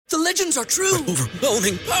The legends are true.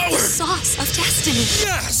 Overwhelming power! Sauce of destiny.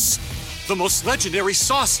 Yes! The most legendary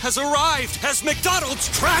sauce has arrived as McDonald's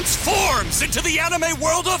transforms into the anime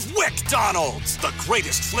world of WickDonald's. The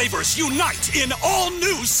greatest flavors unite in all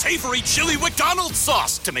new savory chili McDonald's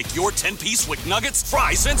sauce to make your 10-piece Wick Nuggets,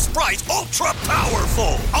 fries, and Sprite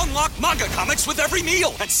ultra-powerful. Unlock manga comics with every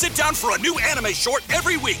meal and sit down for a new anime short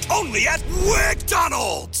every week only at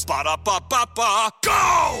WickDonald's. Ba-da-ba-ba-ba,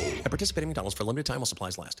 go! At participating McDonald's for a limited time while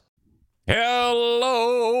supplies last.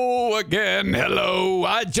 Hello again. Hello.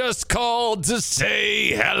 I just called to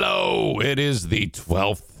say hello. It is the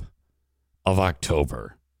 12th of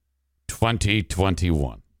October,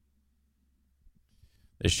 2021.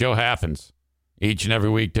 This show happens each and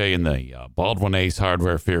every weekday in the Baldwin Ace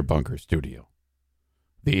Hardware Fear Bunker studio.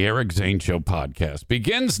 The Eric Zane Show podcast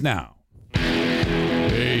begins now.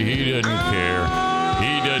 Hey, he doesn't care.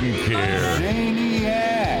 He doesn't care.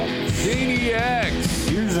 Zaniacs.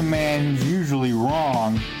 Here's a man who's usually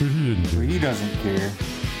wrong, but he doesn't care.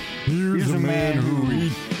 Here's a man who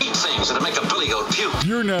eat things that'll make a billy goat puke.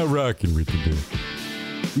 You're not rocking with the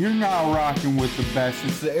best. You're not rocking with the best.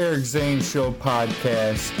 It's the Eric Zane Show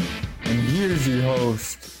podcast, and here's your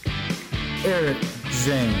host, Eric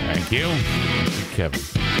Zane. Thank you, Kevin.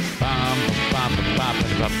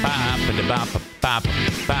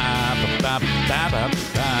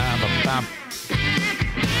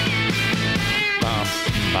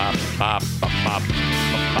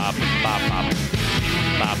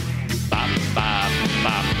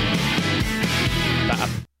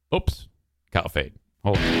 Oops. Cow fade.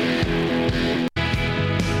 Hold on.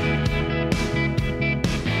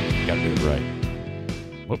 Gotta do it right.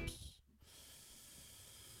 Whoops.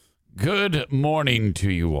 Good morning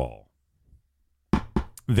to you all.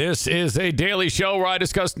 This is a daily show where I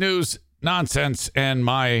discuss news, nonsense, and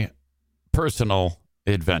my personal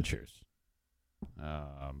adventures.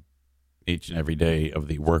 Each and every day of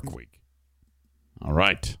the work week. All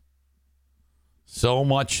right. So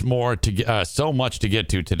much to get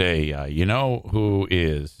to today. You know who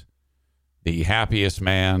is the happiest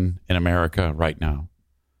man in America right now?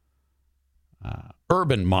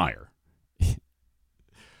 Urban Meyer.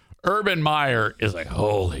 Urban Meyer is like,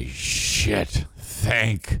 holy shit.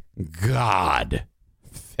 Thank God.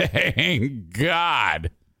 Thank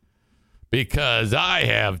God. Because I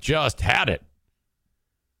have just had it.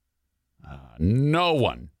 No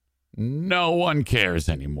one cares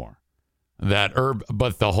anymore.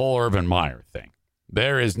 But the whole Urban Meyer thing.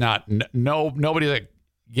 There is nobody that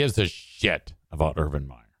gives a shit about Urban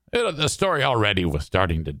Meyer. The story already was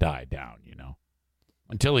starting to die down,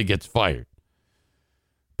 until he gets fired.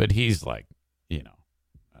 But he's like,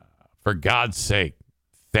 for God's sake,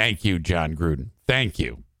 thank you, John Gruden. Thank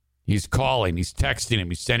you. He's calling. He's texting him.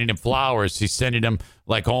 He's sending him flowers. He's sending him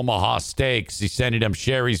like Omaha steaks. He's sending him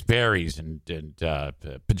Sherry's berries and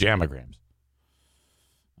pajamagrams.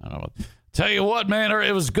 I don't know. Tell you what, man,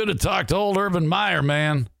 it was good to talk to old Urban Meyer,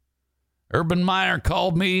 man. Urban Meyer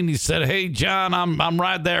called me and he said, "Hey, John, I'm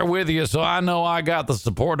right there with you, so I know I got the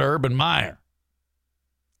support of Urban Meyer.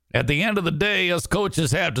 At the end of the day, us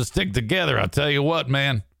coaches have to stick together. I'll tell you what,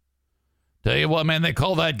 man. They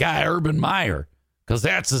call that guy Urban Meyer. Because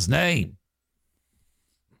that's his name."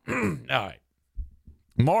 All right.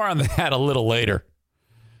 More on that a little later.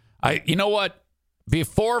 You know what?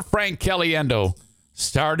 Before Frank Caliendo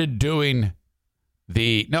started doing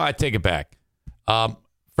I take it back.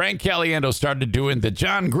 Frank Caliendo started doing the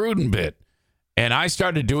John Gruden bit. And I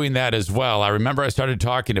started doing that as well. I remember I started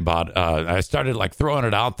talking about, I started like throwing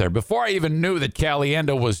it out there before I even knew that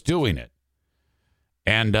Caliendo was doing it.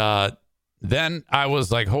 And then I was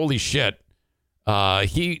like, holy shit.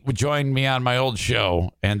 He joined me on my old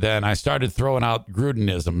show, and then I started throwing out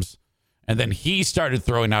Grudenisms, and then he started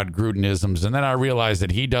throwing out Grudenisms, and then I realized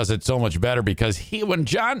that he does it so much better because when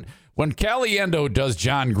Caliendo does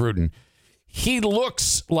John Gruden, he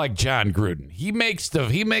looks like John Gruden. He makes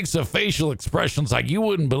the facial expressions like you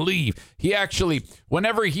wouldn't believe. He actually,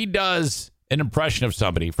 whenever he does an impression of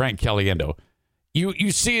somebody, Frank Caliendo,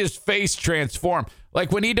 you see his face transform.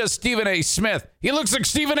 Like when he does Stephen A. Smith, he looks like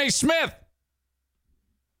Stephen A. Smith.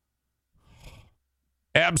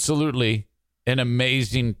 Absolutely an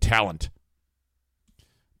amazing talent.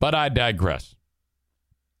 But I digress.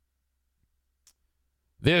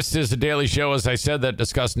 This is a daily show, as I said, that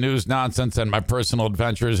discuss news, nonsense, and my personal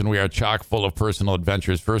adventures, and we are chock full of personal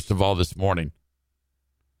adventures. First of all, this morning,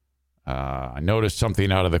 I noticed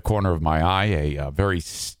something out of the corner of my eye, a very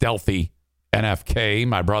stealthy NFK,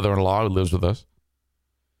 my brother-in-law who lives with us,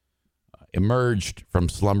 emerged from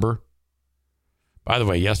slumber. By the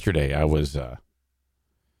way, yesterday I was...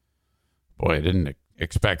 I didn't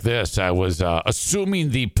expect this. I was assuming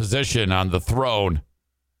the position on the throne.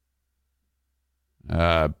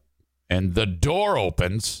 And the door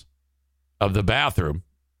opens of the bathroom.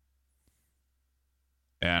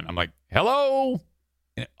 And I'm like, hello?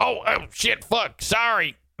 And, oh, shit, fuck,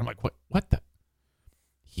 sorry. I'm like, what the?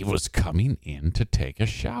 He was coming in to take a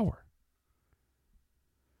shower.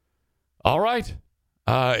 All right.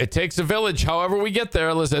 It takes a village, however we get there,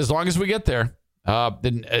 as long as we get there.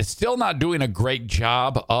 Still not doing a great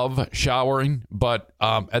job of showering, but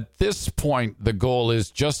at this point, the goal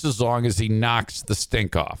is just as long as he knocks the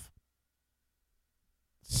stink off.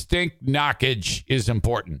 Stink knockage is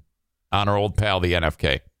important on our old pal, the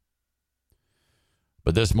NFK.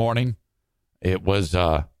 But this morning, it was,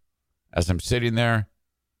 as I'm sitting there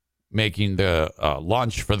making the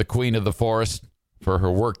lunch for the queen of the forest for her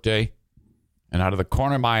workday, and out of the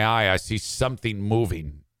corner of my eye, I see something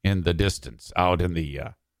moving in the distance out in the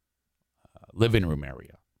living room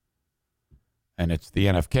area. And it's the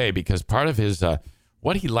NFK, because part of his,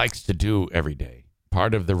 what he likes to do every day,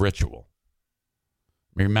 part of the ritual.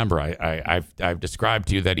 Remember, I've described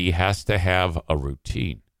to you that he has to have a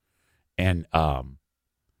routine. And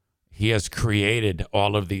he has created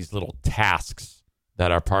all of these little tasks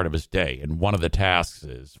that are part of his day. And one of the tasks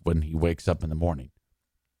is when he wakes up in the morning,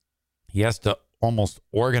 he has to almost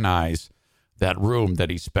organize that room that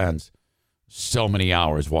he spends so many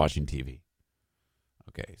hours watching TV.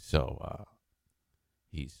 Okay, so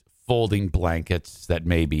he's folding blankets that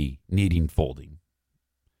may be needing folding.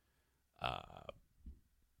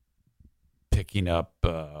 Picking up,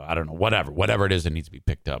 I don't know, whatever it is that needs to be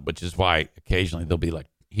picked up, which is why occasionally they'll be like,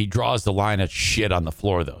 he draws the line of shit on the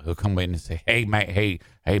floor, though. He'll come in and say, hey,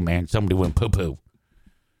 man, somebody went poo-poo.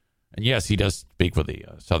 And yes, he does speak with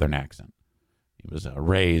a southern accent. He was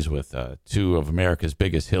raised with two of America's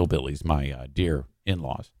biggest hillbillies, my dear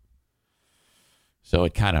in-laws. So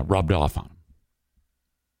it kind of rubbed off on him.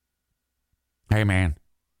 Hey, man,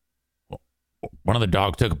 one of the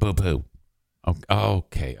dogs took a poo-poo.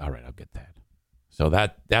 Okay, all right, I'll get that. So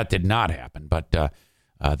that did not happen. But the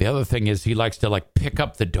other thing is he likes to, like, pick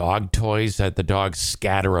up the dog toys that the dogs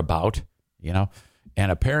scatter about, you know.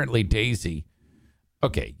 And apparently Daisy...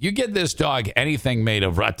 Okay, you get this dog anything made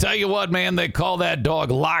of... I tell you what, man, they call that dog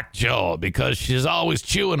Lockjaw because she's always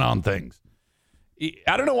chewing on things.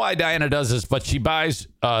 I don't know why Diana does this, but she buys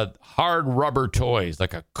hard rubber toys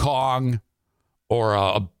like a Kong or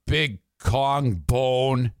a big Kong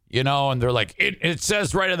bone, you know, and they're like, it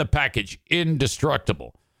says right in the package,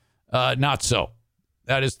 indestructible. Not so.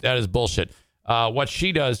 That is bullshit. What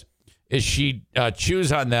she does is she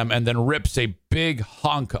chews on them and then rips a big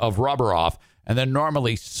hunk of rubber off and then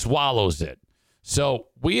normally swallows it. So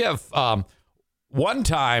we have one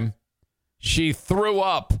time she threw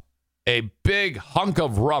up a big hunk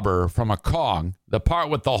of rubber from a Kong, the part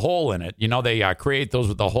with the hole in it. You know, they create those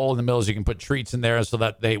with the hole in the middle so you can put treats in there so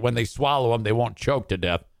that when they swallow them, they won't choke to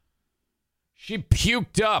death. She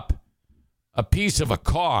puked up a piece of a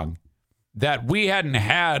Kong that we hadn't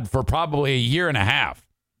had for probably a year and a half.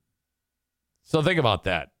 So think about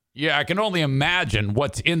that. Yeah, I can only imagine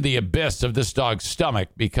what's in the abyss of this dog's stomach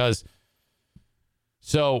because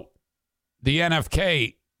so the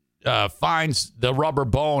NFK finds the rubber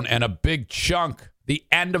bone and a big chunk, the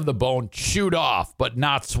end of the bone chewed off but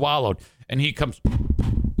not swallowed. And he comes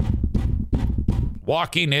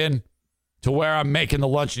walking in to where I'm making the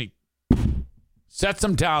lunch and he sets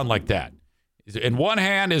them down like that. In one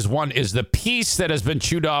hand is the piece that has been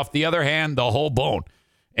chewed off, the other hand, the whole bone.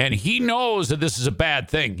 And he knows that this is a bad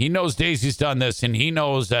thing. He knows Daisy's done this, and he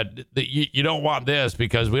knows that you don't want this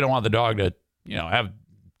because we don't want the dog to, you know, have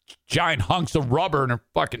giant hunks of rubber in her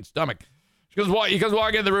fucking stomach. He comes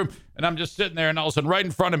walking in the room, and I'm just sitting there, and all of a sudden, right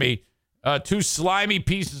in front of me, two slimy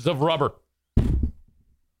pieces of rubber.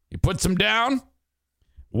 He puts them down.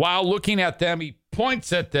 While looking at them, he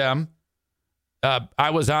points at them. I think I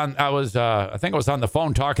was on the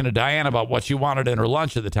phone talking to Diane about what she wanted in her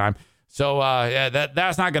lunch at the time. So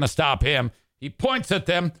that's not going to stop him. He points at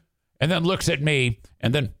them and then looks at me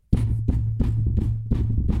and then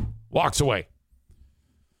walks away.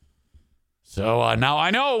 So now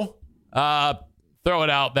I know. Throw it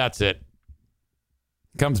out. That's it.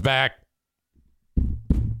 Comes back.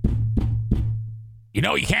 You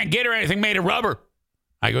know, you can't get her anything made of rubber.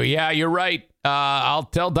 I go, yeah, you're right. I'll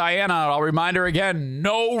tell Diana. I'll remind her again.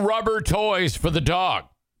 No rubber toys for the dog.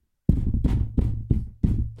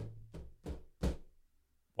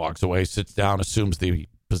 Walks away, sits down, assumes the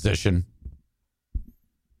position.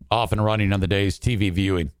 Off and running on the day's TV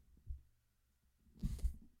viewing.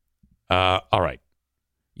 All right.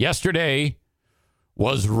 Yesterday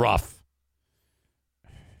was rough.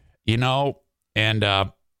 You know, And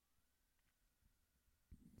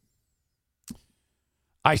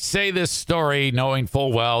I say this story knowing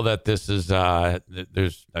full well that this is I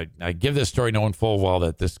give this story knowing full well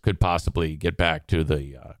that this could possibly get back to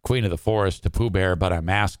the Queen of the Forest, to Pooh Bear, but I'm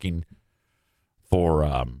asking for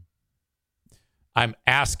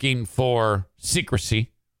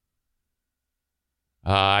secrecy.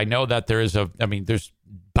 I know that there's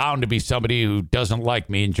bound to be somebody who doesn't like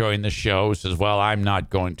me enjoying the show, says, well, I'm not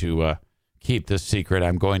going to keep this secret.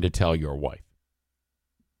 I'm going to tell your wife.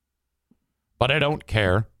 But I don't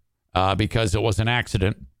care because it was an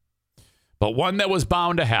accident, but one that was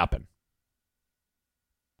bound to happen.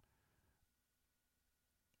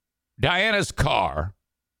 Diana's car,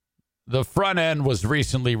 the front end was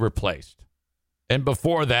recently replaced. And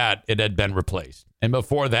before that, it had been replaced. And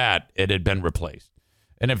before that, it had been replaced.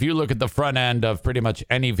 And if you look at the front end of pretty much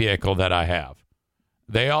any vehicle that I have,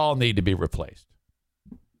 they all need to be replaced.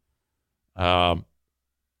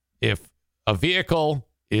 If a vehicle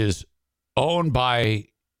is owned by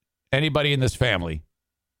anybody in this family,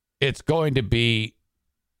 it's going to be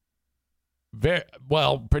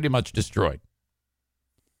pretty much destroyed.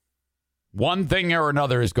 One thing or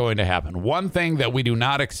another is going to happen. One thing that we do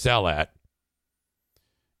not excel at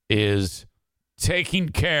is taking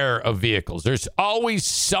care of vehicles. There's always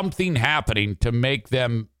something happening to make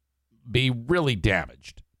them be really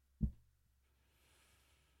damaged.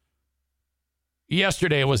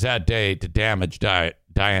 Yesterday was that day to damage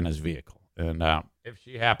Diana's vehicle. And if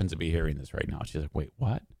she happens to be hearing this right now, she's like, wait,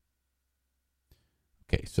 what?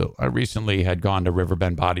 Okay, so I recently had gone to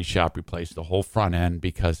Riverbend Body Shop, replaced the whole front end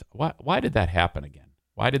because why did that happen again?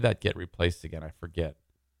 Why did that get replaced again? I forget.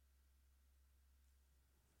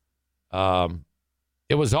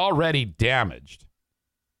 It was already damaged.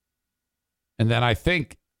 And then I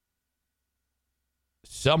think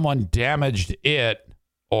someone damaged it,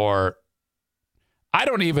 or I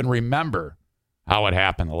don't even remember how it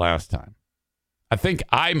happened the last time. I think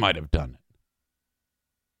I might have done it.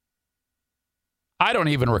 I don't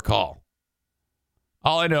even recall.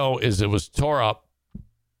 All I know is it was tore up.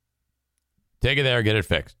 Take it there, get it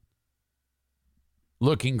fixed.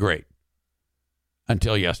 Looking great.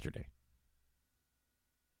 Until yesterday.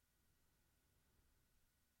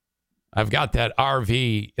 I've got that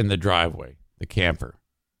RV in the driveway, the camper,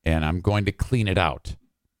 and I'm going to clean it out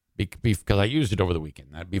because I used it over the weekend.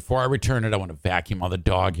 Before I return it, I want to vacuum all the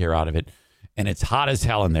dog hair out of it. And it's hot as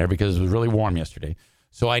hell in there because it was really warm yesterday.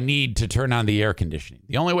 So I need to turn on the air conditioning.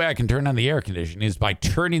 The only way I can turn on the air conditioning is by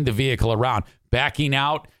turning the vehicle around, backing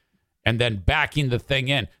out, and then backing the thing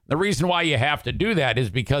in. The reason why you have to do that is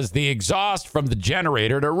because the exhaust from the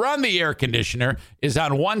generator to run the air conditioner is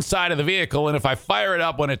on one side of the vehicle. And if I fire it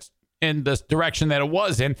up when it's in the direction that it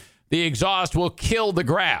was in, the exhaust will kill the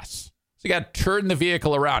grass. So you got to turn the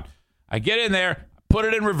vehicle around. I get in there, put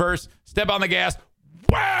it in reverse, step on the gas,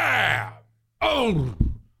 wham! Oh!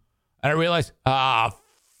 And I realize, fuck!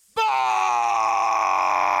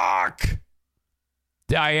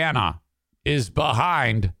 Diana is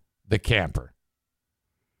behind the camper.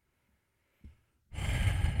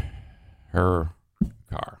 Her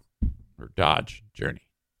car, her Dodge Journey.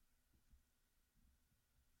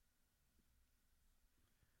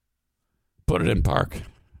 Put it in park.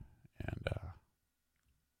 And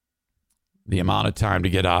the amount of time to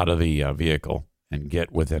get out of the vehicle and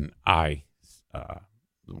get within eye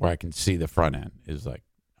where I can see the front end is like,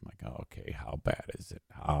 I'm like, oh, okay, how bad is it?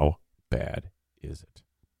 How bad is it?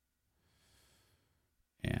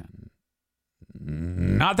 And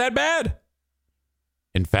not that bad.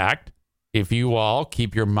 In fact, if you all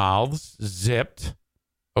keep your mouths zipped,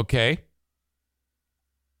 okay,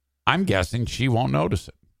 I'm guessing she won't notice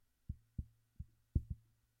it.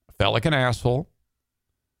 I felt like an asshole.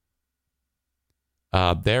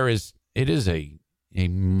 It is a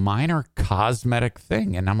minor cosmetic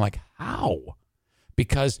thing. And I'm like, how?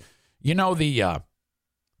 Because, you know, the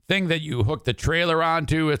thing that you hook the trailer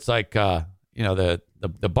onto, it's like, the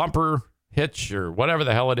bumper hitch or whatever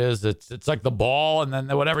the hell it is. It's like the ball, and then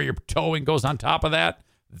whatever you're towing goes on top of that.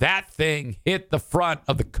 That thing hit the front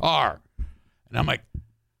of the car. And I'm like,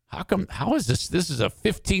 how is this? This is a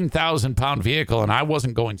 15,000 pound vehicle and I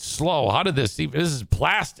wasn't going slow. How did this even, this is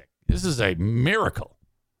plastic. This is a miracle.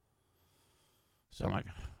 So I'm like,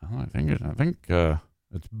 I think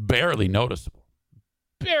it's barely noticeable.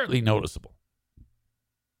 Barely noticeable.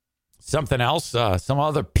 Something else, some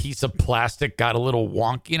other piece of plastic got a little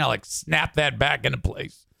wonky, and I like snap that back into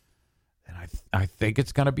place. And I think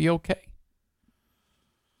it's going to be okay.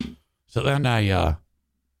 So then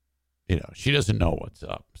she doesn't know what's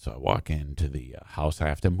up. So I walk into the house. I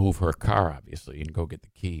have to move her car, obviously, and go get the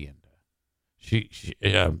key. And She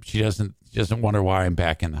doesn't wonder why I'm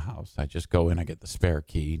back in the house. I just go in, I get the spare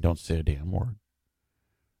key, don't say a damn word.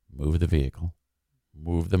 Move the vehicle,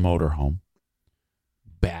 move the motorhome,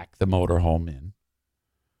 back the motorhome in.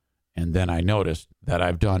 And then I noticed that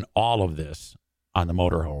I've done all of this on the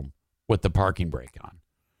motorhome with the parking brake on.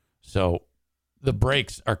 So the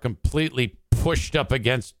brakes are completely pushed up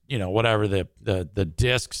against, whatever the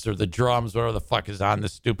discs or the drums, whatever the fuck is on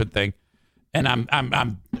this stupid thing. And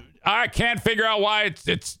I can't figure out why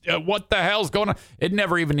it's what the hell's going on. It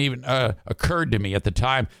never even occurred to me at the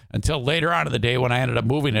time until later on in the day when I ended up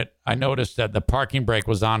moving it. I noticed that the parking brake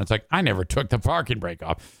was on. It's like, I never took the parking brake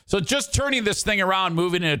off. So just turning this thing around,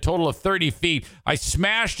 moving it a total of 30 feet, I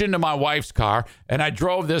smashed into my wife's car and I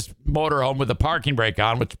drove this motorhome with the parking brake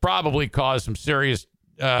on, which probably caused some serious,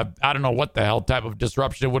 I don't know what the hell type of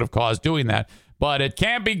disruption it would have caused doing that, but it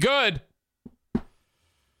can't be good.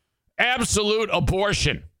 Absolute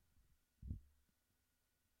abortion.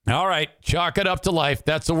 All right, chalk it up to life.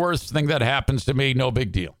 That's the worst thing that happens to me. No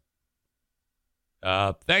big deal.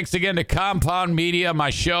 Thanks again to Compound Media. My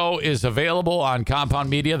show is available on Compound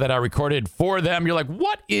Media that I recorded for them. You're like,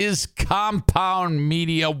 what is Compound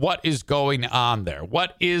Media? What is going on there?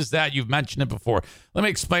 What is that? You've mentioned it before. Let me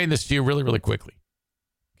explain this to you really, really quickly,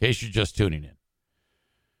 in case you're just tuning in.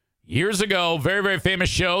 Years ago, very, very famous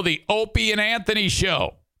show, the Opie and Anthony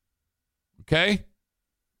Show. Okay?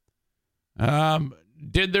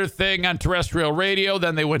 Did their thing on terrestrial radio.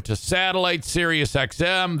 Then they went to satellite, Sirius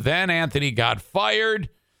XM. Then Anthony got fired.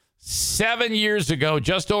 7 years ago,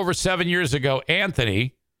 just over 7 years ago,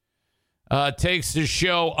 Anthony takes his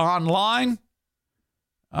show online.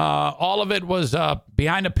 All of it was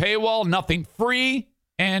behind a paywall, nothing free.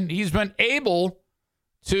 And he's been able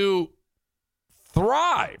to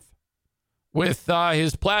thrive with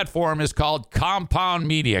his platform is called Compound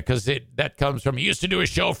Media because that comes from, he used to do a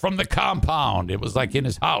show from the compound. It was like in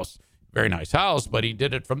his house. Very nice house, but he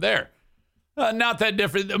did it from there. Not that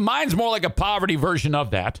different. Mine's more like a poverty version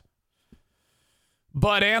of that.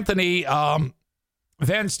 But Anthony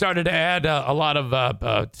then started to add a lot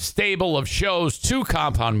of stable of shows to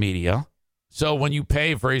Compound Media. So when you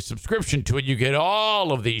pay for a subscription to it, you get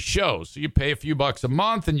all of these shows. So you pay a few bucks a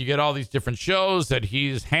month and you get all these different shows that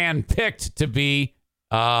he's handpicked to be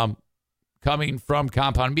coming from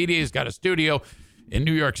Compound Media. He's got a studio in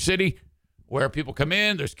New York City where people come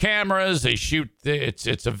in. There's cameras. They shoot.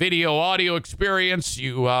 It's a video audio experience.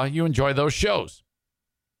 You enjoy those shows.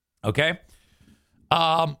 Okay.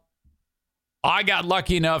 I got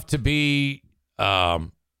lucky enough to be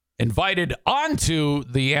invited onto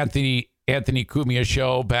the Anthony Cumia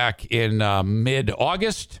show back in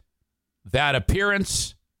mid-August. That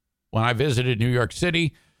appearance, when I visited New York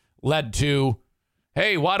City, led to,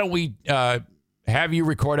 hey, why don't we have you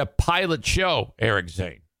record a pilot show, Eric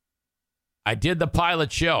Zane? I did the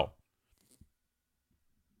pilot show.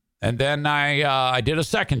 And then I did a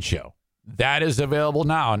second show. That is available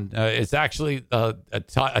now. And it's actually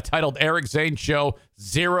titled Eric Zane Show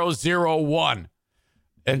 001.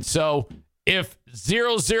 And so if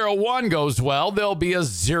 001 goes well, there'll be a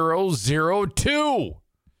 002.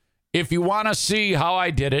 If you want to see how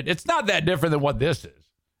I did it, it's not that different than what this is.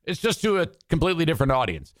 It's just to a completely different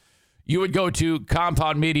audience. You would go to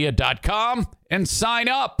compoundmedia.com and sign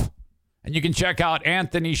up. And you can check out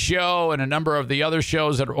Anthony's show and a number of the other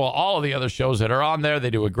shows all of the other shows that are on there.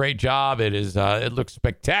 They do a great job. It looks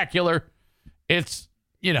spectacular. It's,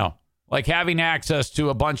 like having access to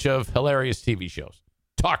a bunch of hilarious TV shows,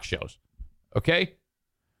 talk shows. Okay?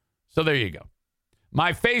 So there you go.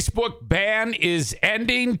 My Facebook ban is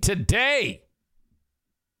ending today.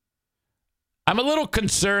 I'm a little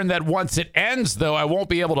concerned that once it ends, though, I won't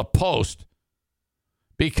be able to post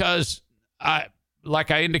because,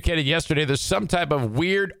 like I indicated yesterday, there's some type of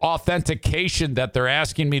weird authentication that they're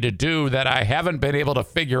asking me to do that I haven't been able to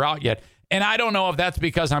figure out yet. And I don't know if that's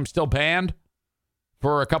because I'm still banned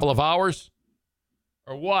for a couple of hours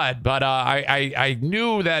or what, but I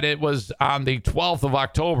knew that it was on the 12th of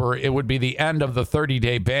October. It would be the end of the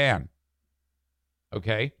 30-day ban.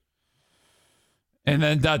 Okay? And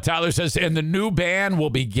then Tyler says, and the new ban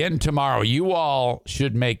will begin tomorrow. You all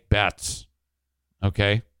should make bets,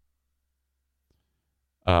 okay,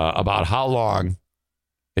 about how long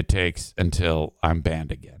it takes until I'm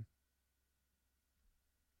banned again.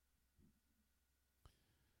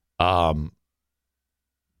 By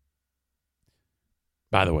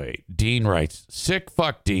the way, Dean writes, sick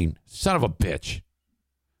fuck Dean, son of a bitch.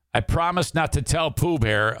 I promise not to tell Pooh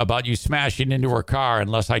Bear about you smashing into her car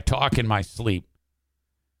unless I talk in my sleep.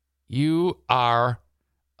 You are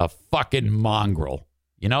a fucking mongrel.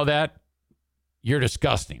 You know that? You're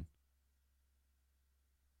disgusting.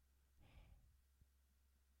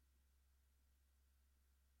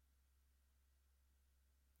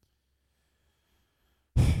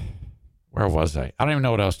 Where was I? I don't even know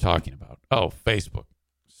what I was talking about. Oh, Facebook.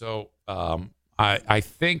 So I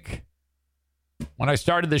think when I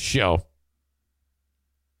started this show,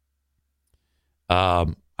 I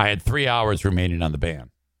had 3 hours remaining on the ban.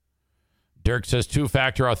 Dirk says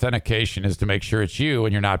 2-factor authentication is to make sure it's you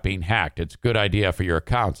and you're not being hacked. It's a good idea for your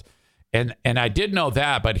accounts. And I did know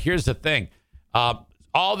that, but here's the thing.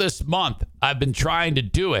 All this month, I've been trying to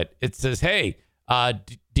do it. It says, hey,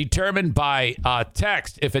 determined by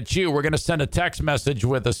text. If it's you, we're going to send a text message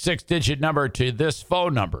with a 6-digit number to this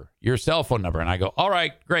phone number, your cell phone number. And I go, all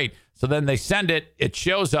right, great. So then they send it. It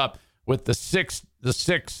shows up with the six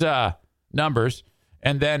numbers.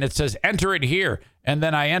 And then it says, enter it here. And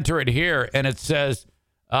then I enter it here, and it says,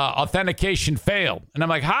 authentication failed. And I'm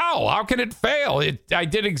like, how? How can it fail? I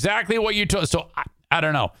did exactly what you told. So I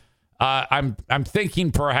don't know. I'm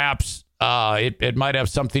thinking perhaps it might have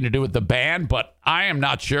something to do with the ban, but I am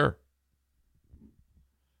not sure.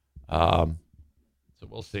 So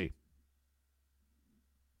we'll see.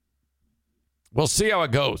 We'll see how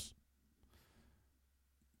it goes.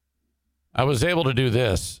 I was able to do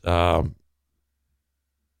this.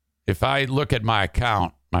 If I look at my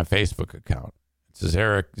account, my Facebook account, it says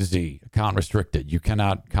Eric Z, account restricted. You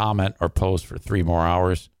cannot comment or post for 3 more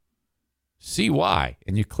hours. See why.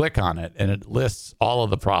 And you click on it, and it lists all of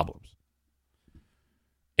the problems.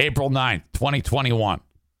 April 9th, 2021.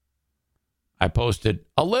 I posted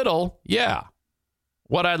a little, yeah.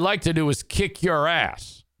 What I'd like to do is kick your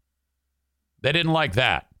ass. They didn't like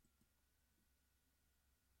that.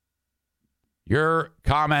 Your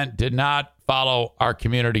comment did not follow our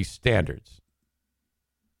community standards.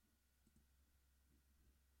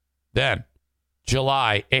 Then,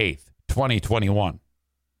 July 8th, 2021.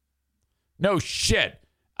 No shit.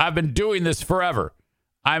 I've been doing this forever.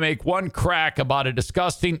 I make one crack about a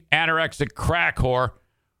disgusting anorexic crack whore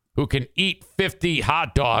who can eat 50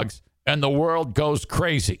 hot dogs and the world goes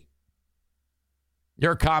crazy.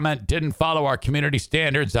 Your comment didn't follow our community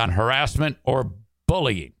standards on harassment or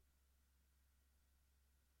bullying.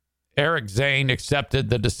 Eric Zane accepted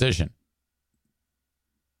the decision.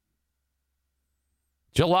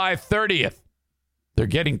 July 30th. They're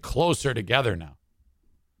getting closer together now.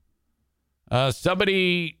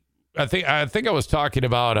 Somebody, I think I was talking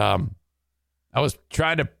about, I was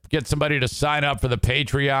trying to get somebody to sign up for the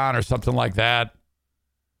Patreon or something like that.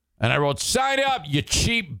 And I wrote, sign up, you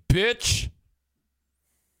cheap bitch.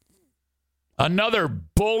 Another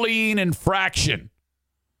bullying infraction.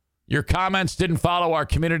 Your comments didn't follow our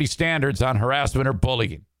community standards on harassment or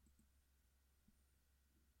bullying.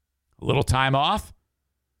 A little time off.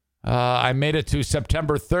 I made it to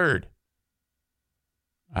September 3rd.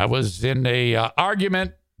 I was in a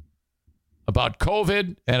argument about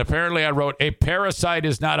COVID, and apparently I wrote, a parasite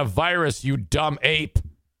is not a virus, you dumb ape.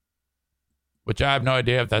 Which I have no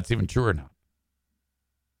idea if that's even true or not.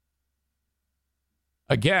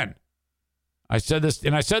 Again, I said this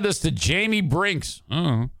to Jamie Brinks.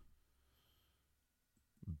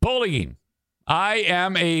 Bullying. I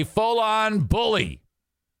am a full-on bully.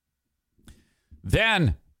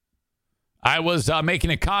 Then I was making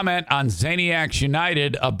a comment on Zaniacs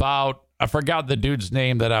United about, I forgot the dude's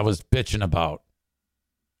name that I was bitching about.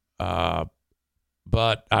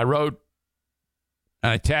 But I wrote,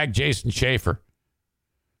 and I tagged Jason Schaefer.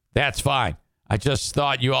 That's fine. I just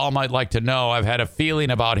thought you all might like to know I've had a feeling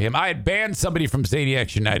about him. I had banned somebody from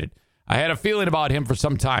Zaniacs United. I had a feeling about him for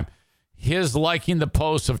some time. His liking the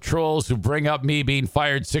posts of trolls who bring up me being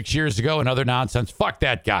fired 6 years ago and other nonsense. Fuck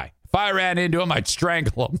that guy. If I ran into him, I'd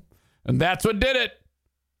strangle him. And that's what did it.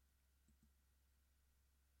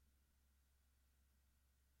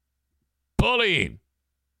 Bullying.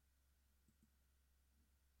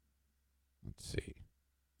 Let's see.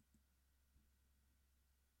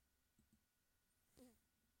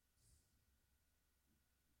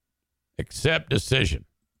 Accept decision.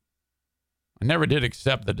 I never did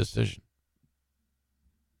accept the decision.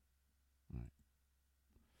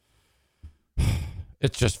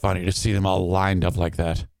 It's just funny to see them all lined up like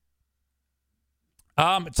that.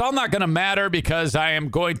 It's all not going to matter because I am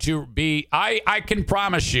going to be, I can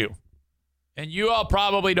promise you, and you all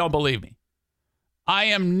probably don't believe me, I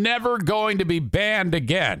am never going to be banned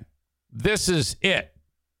again. This is it.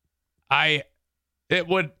 It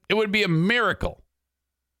would be a miracle.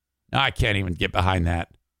 I can't even get behind that.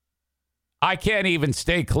 I can't even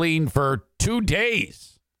stay clean for 2 days.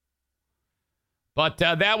 But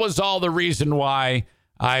that was all the reason why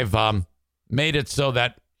I've made it so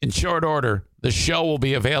that in short order, the show will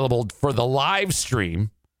be available for the live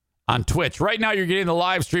stream on Twitch. Right now, you're getting the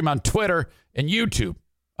live stream on Twitter and YouTube.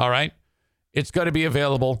 All right. It's going to be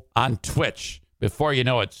available on Twitch. before you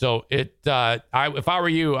know it. So if I were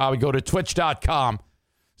you, I would go to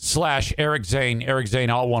twitch.com/Eric Zane, Eric Zane,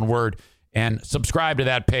 all one word, and subscribe to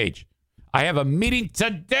that page. I have a meeting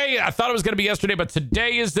today. I thought it was going to be yesterday, but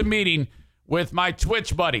today is the meeting with my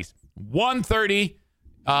Twitch buddies. 1:30.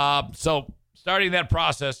 So starting that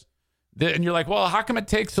process. And you're like, well, how come it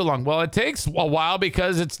takes so long? Well, it takes a while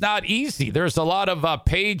because it's not easy. There's a lot of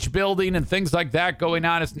page building and things like that going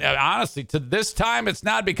on. It's, honestly, to this time, it's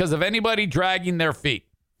not because of anybody dragging their feet.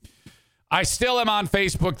 I still am on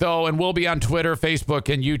Facebook, though, and will be on Twitter,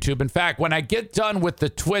 Facebook, and YouTube. In fact, when I get done with the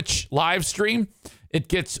Twitch live stream, it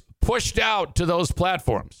gets pushed out to those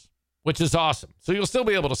platforms, which is awesome. So you'll still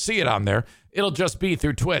be able to see it on there. It'll just be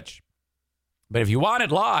through Twitch. But if you want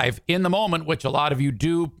it live in the moment, which a lot of you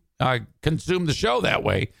do consume the show that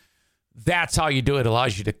way, that's how you do it. It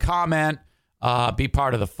allows you to comment, be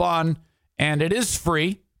part of the fun, and it is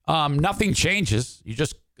free. Nothing changes. You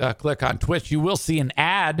just click on Twitch. You will see an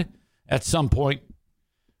ad at some point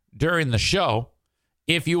during the show.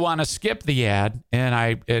 If you want to skip the ad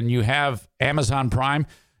and you have Amazon Prime,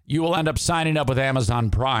 you will end up signing up with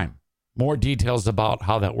Amazon Prime. More details about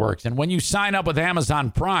how that works. And when you sign up with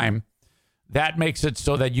Amazon Prime, that makes it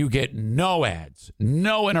so that you get no ads,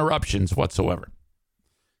 no interruptions whatsoever.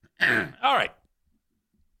 All right.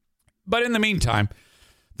 But in the meantime,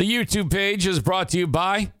 the YouTube page is brought to you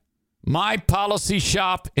by My Policy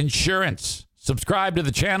Shop Insurance. Subscribe to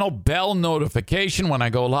the channel, bell notification when I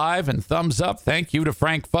go live, and thumbs up. Thank you to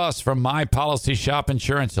Frank Fuss from My Policy Shop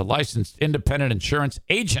Insurance, a licensed independent insurance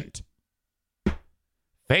agent.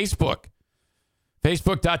 Facebook.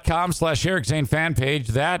 Facebook.com/Eric Zane fan page.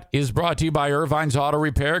 That is brought to you by Irvine's Auto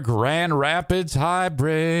Repair, Grand Rapids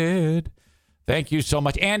Hybrid. Thank you so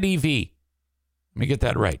much. And EV. Let me get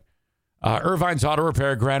that right. Irvine's Auto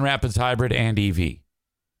Repair, Grand Rapids Hybrid, and EV.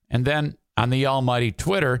 And then on the almighty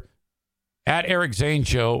Twitter, at Eric Zane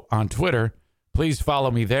Show on Twitter. Please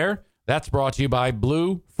follow me there. That's brought to you by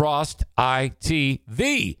Blue Frost IT,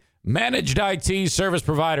 the managed IT service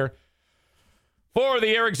provider for the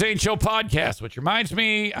Eric Zane Show podcast, which reminds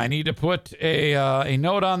me, I need to put a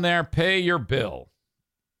note on there. Pay your bill.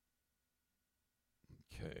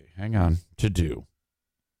 Okay, hang on. To do.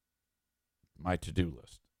 My to-do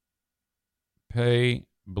list. Pay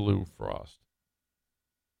Blue Frost.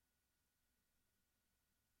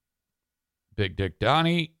 Big Dick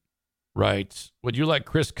Donnie writes, would you like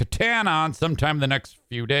Chris Kattan on sometime in the next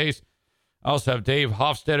few days? I also have Dave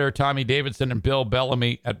Hofstetter, Tommy Davidson, and Bill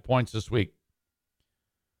Bellamy at points this week.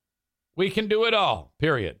 We can do it all,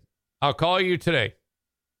 period. I'll call you today.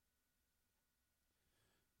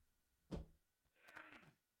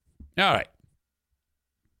 All right.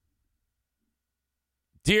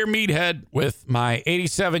 Dear Meathead, with my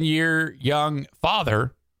 87-year young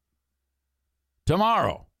father,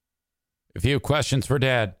 tomorrow. If you have questions for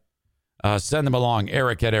Dad, send them along,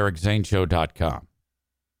 Eric at ericzaneshow.com.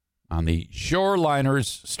 On the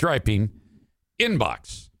Shoreliners Striping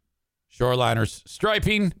inbox. Shoreliners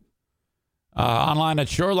Striping. Online at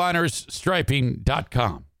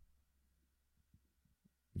shorelinersstriping.com.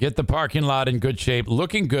 Get the parking lot in good shape,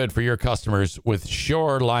 looking good for your customers with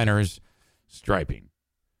Shoreliners Striping.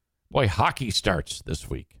 Boy, hockey starts this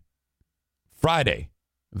week. Friday,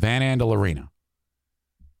 Van Andel Arena.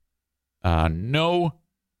 No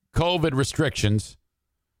COVID restrictions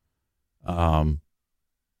for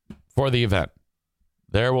the event.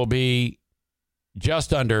 There will be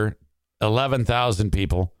just under 11,000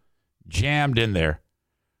 people jammed in there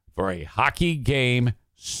for a hockey game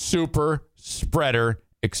super spreader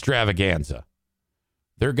extravaganza.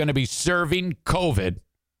 They're going to be serving COVID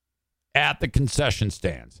at the concession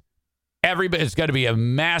stands. It's going to be a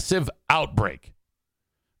massive outbreak.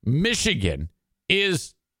 Michigan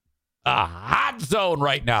is a hot zone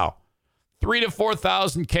right now. 3,000 to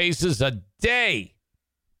 4,000 cases a day.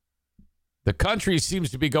 The country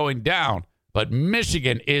seems to be going down, but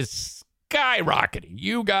Michigan is skyrocketing.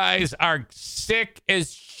 You guys are sick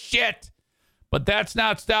as shit, but that's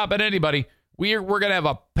not stopping anybody. We're going to have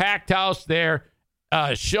a packed house there,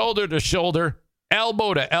 shoulder to shoulder,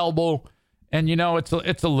 elbow to elbow. And,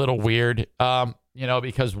 it's a little weird,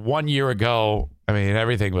 because 1 year ago,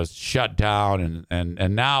 everything was shut down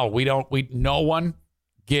and now no one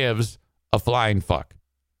gives a flying fuck.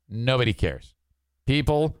 Nobody cares.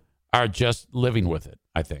 People are just living with it,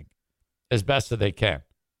 I think, as best as they can.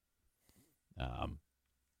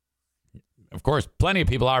 Of course, plenty of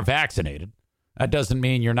people are vaccinated. That doesn't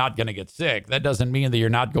mean you're not going to get sick. That doesn't mean that you're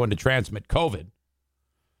not going to transmit COVID.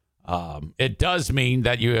 It does mean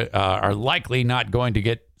that you are likely not going to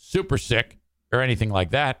get super sick or anything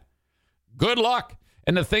like that. Good luck.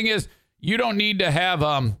 And the thing is, you don't need to have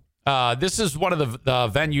This is one of the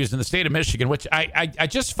venues in the state of Michigan, which I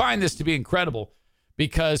just find this to be incredible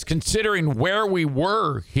because considering where we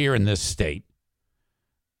were here in this state,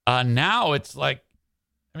 now it's like,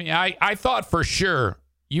 I mean, I thought for sure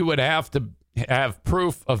you would have to have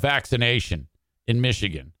proof of vaccination in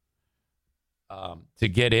Michigan to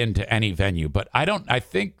get into any venue. But I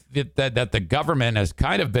think that the government has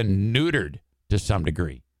kind of been neutered to some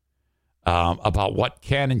degree about what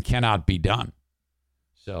can and cannot be done.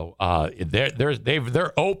 So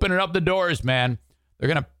they're opening up the doors, man. They're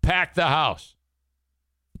going to pack the house.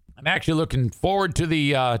 I'm actually looking forward to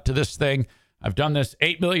to this thing. I've done this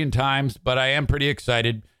 8 million times, but I am pretty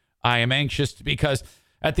excited. I am anxious because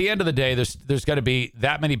at the end of the day, there's got to be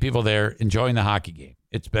that many people there enjoying the hockey game.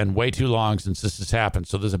 It's been way too long since this has happened,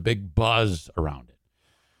 so there's a big buzz around it.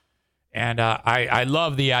 And I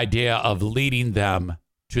love the idea of leading them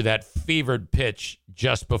to that fevered pitch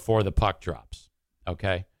just before the puck drops.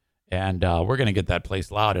 Okay, and we're going to get that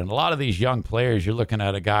place loud. And a lot of these young players, you're looking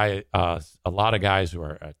at a lot of guys who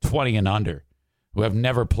are 20 and under, who have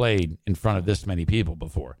never played in front of this many people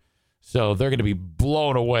before. So they're going to be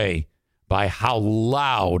blown away by how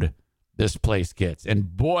loud this place gets.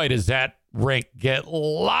 And boy, does that rink get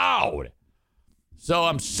loud. So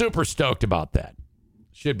I'm super stoked about that.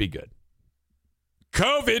 Should be good.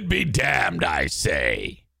 COVID be damned, I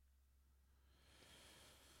say.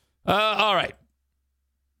 All right.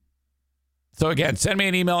 So again, send me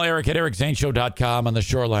an email, eric@ericzaneshow.com on the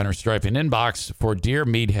Shoreliner Striping inbox for Dear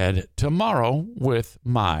Meathead tomorrow with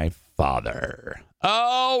my father.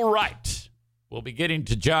 All right. We'll be getting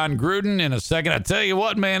to John Gruden in a second. I tell you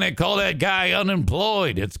what, man, they call that guy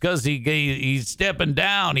unemployed. It's because he's stepping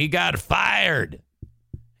down. He got fired.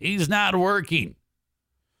 He's not working.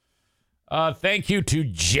 Thank you to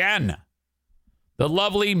Jen, the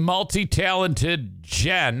lovely, multi-talented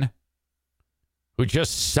Jen, who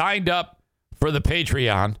just signed up for the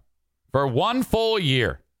Patreon for 1 full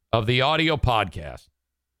year of the audio podcast.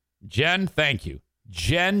 Jen, thank you.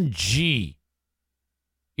 Jen G.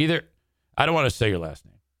 I don't want to say your last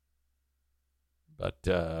name, but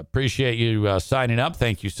appreciate you signing up.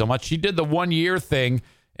 Thank you so much. She did the 1 year thing,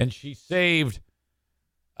 and she saved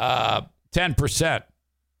 10%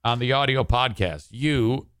 on the audio podcast.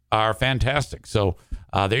 You are fantastic. So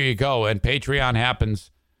there you go. And Patreon happens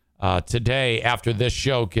today after this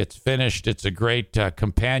show gets finished. It's a great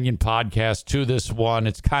companion podcast to this one.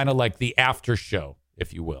 It's kind of like the after show,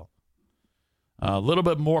 if you will. A little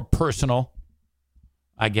bit more personal,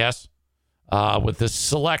 I guess, with this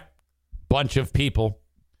select bunch of people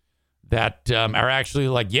that are actually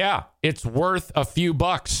like, yeah, it's worth a few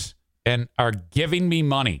bucks and are giving me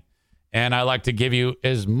money. And I like to give you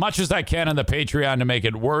as much as I can on the Patreon to make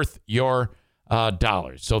it worth your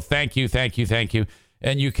dollars. So thank you, thank you, thank you.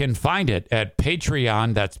 And you can find it at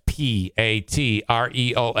Patreon. That's Patreon.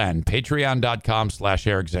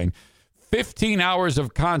 Patreon.com/Eric Zane. 15 hours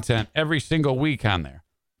of content every single week on there.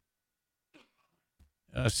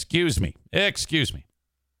 Excuse me.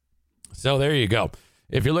 So there you go.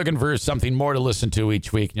 If you're looking for something more to listen to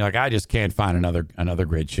each week, and you're like, I just can't find another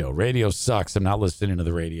great show. Radio sucks. I'm not listening to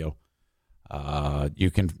the radio. You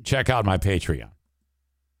can check out my Patreon.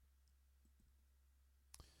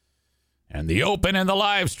 And the open and the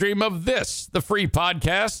live stream of this, the free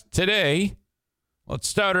podcast today. Let's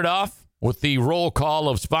start it off with the roll call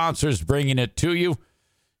of sponsors bringing it to you.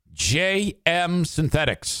 JM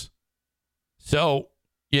Synthetics. So,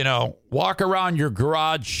 walk around your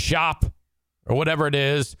garage shop or whatever it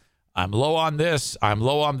is. I'm low on this. I'm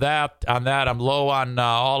low on that. I'm low on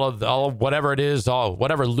all of whatever it is,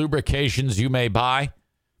 whatever lubrications you may buy.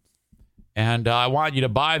 And I want you to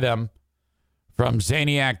buy them from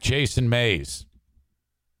Zaniac Jason Mays.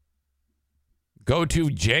 Go to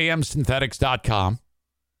jmsynthetics.com.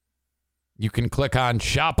 You can click on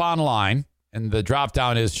Shop Online, and the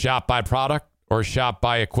drop-down is Shop by Product or Shop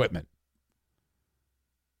by Equipment.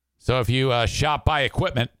 So if you shop by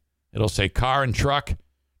equipment, it'll say car and truck,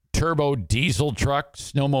 turbo diesel truck,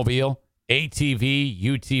 snowmobile, ATV,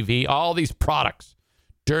 UTV, all these products,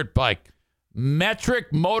 dirt bike,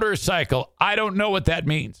 metric motorcycle. I don't know what that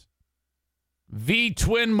means.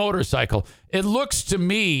 V-twin motorcycle. It looks to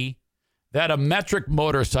me that a metric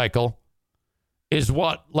motorcycle is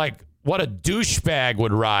what a douchebag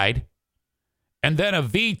would ride. And then a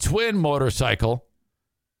V-twin motorcycle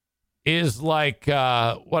is like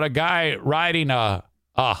what a guy riding a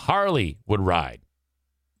Harley would ride.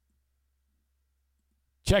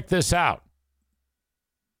 Check this out.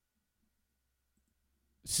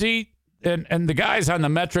 See, and the guys on the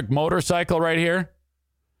metric motorcycle right here,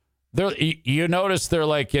 you notice they're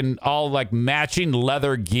like in all like matching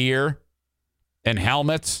leather gear and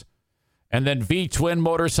helmets And then V-twin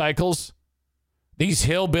motorcycles. These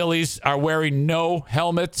hillbillies are wearing no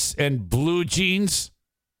helmets and blue jeans.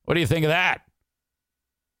 What do you think of that?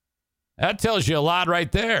 That tells you a lot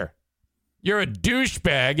right there. You're a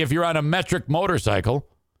douchebag if you're on a metric motorcycle.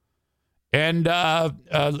 And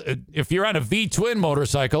if you're on a V-twin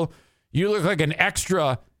motorcycle, you look like an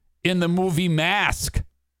extra in the movie Mask.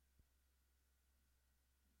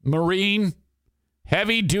 Marine,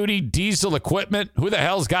 heavy-duty diesel equipment. Who the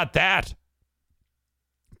hell's got that?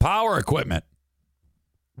 Power equipment.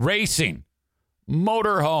 Racing.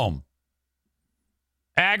 Motorhome.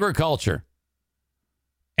 Agriculture.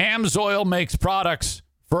 AMSOIL makes products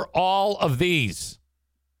for all of these.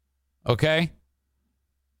 Okay?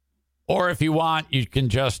 Or if you want, you can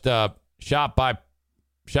just shop by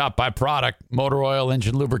product. Motor oil,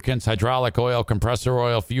 engine lubricants, hydraulic oil, compressor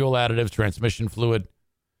oil, fuel additives, transmission fluid.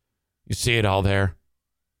 You see it all there.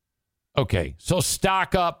 Okay, so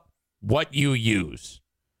stock up what you use.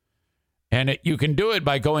 And you can do it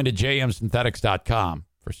by going to jmsynthetics.com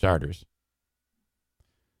for starters.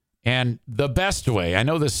 And the best way, I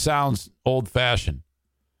know this sounds old-fashioned,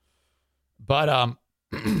 but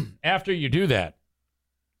after you do that,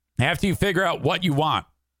 after you figure out what you want,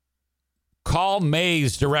 call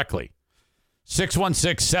Maze directly.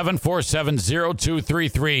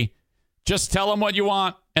 616-747-0233. Just tell them what you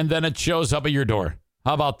want, and then it shows up at your door.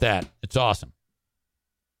 How about that? It's awesome.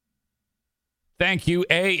 Thank you,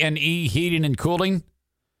 A&E Heating and Cooling.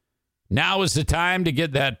 Now is the time to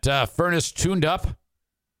get that furnace tuned up.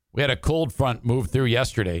 We had a cold front move through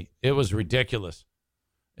yesterday. It was ridiculous.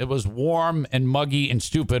 It was warm and muggy and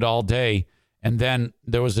stupid all day. And then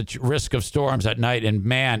there was a risk of storms at night. And,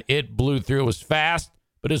 man, it blew through. It was fast,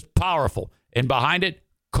 but it was powerful. And behind it,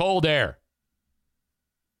 cold air.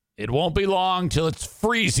 It won't be long till it's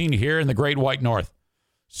freezing here in the Great White North.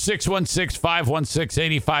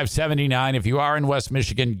 616-516-8579. If you are in West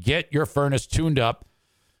Michigan, get your furnace tuned up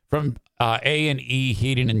from A&E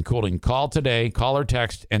Heating and Cooling. Call today, call or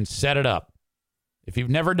text, and set it up. If you've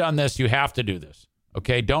never done this, you have to do this.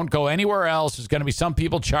 Okay, don't go anywhere else. There's going to be some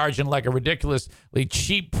people charging like a ridiculously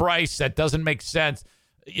cheap price that doesn't make sense.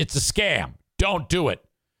 It's a scam. Don't do it.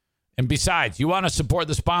 And besides, you want to support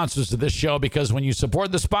the sponsors of this show, because when you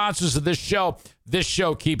support the sponsors of this show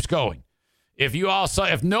keeps going.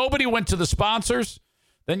 If nobody went to the sponsors,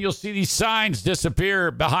 then you'll see these signs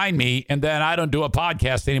disappear behind me, and then I don't do a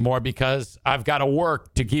podcast anymore because I've got to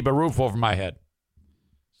work to keep a roof over my head.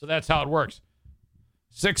 So that's how it works.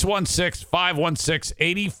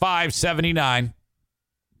 616-516-8579.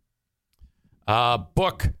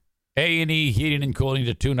 Book A&E Heating and Cooling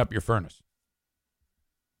to tune up your furnace.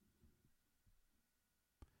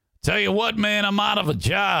 Tell you what, man, I'm out of a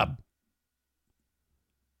job.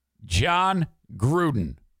 John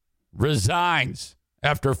Gruden resigns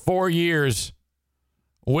after 4 years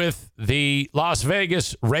with the Las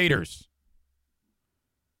Vegas Raiders.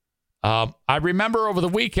 I remember over the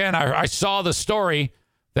weekend, I saw the story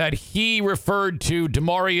that he referred to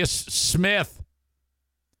Demarius Smith.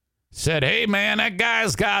 Said, hey, man, that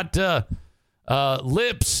guy's got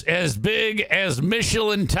lips as big as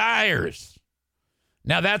Michelin tires.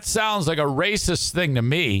 Now, that sounds like a racist thing to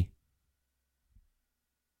me.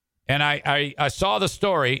 And I saw the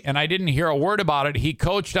story, and I didn't hear a word about it. He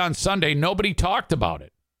coached on Sunday. Nobody talked about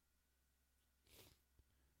it.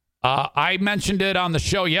 I mentioned it on the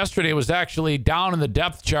show yesterday. It was actually down in the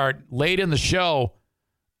depth chart. Late in the show,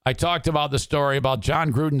 I talked about the story about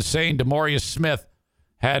John Gruden saying Demarius Smith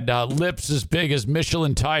had lips as big as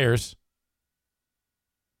Michelin tires.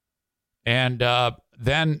 And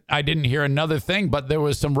then I didn't hear another thing, but there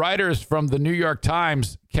was some writers from the New York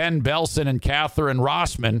Times, Ken Belson and Catherine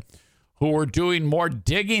Rossman, who were doing more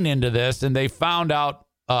digging into this, and they found out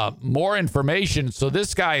more information. So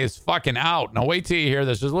this guy is fucking out. Now wait till you hear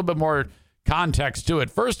this. There's a little bit more context to it.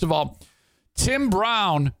 First of all, Tim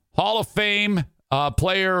Brown, Hall of Fame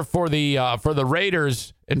player for the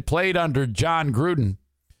Raiders and played under John Gruden.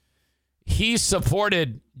 He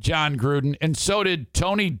supported John Gruden, and so did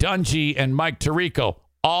Tony Dungy and Mike Tirico,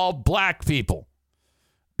 all black people.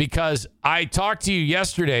 Because I talked to you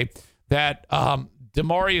yesterday that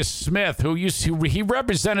Demarius Smith, he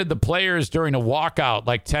represented the players during a walkout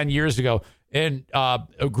like 10 years ago, and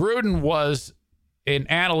Gruden was an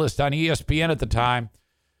analyst on ESPN at the time,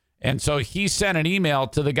 and so he sent an email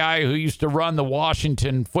to the guy who used to run the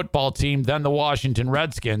Washington football team, then the Washington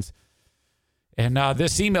Redskins. And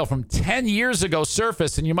this email from 10 years ago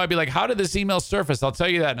surfaced, and you might be like, how did this email surface? I'll tell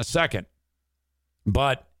you that in a second.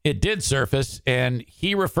 But it did surface, and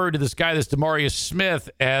he referred to this guy, this Demarius Smith,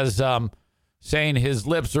 as saying his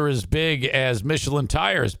lips are as big as Michelin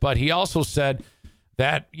tires. But he also said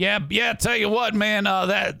Tell you what, man,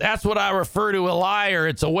 that's what I refer to a liar.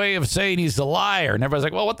 It's a way of saying he's a liar. And everybody's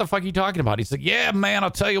like, well, what the fuck are you talking about? He's like, yeah, man, I'll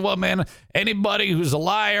tell you what, man, anybody who's a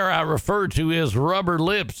liar I refer to as rubber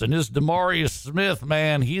lips. And this Demarius Smith,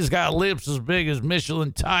 man, he's got lips as big as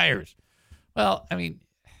Michelin tires. Well, I mean,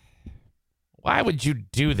 why would you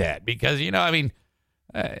do that? Because, you don't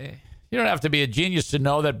have to be a genius to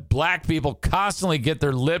know that black people constantly get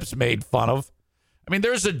their lips made fun of. I mean,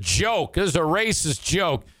 there's a racist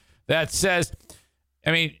joke that says,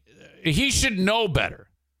 he should know better.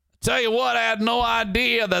 Tell you what, I had no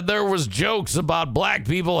idea that there was jokes about black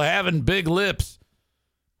people having big lips.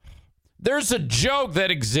 There's a joke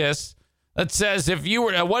that exists that says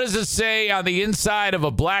what does it say on the inside of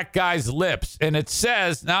a black guy's lips? And it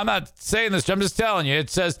says, now I'm not saying this, I'm just telling you,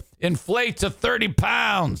 it says inflate to 30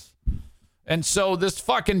 pounds. And so this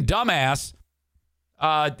fucking dumbass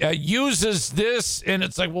uses this, and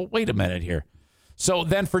it's like, well, wait a minute here. So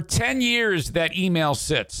then for 10 years, that email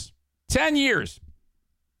sits. 10 years.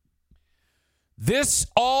 This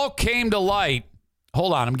all came to light.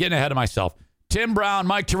 Hold on, I'm getting ahead of myself. Tim Brown,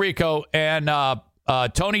 Mike Tirico, and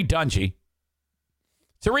Tony Dungy.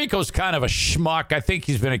 Tirico's kind of a schmuck. I think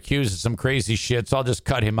he's been accused of some crazy shit, so I'll just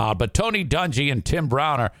cut him out. But Tony Dungy and Tim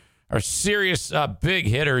Brown are serious big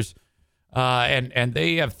hitters. And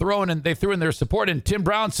they threw in their support. And Tim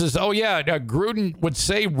Brown says, oh, yeah, Gruden would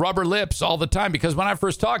say rubber lips all the time, because when I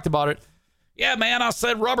first talked about it, yeah, man, I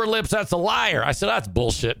said rubber lips. That's a liar. I said, that's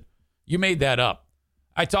bullshit. You made that up.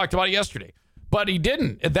 I talked about it yesterday, but he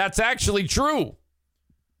didn't. That's actually true.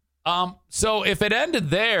 So if it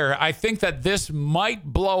ended there, I think that this might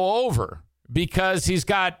blow over, because he's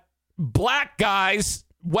got black guys,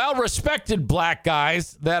 well-respected black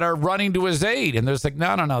guys that are running to his aid. And there's like,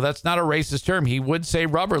 no, that's not a racist term. He would say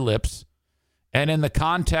rubber lips. And in the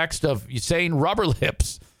context of you saying rubber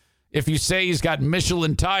lips, if you say he's got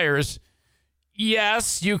Michelin tires,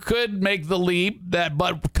 yes, you could make the leap,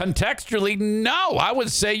 but contextually, no, I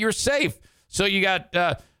would say you're safe. So you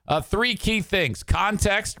got three key things.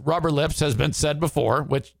 Context, rubber lips has been said before,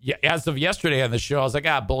 which as of yesterday on the show, I was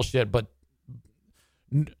like, bullshit, but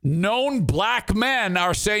known black men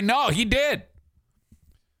are saying, no, he did.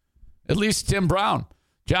 At least Tim Brown.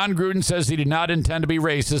 John Gruden says he did not intend to be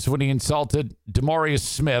racist when he insulted Demarius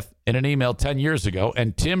Smith in an email 10 years ago,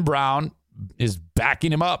 and Tim Brown is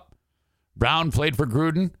backing him up. Brown played for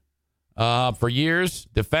Gruden for years,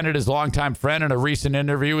 defended his longtime friend in a recent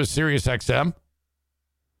interview with SiriusXM.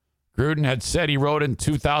 Gruden had said he wrote in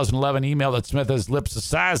 2011 email that Smith has lips the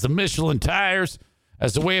size of Michelin tires,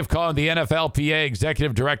 as a way of calling the NFLPA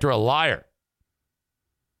executive director a liar.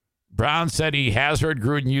 Brown said he has heard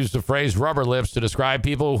Gruden use the phrase rubber lips to describe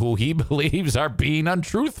people who he believes are being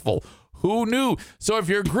untruthful. Who knew? So if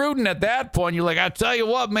you're Gruden at that point, you're like, I tell you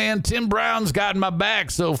what, man, Tim Brown's got my back,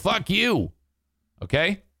 so fuck you.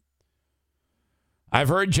 Okay? I've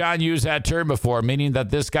heard John use that term before, meaning that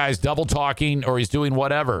this guy's double talking or he's doing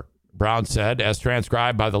whatever. Brown said, as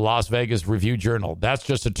transcribed by the Las Vegas Review-Journal. That's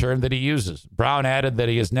just a term that he uses. Brown added that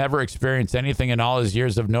he has never experienced anything in all his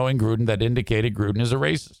years of knowing Gruden that indicated Gruden is a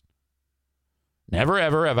racist. Never,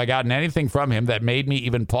 ever have I gotten anything from him that made me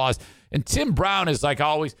even pause. And Tim Brown is like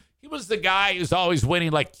always, he was the guy who's always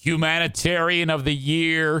winning like humanitarian of the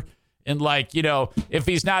year. And like, if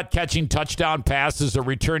he's not catching touchdown passes or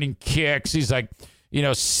returning kicks, he's like,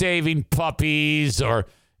 saving puppies or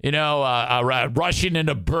rushing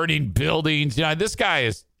into burning buildings. This guy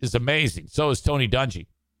is amazing. So is Tony Dungy.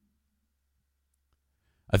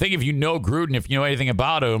 I think if you know Gruden, if you know anything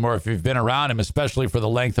about him, or if you've been around him, especially for the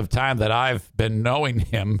length of time that I've been knowing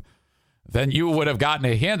him, then you would have gotten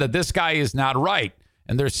a hint that this guy is not right.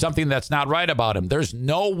 And there's something that's not right about him. There's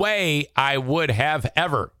no way I would have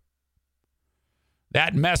ever.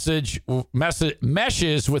 That message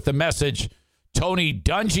meshes with the message Tony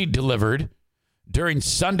Dungy delivered during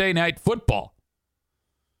Sunday Night Football.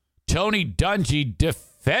 Tony Dungy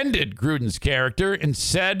defended Gruden's character and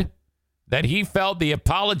said that he felt the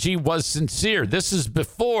apology was sincere. This is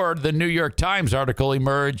before the New York Times article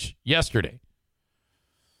emerged yesterday.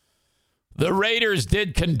 The Raiders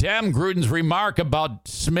did condemn Gruden's remark about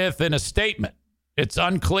Smith in a statement. It's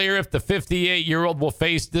unclear if the 58-year-old will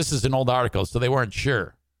face, this is an old article, so they weren't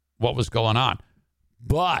sure what was going on.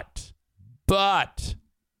 But wait,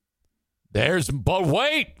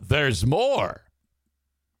 there's more.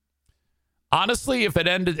 Honestly, if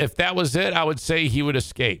that was it, I would say he would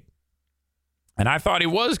escape. And I thought he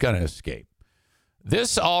was going to escape.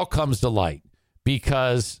 This all comes to light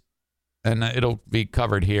because, and it'll be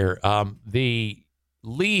covered here, the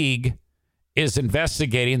league is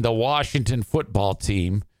investigating the Washington football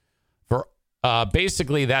team for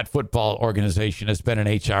basically that football organization has been an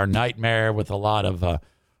HR nightmare with a lot of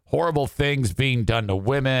horrible things being done to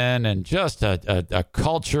women and just a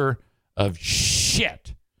culture of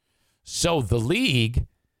shit. So the league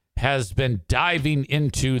has been diving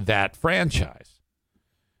into that franchise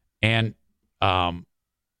and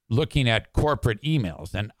looking at corporate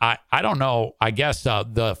emails. And I don't know, I guess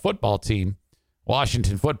the football team,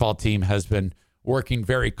 Washington football team, has been working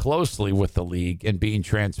very closely with the league and being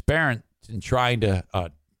transparent and trying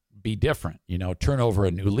to be different, turn over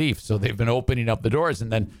a new leaf. So they've been opening up the doors.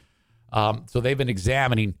 And then so they've been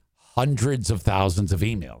examining hundreds of thousands of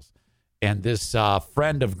emails. And this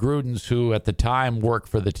friend of Gruden's, who at the time worked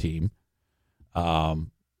for the team,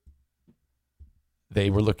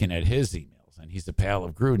 they were looking at his emails, and he's a pal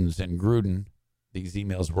of Gruden's. And Gruden, these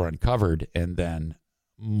emails were uncovered, and then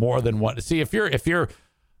more than one. See, if you're,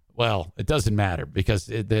 well, it doesn't matter because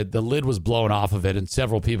the lid was blown off of it, and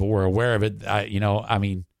several people were aware of it. I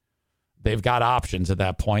mean, they've got options at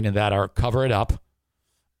that point, and that are cover it up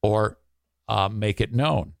or make it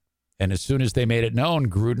known. And as soon as they made it known,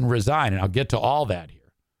 Gruden resigned. And I'll get to all that here.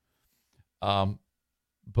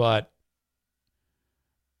 But,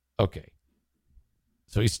 okay.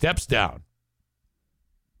 So he steps down.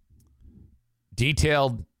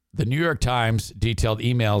 The New York Times detailed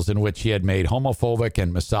emails in which he had made homophobic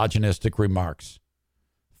and misogynistic remarks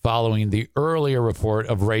following the earlier report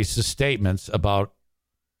of racist statements about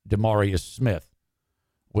DeMaurice Smith,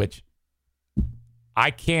 which I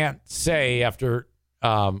can't say after...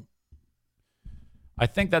 I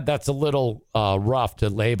think that's a little rough to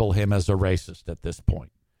label him as a racist at this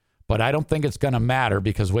point. But I don't think it's going to matter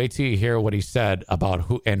because wait till you hear what he said about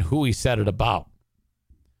who he said it about.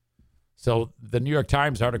 So the New York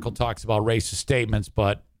Times article talks about racist statements,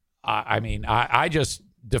 but I just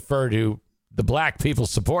defer to the black people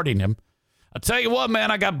supporting him. I'll tell you what, man,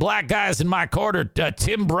 I got black guys in my corner,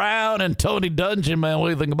 Tim Brown and Tony Dungy, man. What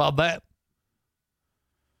do you think about that?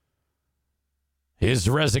 His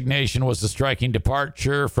resignation was a striking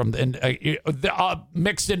departure from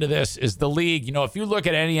mixed into this is the league. If you look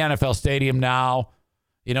at any NFL stadium now,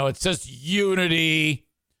 it says unity,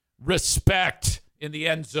 respect in the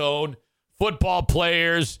end zone. Football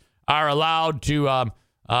players are allowed to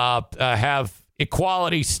have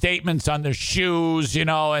equality statements on their shoes,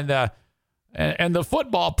 and the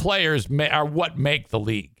football players are what make the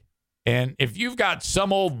league. And if you've got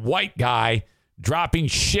some old white guy dropping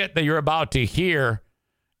shit that you're about to hear.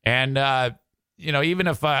 And, even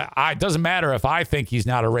if it doesn't matter if I think he's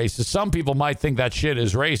not a racist, some people might think that shit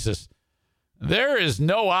is racist. There is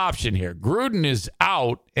no option here. Gruden is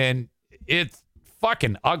out and it's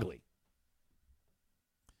fucking ugly.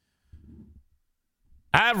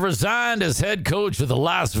 I've resigned as head coach of the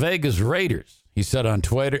Las Vegas Raiders, he said on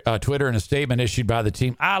Twitter in a statement issued by the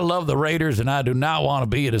team. I love the Raiders and I do not want to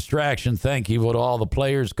be a distraction. Thank you to all the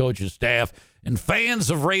players, coaches, staff, and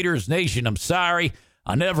fans of Raiders Nation. I'm sorry.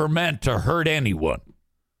 I never meant to hurt anyone.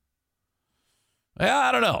 Well,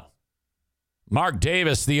 I don't know. Mark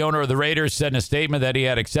Davis, the owner of the Raiders, said in a statement that he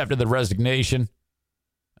had accepted the resignation.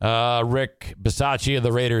 Rick Bisaccia,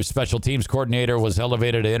 the Raiders special teams coordinator, was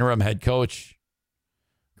elevated to interim head coach.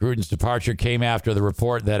 Gruden's departure came after the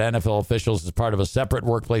report that NFL officials, as part of a separate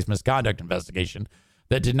workplace misconduct investigation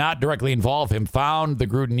that did not directly involve him, found the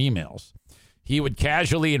Gruden emails. He would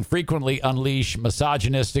casually and frequently unleash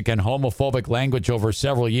misogynistic and homophobic language over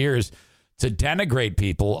several years to denigrate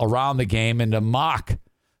people around the game and to mock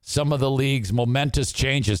some of the league's momentous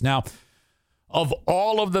changes. Now, of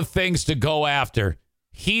all of the things to go after,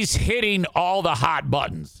 he's hitting all the hot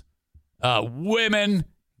buttons. Women,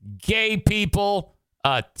 gay people,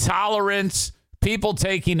 tolerance, people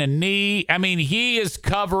taking a knee. I mean, he is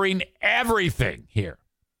covering everything here.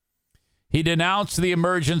 He denounced the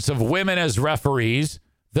emergence of women as referees,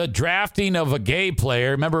 the drafting of a gay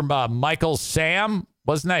player. Remember Michael Sam?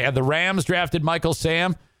 Wasn't that? The Rams drafted Michael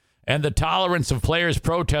Sam. And the tolerance of players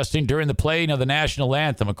protesting during the playing of the national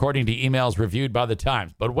anthem, according to emails reviewed by the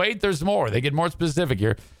Times. But wait, there's more. They get more specific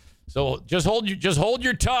here. So just hold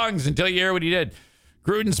your tongues until you hear what he did.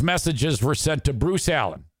 Gruden's messages were sent to Bruce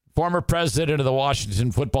Allen, former president of the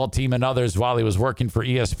Washington football team, and others while he was working for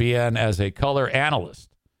ESPN as a color analyst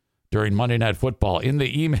during Monday Night Football. In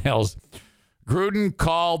the emails, Gruden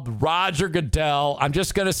called Roger Goodell. I'm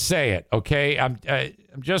just going to say it, okay? I'm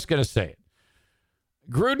just going to say it.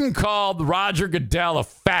 Gruden called Roger Goodell a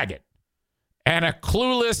faggot and a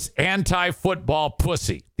clueless anti-football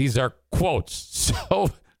pussy. These are quotes. So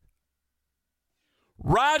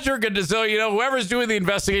Roger Goodell, so whoever's doing the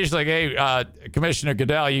investigation, is like, hey, Commissioner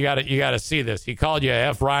Goodell, you got to see this. He called you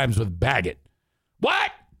F rhymes with baggot.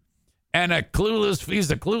 What? and he's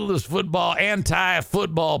a clueless football,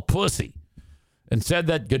 anti-football pussy, and said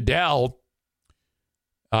that Goodell,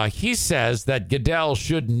 he says that Goodell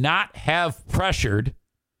should not have pressured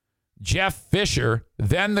Jeff Fisher,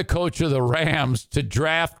 then the coach of the Rams, to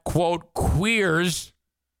draft, quote, queers,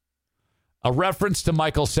 a reference to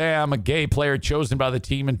Michael Sam, a gay player chosen by the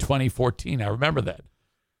team in 2014. I remember that.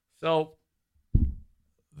 So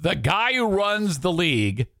the guy who runs the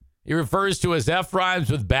league, he refers to as F rhymes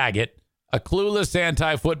with Baggett, a clueless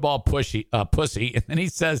anti-football pussy. And then he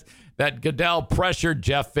says that Goodell pressured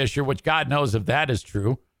Jeff Fisher, which God knows if that is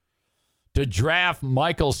true, to draft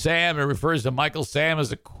Michael Sam. It refers to Michael Sam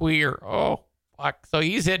as a queer. Oh, fuck. So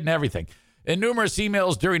he's hitting everything. In numerous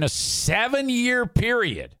emails during a 7-year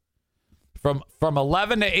period, from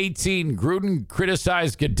 11 to 18, Gruden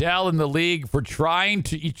criticized Goodell in the league for trying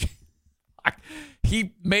to...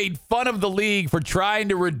 He made fun of the league for trying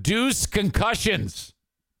to reduce concussions.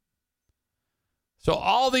 So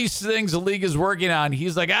all these things the league is working on,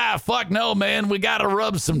 he's like, fuck no, man. We got to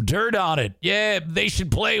rub some dirt on it. Yeah, they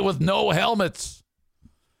should play with no helmets.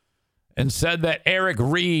 And said that Eric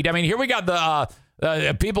Reed, I mean, here we got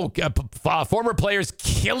the people, former players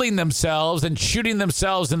killing themselves and shooting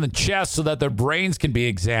themselves in the chest so that their brains can be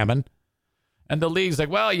examined. And the league's like,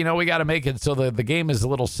 well, we got to make it so the game is a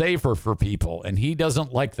little safer for people. And he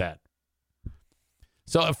doesn't like that.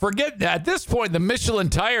 So forget that. At this point, the Michelin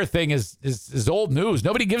tire thing is old news.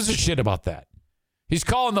 Nobody gives a shit about that. He's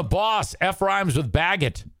calling the boss F rhymes with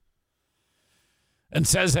Baggett and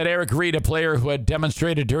says that Eric Reed, a player who had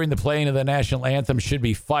demonstrated during the playing of the national anthem, should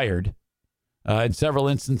be fired. In several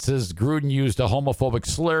instances, Gruden used a homophobic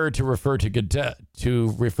slur to refer to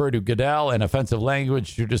Goodell and offensive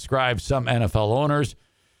language to describe some NFL owners,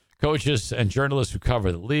 coaches, and journalists who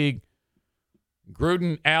cover the league.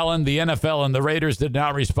 Gruden, Allen, the NFL, and the Raiders did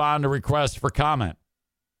not respond to requests for comment.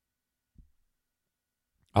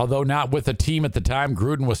 Although not with the team at the time,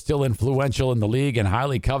 Gruden was still influential in the league and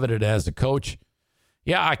highly coveted as a coach.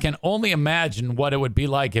 Yeah, I can only imagine what it would be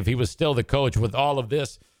like if he was still the coach with all of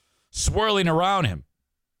this swirling around him.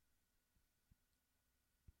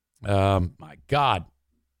 My God.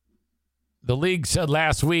 The league said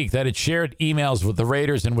last week that it shared emails with the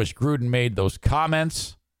Raiders in which Gruden made those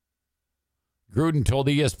comments. Gruden told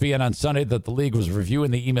ESPN on Sunday that the league was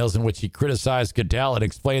reviewing the emails in which he criticized Goodell and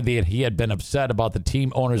explained that he had been upset about the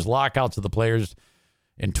team owner's lockouts of the players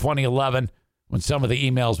in 2011 when some of the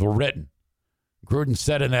emails were written. Gruden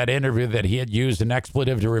said in that interview that he had used an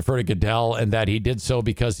expletive to refer to Goodell and that he did so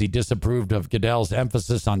because he disapproved of Goodell's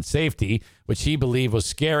emphasis on safety, which he believed was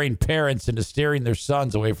scaring parents into steering their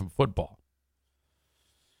sons away from football.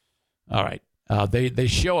 All right. They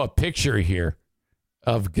show a picture here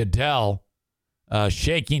of Goodell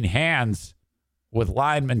shaking hands with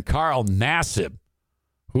lineman Carl Nassib,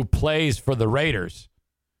 who plays for the Raiders.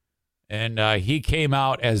 And he came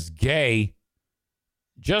out as gay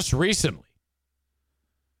just recently.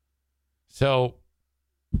 So,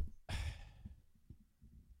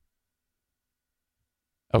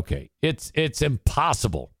 okay, it's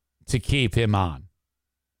impossible to keep him on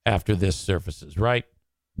after this surfaces, right?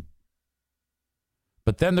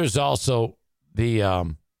 But then there's also the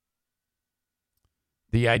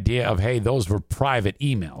idea of, hey, those were private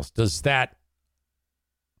emails. Does that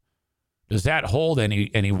hold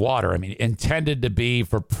any water? I mean, intended to be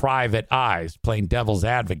for private eyes, playing devil's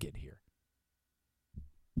advocate here.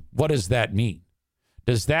 What does that mean?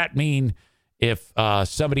 Does that mean if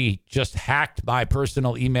somebody just hacked my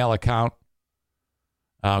personal email account?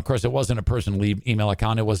 Of course, it wasn't a personal email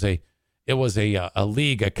account. It was a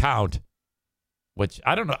league account, which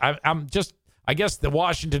I don't know. I guess the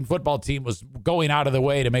Washington football team was going out of the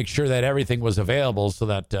way to make sure that everything was available so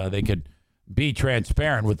that they could be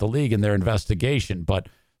transparent with the league in their investigation. But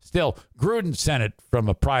still, Gruden sent it from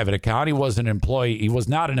a private account. He was an employee. He was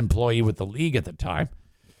not an employee with the league at the time.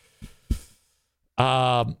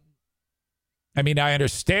 I mean, I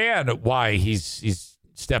understand why he's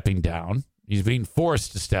stepping down. He's being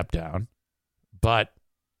forced to step down, but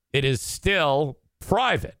it is still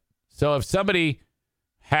private. So if somebody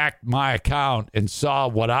hacked my account and saw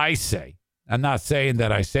what I say, I'm not saying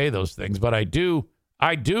that I say those things, but I do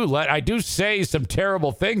say some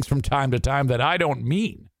terrible things from time to time that I don't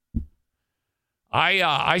mean.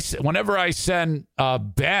 Whenever I send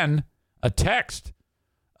Ben a text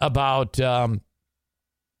about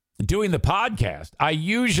doing the podcast, I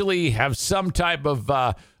usually have some type of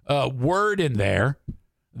word in there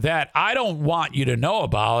that I don't want you to know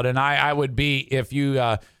about. And I would be, if you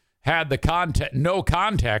had the no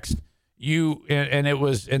context, and it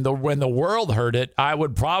was when the world heard it, I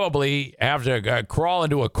would probably have to crawl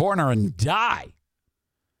into a corner and die.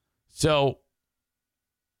 So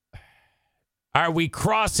are we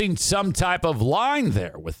crossing some type of line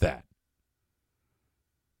there with that?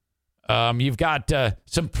 You've got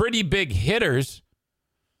some pretty big hitters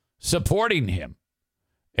supporting him.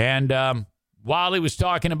 And while he was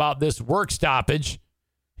talking about this work stoppage,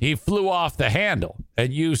 he flew off the handle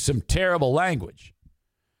and used some terrible language.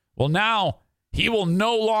 Well, now he will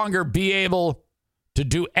no longer be able to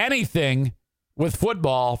do anything with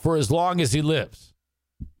football for as long as he lives.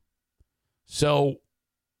 So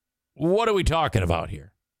what are we talking about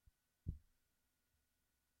here?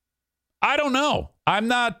 I don't know. I'm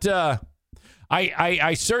not.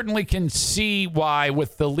 I certainly can see why,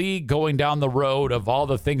 with the league going down the road of all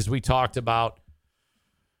the things we talked about,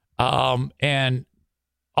 and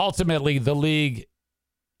ultimately the league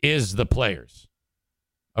is the players,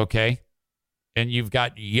 okay? And you've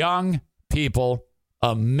got young people,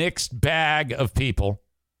 a mixed bag of people,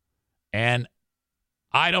 and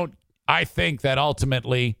I think that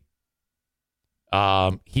ultimately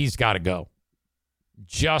he's got to go.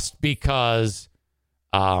 Just because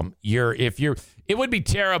it would be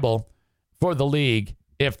terrible for the league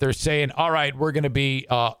if they're saying, all right, we're going to be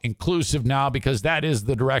inclusive now, because that is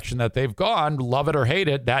the direction that they've gone. Love it or hate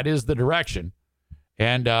it, that is the direction.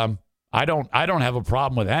 And I don't have a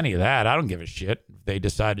problem with any of that. I don't give a shit if they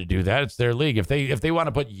decide to do that. It's their league. If they want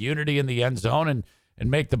to put unity in the end zone and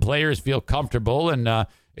make the players feel comfortable and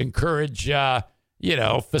encourage,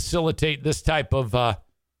 facilitate this type of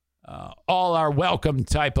all are welcome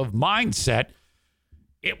type of mindset,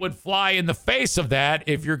 it would fly in the face of that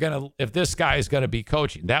if this guy is going to be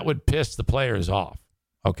coaching. That would piss the players off.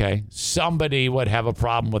 Okay? Somebody would have a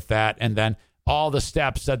problem with that, and then all the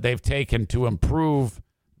steps that they've taken to improve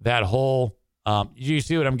that whole you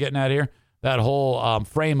see what I'm getting at here? That whole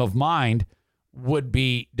frame of mind would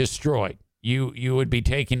be destroyed. You would be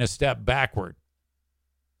taking a step backward.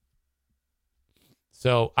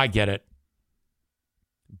 So I get it.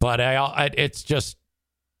 But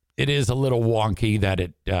it is a little wonky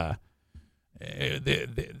that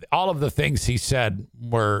all of the things he said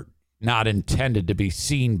were not intended to be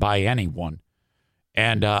seen by anyone.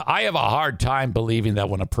 And I have a hard time believing that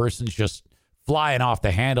when a person's just flying off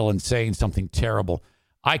the handle and saying something terrible,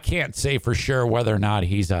 I can't say for sure whether or not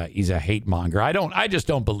he's a hate monger. I just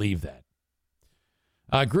don't believe that.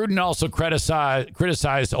 Gruden also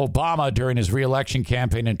criticized Obama during his reelection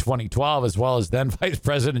campaign in 2012, as well as then Vice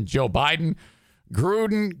President Joe Biden.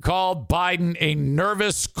 Gruden called Biden a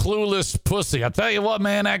nervous, clueless pussy. I'll tell you what,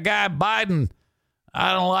 man, that guy Biden,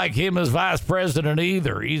 I don't like him as vice president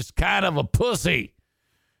either. He's kind of a pussy.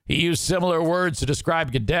 He used similar words to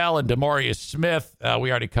describe Goodell and DeMaurice Smith.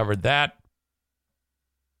 We already covered that.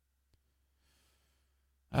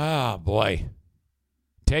 Oh, boy.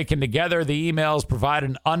 Taken together, the emails provide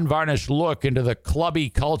an unvarnished look into the clubby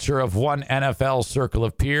culture of one NFL circle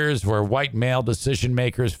of peers where white male decision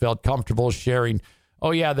makers felt comfortable sharing.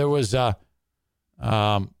 Oh, yeah, there was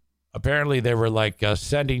apparently they were like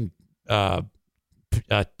sending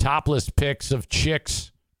topless pics of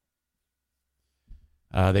chicks.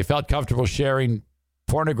 They felt comfortable sharing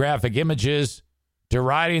pornographic images,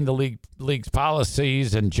 deriding the league's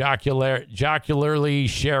policies, and jocularly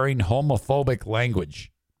sharing homophobic language.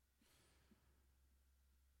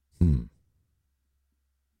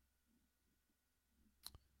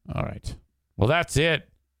 All right. Well, that's it.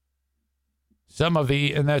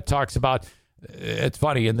 And that talks about, it's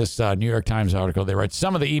funny, in this New York Times article, they write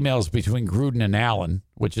some of the emails between Gruden and Allen,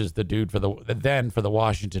 which is the dude for the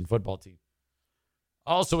Washington football team,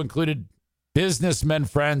 also included businessmen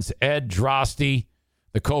friends Ed Drosty,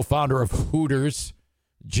 the co-founder of Hooters,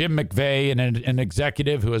 Jim McVeigh, an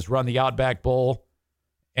executive who has run the Outback Bowl,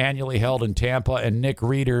 annually held in Tampa, and Nick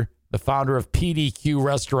Reeder, the founder of PDQ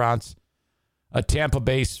Restaurants, a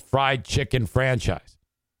Tampa-based fried chicken franchise.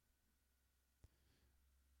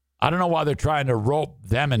 I don't know why they're trying to rope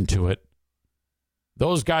them into it.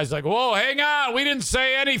 Those guys like, whoa, hang on, we didn't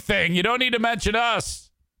say anything. You don't need to mention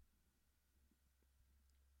us.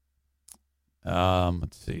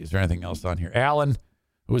 Let's see, is there anything else on here? Allen,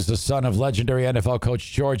 who was the son of legendary NFL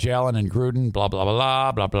coach George Allen and Gruden, blah, blah,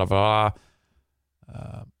 blah, blah, blah, blah.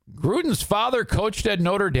 Gruden's father coached at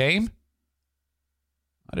Notre Dame?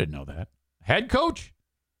 I didn't know that. Head coach?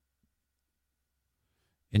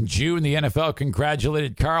 In June, the NFL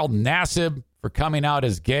congratulated Carl Nassib for coming out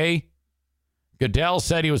as gay. Goodell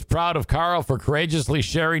said he was proud of Carl for courageously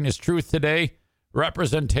sharing his truth today.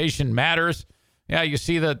 Representation matters. Yeah, you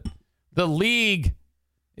see that the league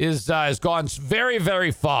has gone very, very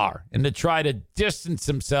far and to try to distance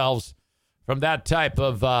themselves from that type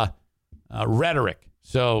of rhetoric.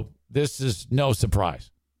 So this is no surprise.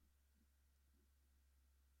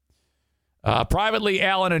 Privately,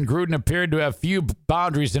 Allen and Gruden appeared to have few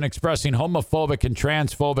boundaries in expressing homophobic and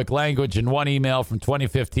transphobic language. In one email from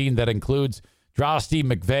 2015 that includes Drosty,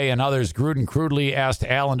 McVeigh, and others, Gruden crudely asked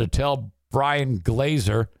Allen to tell Brian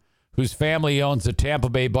Glazer, whose family owns the Tampa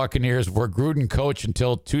Bay Buccaneers, where Gruden coached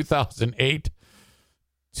until 2008,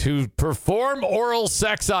 to perform oral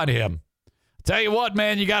sex on him. Tell you what,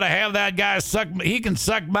 man, you got to have that guy suck. He can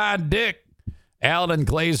suck my dick. Allen and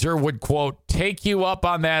Glazer would, quote, take you up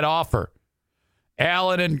on that offer.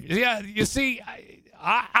 Allen and, yeah, you see,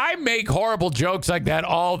 I make horrible jokes like that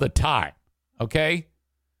all the time, okay?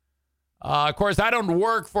 Of course, I don't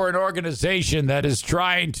work for an organization that is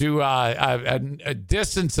trying to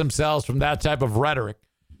distance themselves from that type of rhetoric.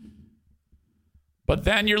 But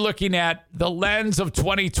then you're looking at the lens of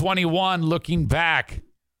 2021, looking back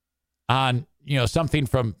on, something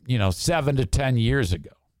from, 7 to 10 years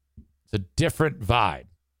ago. It's a different vibe.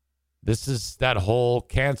 This is that whole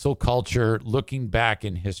cancel culture looking back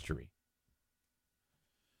in history.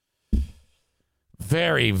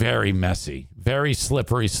 Very, very messy, very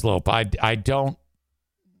slippery slope. I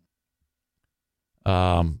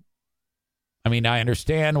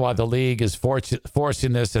understand why the league is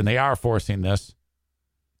forcing this, and they are forcing this.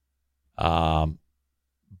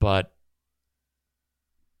 But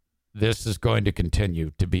this is going to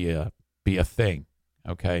continue to be a thing,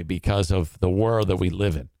 okay, because of the world that we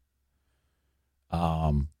live in.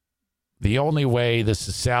 The only way this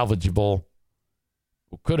is salvageable,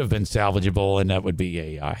 could have been salvageable, and that would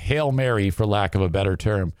be a Hail Mary, for lack of a better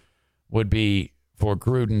term, would be for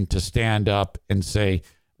Gruden to stand up and say,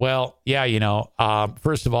 well, yeah,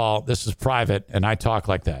 first of all, this is private, and I talk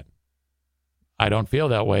like that. I don't feel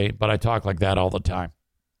that way, but I talk like that all the time.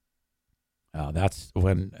 That's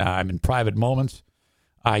when I'm in private moments.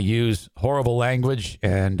 I use horrible language,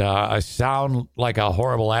 and I sound like a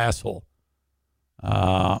horrible asshole.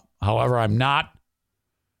 However, I'm not.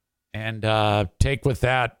 And take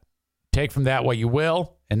from that what you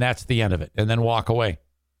will, and that's the end of it. And then walk away.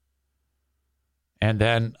 And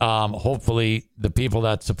then hopefully the people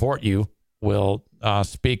that support you will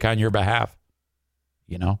speak on your behalf.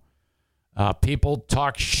 People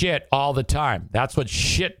talk shit all the time. That's what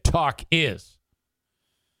shit talk is.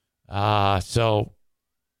 I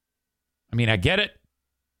get it.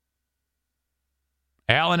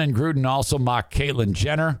 Allen and Gruden also mocked Caitlyn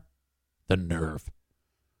Jenner, the nerve,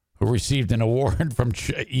 who received an award from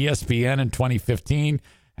ESPN in 2015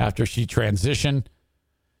 after she transitioned.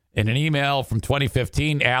 In an email from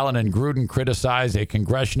 2015, Allen and Gruden criticized a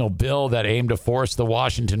congressional bill that aimed to force the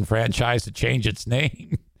Washington franchise to change its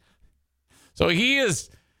name. So he is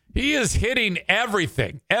hitting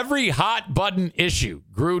everything, every hot button issue.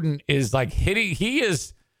 Gruden is like hitting. He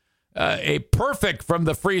is a perfect from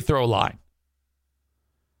the free throw line.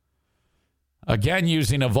 Again,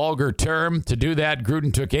 using a vulgar term. To do that,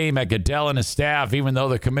 Gruden took aim at Goodell and his staff, even though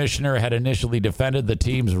the commissioner had initially defended the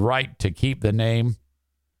team's right to keep the name.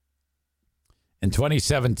 In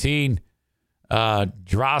 2017,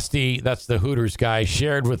 Drosty, that's the Hooters guy,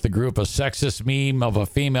 shared with the group a sexist meme of a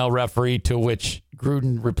female referee, to which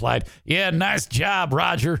Gruden replied, "Yeah, nice job,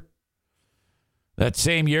 Roger." That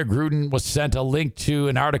same year, Gruden was sent a link to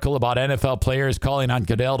an article about NFL players calling on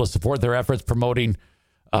Goodell to support their efforts promoting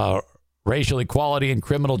racial equality and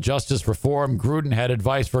criminal justice reform. Gruden had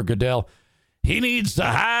advice for Goodell. He needs to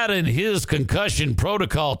hide in his concussion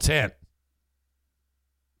protocol tent.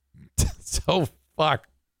 So fuck.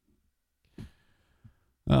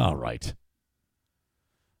 All right.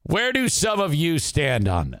 Where do some of you stand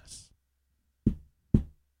on this?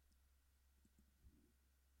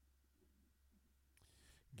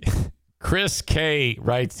 Chris K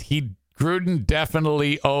writes, Gruden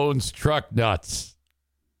definitely owns truck nuts.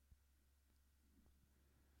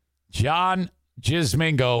 John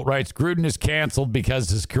Gismingo writes, Gruden is canceled because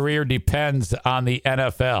his career depends on the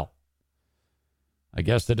NFL. I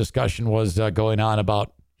guess the discussion was going on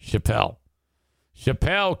about Chappelle.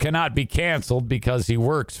 Chappelle cannot be canceled because he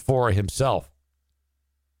works for himself.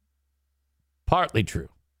 Partly true.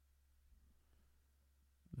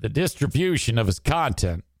 The distribution of his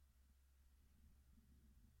content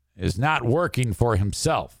is not working for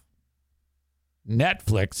himself.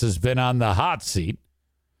 Netflix has been on the hot seat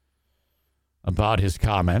about his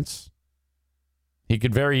comments. He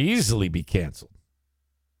could very easily be canceled.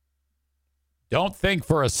 Don't think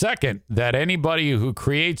for a second that anybody who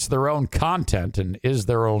creates their own content and is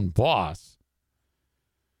their own boss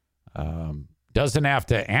doesn't have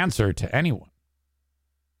to answer to anyone.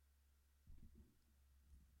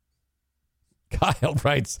 Kyle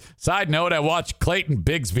writes, side note, I watched Clayton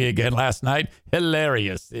Bigsby again last night.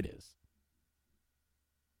 Hilarious it is.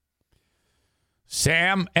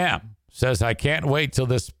 Sam M. says, I can't wait till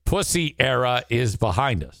this pussy era is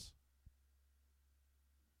behind us.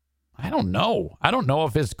 I don't know. I don't know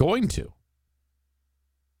if it's going to.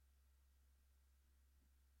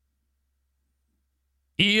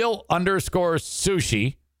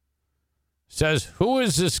 Eel_sushi says, who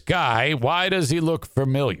is this guy? Why does he look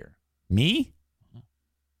familiar? Me?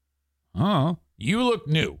 You look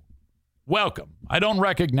new. Welcome. I don't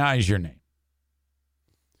recognize your name.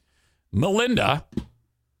 Melinda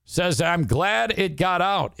says, I'm glad it got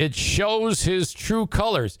out. It shows his true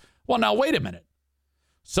colors. Well, now, wait a minute.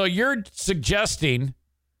 So you're suggesting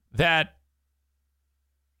that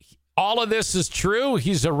all of this is true?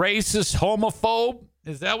 He's a racist, homophobe?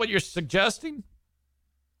 Is that what you're suggesting?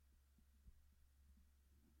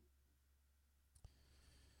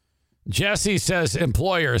 Jesse says,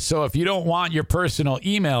 employer, so if you don't want your personal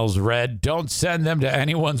emails read, don't send them to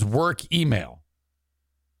anyone's work email.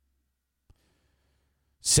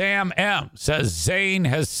 Sam M. says, Zane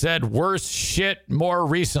has said worse shit more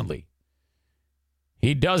recently.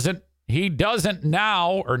 He doesn't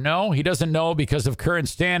now, or no, he doesn't know because of current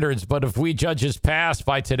standards, but if we judge his past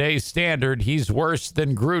by today's standard, he's worse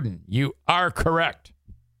than Gruden. You are correct.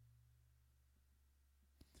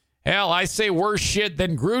 Hell, I say worse shit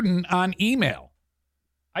than Gruden on email.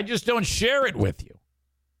 I just don't share it with you.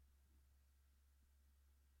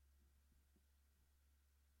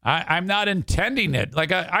 I'm not intending it.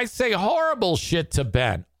 Like, I say horrible shit to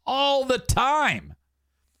Ben all the time.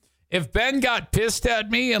 If Ben got pissed at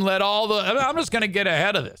me and let I'm just going to get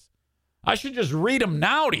ahead of this. I should just read them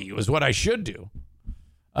now to you is what I should do.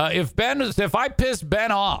 If I pissed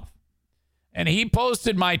Ben off and he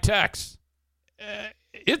posted my text,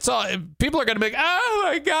 people are going to be like, oh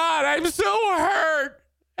my God, I'm so hurt.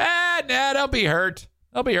 I'll be hurt.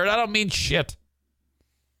 I don't mean shit.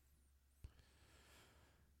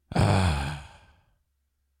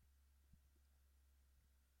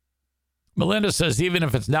 Melinda says, even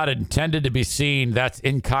if it's not intended to be seen, that's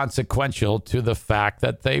inconsequential to the fact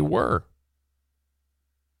that they were.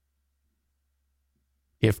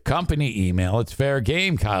 If company email, it's fair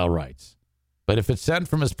game, Kyle writes. But if it's sent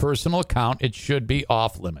from his personal account, it should be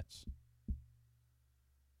off limits.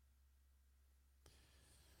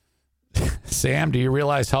 Sam, do you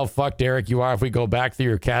realize how fucked, Eric, you are if we go back through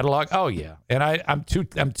your catalog? Oh, yeah. And I'm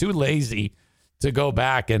too lazy to go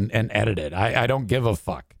back and edit it. I don't give a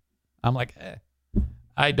fuck. I'm like,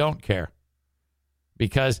 I don't care.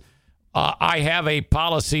 Because I have a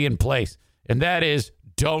policy in place, and that is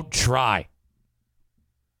don't try.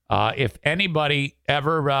 If anybody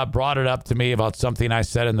ever brought it up to me about something I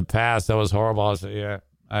said in the past that was horrible, I'll say, yeah,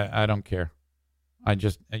 I don't care.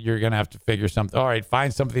 You're going to have to figure something. All right,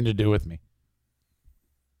 find something to do with me.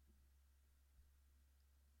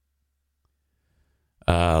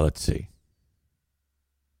 Let's see.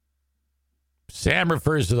 Sam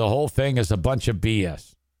refers to the whole thing as a bunch of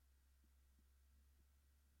BS.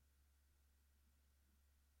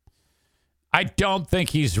 I don't think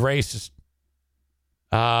he's racist.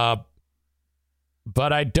 But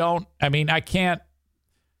I can't.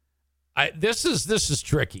 This is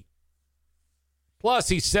tricky. Plus,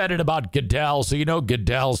 he said it about Goodell, so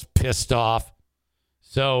Goodell's pissed off.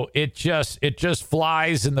 So it just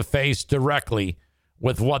flies in the face directly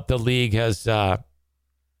with what the league has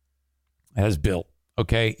built.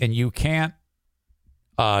 Okay, and you can't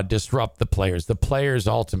disrupt the players. The players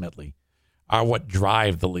ultimately are what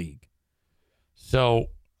drive the league. So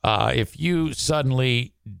if you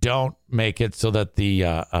suddenly don't make it so that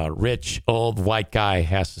the rich old white guy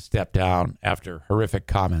has to step down after horrific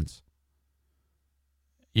comments,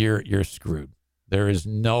 you're screwed. There is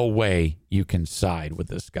no way you can side with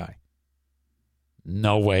this guy.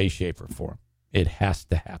 No way, shape, or form. It has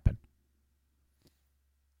to happen.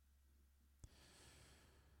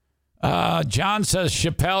 John says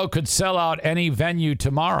Chappelle could sell out any venue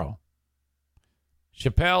tomorrow.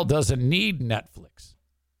 Chappelle doesn't need Netflix.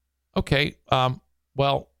 Okay,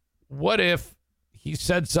 well, what if he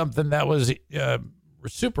said something that was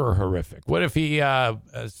super horrific? What if he, and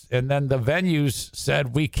then the venues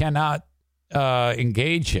said we cannot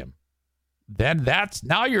engage him? Then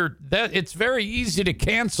it's very easy to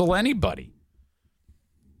cancel anybody.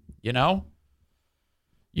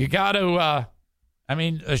 You got to,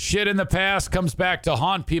 shit in the past comes back to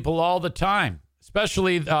haunt people all the time.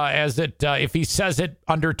 Especially if he says it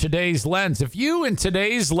under today's lens. If you in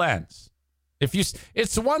today's lens,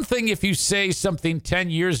 it's one thing if you say something 10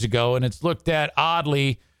 years ago and it's looked at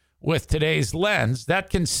oddly with today's lens, that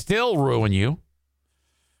can still ruin you.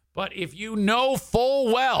 But if you know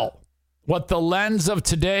full well what the lens of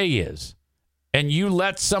today is and you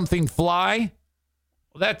let something fly,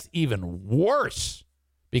 well, that's even worse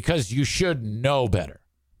because you should know better.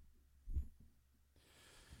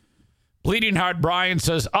 Bleeding Heart Brian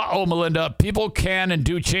says, Melinda, people can and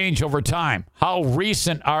do change over time. How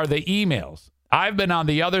recent are the emails? I've been on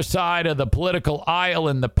the other side of the political aisle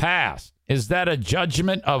in the past. Is that a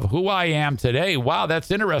judgment of who I am today? Wow,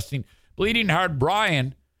 that's interesting. Bleeding Heart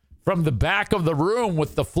Brian from the back of the room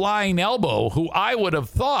with the flying elbow, who I would have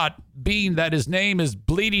thought, being that his name is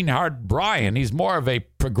Bleeding Heart Brian, he's more of a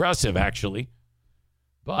progressive, actually.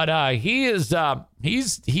 But he's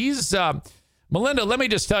Melinda, let me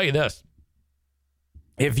just tell you this.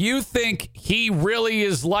 If you think he really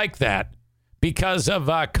is like that because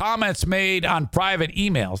of comments made on private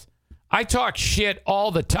emails, I talk shit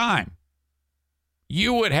all the time.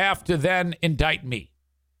 You would have to then indict me.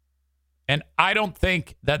 And I don't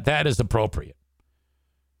think that is appropriate.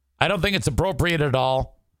 I don't think it's appropriate at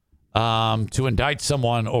all to indict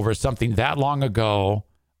someone over something that long ago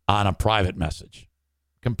on a private message.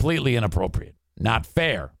 Completely inappropriate. Not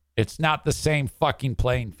fair. It's not the same fucking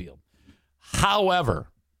playing field. However,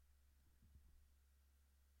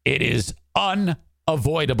 it is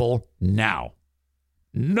unavoidable now.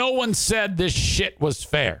 No one said this shit was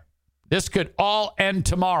fair. This could all end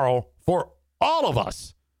tomorrow for all of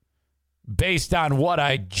us based on what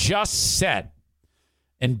I just said.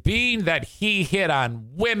 And being that he hit on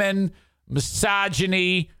women,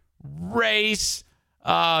 misogyny, race,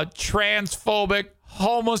 transphobic,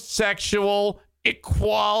 homosexual,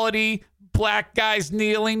 equality, black guys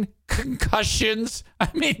kneeling, concussions. I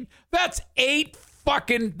mean, that's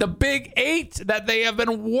the big 8 that they have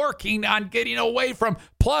been working on getting away from.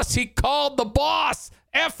 Plus, he called the boss.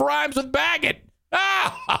 F rhymes with Baggett.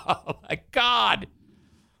 Oh, my God.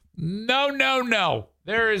 No.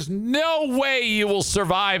 There is no way you will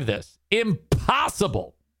survive this.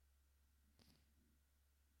 Impossible.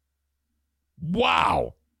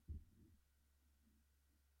 Wow.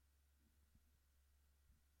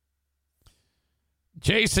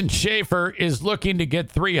 Jason Schaefer is looking to get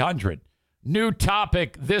 300. New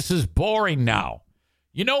topic. This is boring now.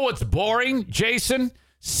 You know what's boring, Jason?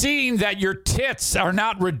 Seeing that your tits are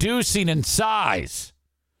not reducing in size.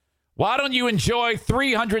 Why don't you enjoy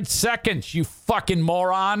 300 seconds, you fucking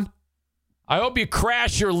moron? I hope you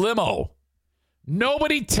crash your limo.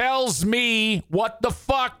 Nobody tells me what the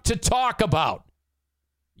fuck to talk about.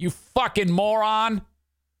 You fucking moron.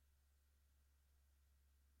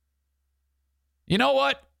 You know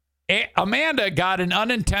what? Amanda got an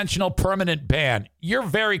unintentional permanent ban. You're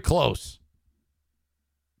very close.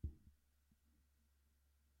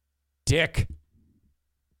 Dick.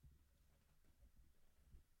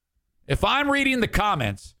 If I'm reading the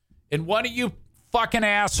comments and one of you fucking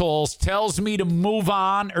assholes tells me to move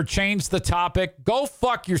on or change the topic, go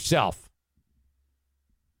fuck yourself.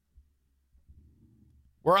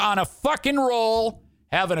 We're on a fucking roll,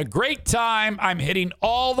 having a great time. I'm hitting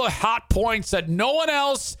all the hot points that no one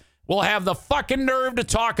else will have the fucking nerve to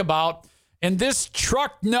talk about. And this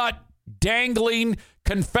truck nut dangling,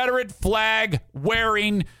 Confederate flag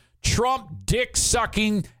wearing, Trump dick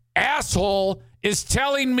sucking asshole is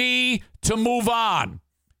telling me to move on.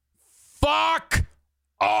 Fuck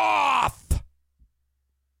off.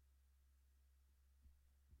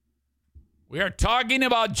 We are talking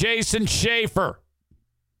about Jason Schaefer.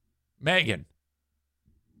 Megan.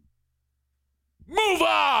 Move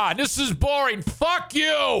on. This is boring. Fuck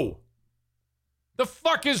you. The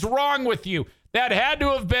fuck is wrong with you? That had to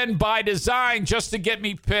have been by design just to get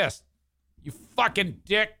me pissed. You fucking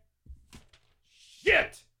dick.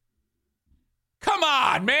 Shit. Come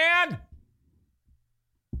on, man.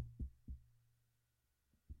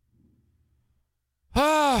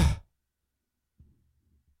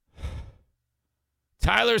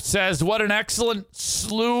 Tyler says, what an excellent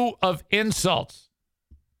slew of insults.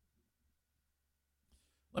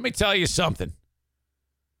 Let me tell you something.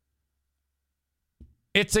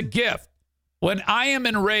 It's a gift. When I am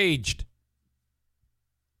enraged,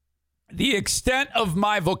 the extent of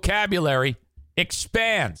my vocabulary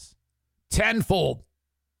expands tenfold.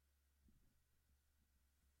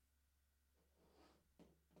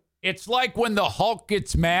 It's like when the Hulk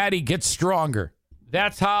gets mad, he gets stronger.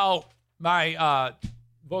 That's how my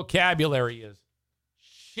vocabulary is.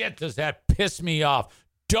 Shit, does that piss me off.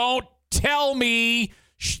 Don't tell me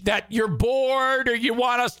that you're bored or you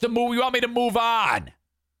want us to move. You want me to move on.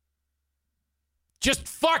 Just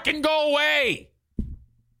fucking go away.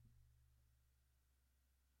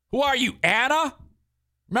 Who are you, Anna?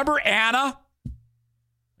 Remember Anna? Are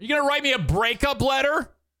you going to write me a breakup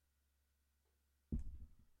letter?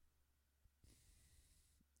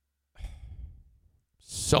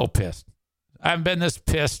 So pissed. I haven't been this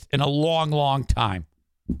pissed in a long, long time.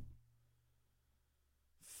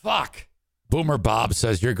 Fuck. Boomer Bob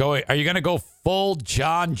says, are you going to go full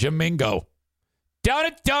John Jamingo? Down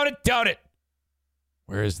it.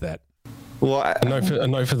 Where is that? Well, I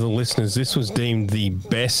know for the listeners, this was deemed the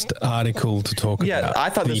best article to talk about. Yeah, I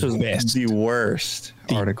thought this was the worst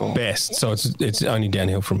article. Best. So it's only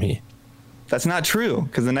downhill from here. That's not true,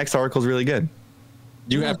 because the next article is really good.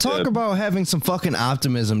 You have to talk about having some fucking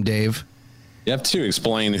optimism, Dave. You have to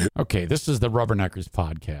explain who. Okay, this is the Rubberneckers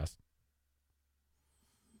podcast.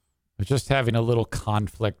 We're just having a little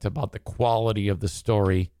conflict about the quality of the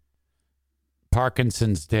story.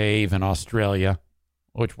 Parkinson's Dave in Australia,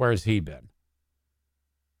 where's he been?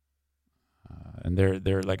 And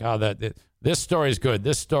they're like, this story's good.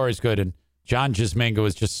 This story's good. And John Gismingo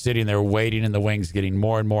is just sitting there waiting in the wings, getting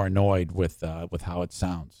more and more annoyed with how it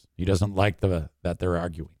sounds. He doesn't like that they're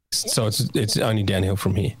arguing. So it's only downhill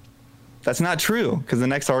from here. That's not true, because the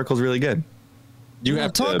next article is really good. You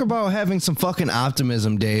have to talk about having some fucking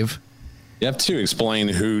optimism, Dave. You have to explain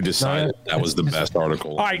who decided that was the best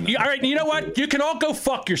article. All right. You know what? You can all go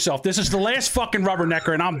fuck yourself. This is the last fucking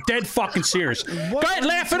Rubbernecker, and I'm dead fucking serious. Go ahead,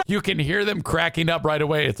 laugh it up. You can hear them cracking up right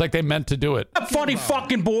away. It's like they meant to do it. Funny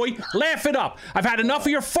fucking boy. Laugh it up. I've had enough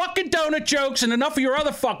of your fucking donut jokes and enough of your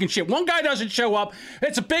other fucking shit. One guy doesn't show up.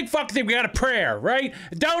 It's a big fucking thing. We got a prayer, right?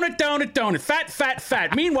 Donut.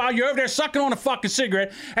 Fat. Meanwhile, you're over there sucking on a fucking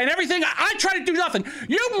cigarette, and everything. I try to do nothing.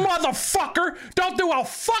 You motherfucker don't do a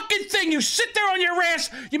fucking thing. You sit there on your ass,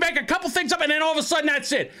 you make a couple things up, and then all of a sudden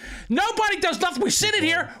that's it. Nobody does nothing. We sit in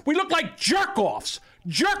here, we look like jerk-offs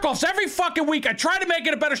every fucking week. I try to make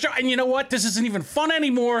it a better show, and you know what? This isn't even fun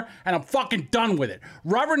anymore, and I'm fucking done with it.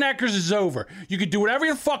 Rubberneckers is over. You can do whatever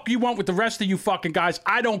the fuck you want with the rest of you fucking guys.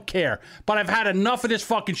 I don't care, but I've had enough of this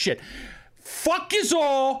fucking shit. Fuck yous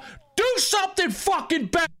all. Do something fucking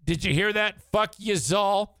better. Did you hear that? Fuck yous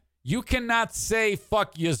all. You cannot say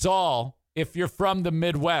fuck yous all if you're from the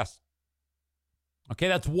Midwest. Okay,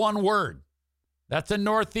 that's one word. That's a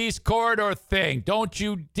Northeast Corridor thing. Don't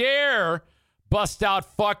you dare bust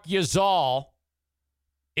out fuck yous all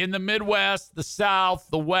in the Midwest, the South,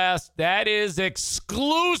 the West. That is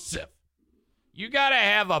exclusive. You got to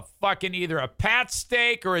have a fucking either a Pat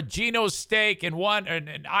steak or a Gino steak in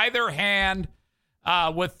either hand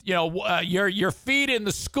with, your feet in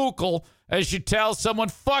the skookle as you tell someone,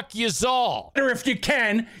 fuck yous all. If you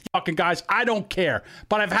can, fucking guys, I don't care.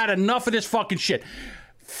 But I've had enough of this fucking shit.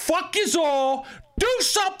 Fuck yous all. Do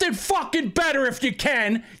something fucking better if you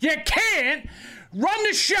can. You can't. Run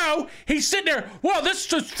the show. He's sitting there. Well, this is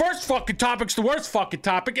the first fucking topic's the worst fucking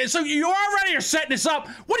topic. And so you already are setting this up.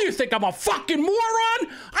 What do you think? I'm a fucking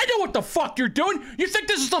moron? I know what the fuck you're doing. You think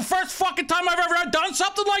this is the first fucking time I've ever done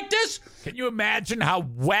something like this? Can you imagine how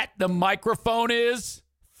wet the microphone is?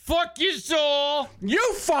 Fuck you all.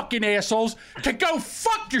 You fucking assholes can go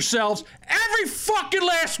fuck yourselves, every fucking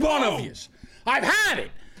last one of yous. I've had it.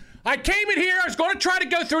 I came in here, I was going to try to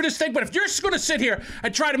go through this thing, but if you're just going to sit here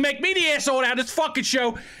and try to make me the asshole out of this fucking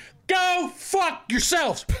show, go fuck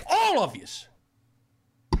yourselves. All of yous.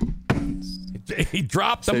 He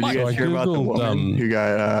dropped the mic. You guys hear about the woman who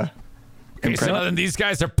got Okay, so then these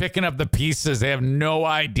guys are picking up the pieces. They have no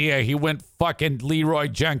idea. He went fucking Leroy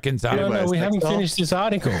Jenkins out. No, we haven't finished this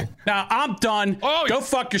article. Now, I'm done. Go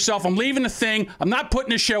fuck yourself. I'm leaving the thing. I'm not putting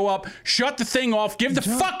the show up. Shut the thing off. Give the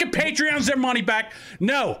fucking Patreons their money back.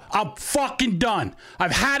 No, I'm fucking done.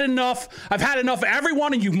 I've had enough. I've had enough of every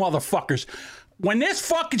one of you motherfuckers. When this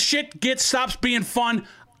fucking shit stops being fun,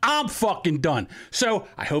 I'm fucking done. So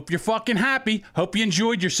I hope you're fucking happy. Hope you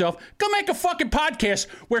enjoyed yourself. Go make a fucking podcast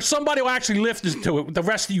where somebody will actually listen to it with the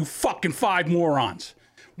rest of you fucking 5 morons.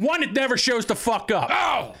 One that never shows the fuck up.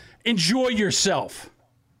 Oh! Enjoy yourself.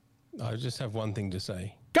 I just have one thing to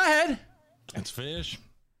say. Go ahead. It's fish.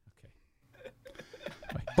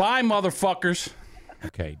 Okay. Bye, motherfuckers.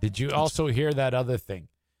 Okay. Did you also hear that other thing?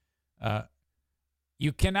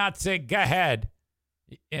 You cannot say go ahead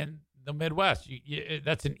in the Midwest.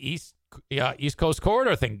 That's an East Coast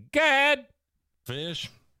corridor thing. Go ahead. Fish.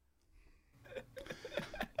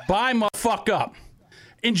 Bye, motherfuck up.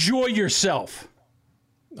 Enjoy yourself.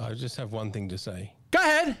 I just have one thing to say. Go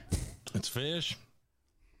ahead. It's fish.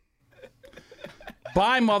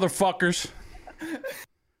 Bye, motherfuckers.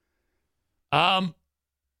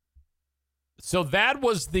 So that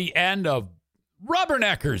was the end of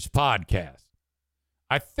Rubberneckers podcast.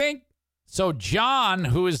 I think so. John,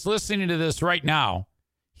 who is listening to this right now,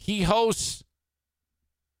 he hosts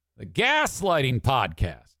the Gaslighting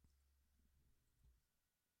podcast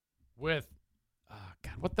with,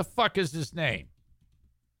 God, what the fuck is his name?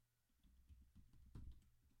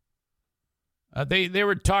 They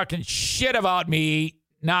were talking shit about me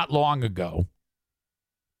not long ago.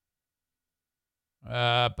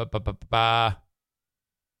 Yes,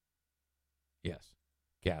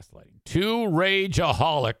 gaslighting. Two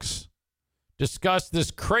rageaholics discuss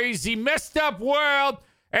this crazy, messed up world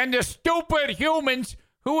and the stupid humans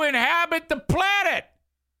who inhabit the planet.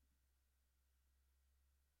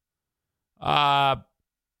 On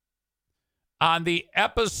the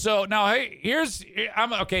episode, now,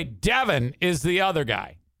 hey, Devin is the other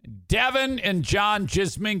guy. Devin and John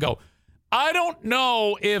Gismingo. I don't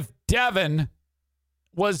know if Devin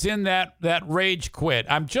was in that rage quit.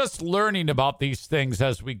 I'm just learning about these things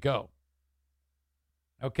as we go.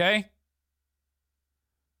 Okay?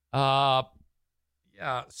 Yeah,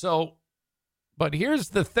 but here's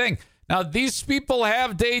the thing. Now, these people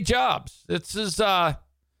have day jobs. This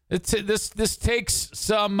takes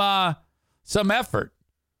some effort.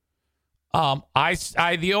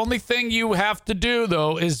 The only thing you have to do,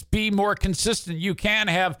 though, is be more consistent. You can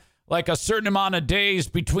have like a certain amount of days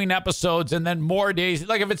between episodes and then more days.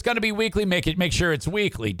 Like if it's going to be weekly, make sure it's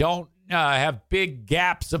weekly. Don't have big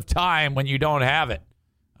gaps of time when you don't have it.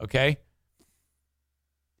 Okay?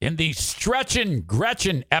 In the Stretchin'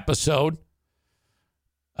 Gretchen episode,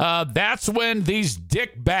 that's when these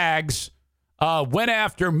dick bags went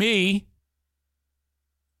after me.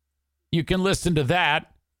 You can listen to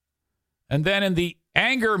that. And then in the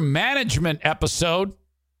anger management episode,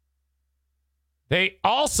 they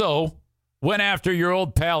also went after your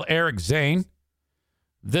old pal Eric Zane.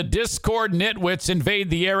 The Discord nitwits invade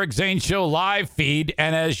the Eric Zane Show live feed.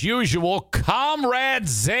 And as usual, Comrade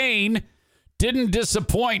Zane didn't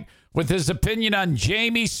disappoint with his opinion on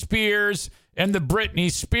Jamie Spears and the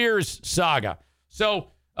Britney Spears saga. So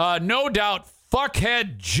no doubt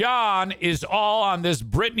fuckhead John is all on this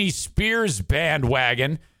Britney Spears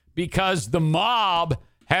bandwagon because the mob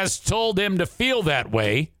has told him to feel that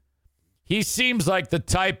way. He seems like the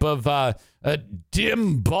type of a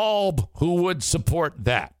dim bulb who would support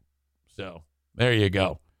that. So there you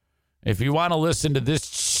go. If you want to listen to this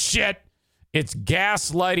shit, it's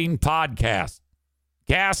Gaslighting Podcast.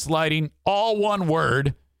 Gaslighting, all one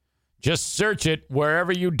word. Just search it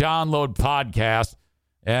wherever you download podcasts,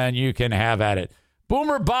 and you can have at it.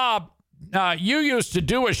 Boomer Bob, you used to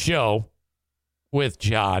do a show with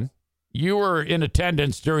John. You were in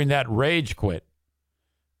attendance during that rage quit.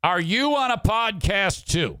 Are you on a podcast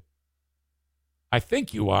too? I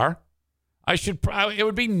think you are. It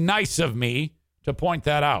would be nice of me to point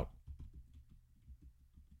that out.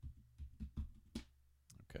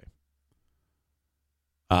 Okay.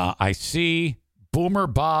 I see Boomer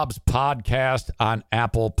Bob's podcast on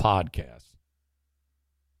Apple Podcasts.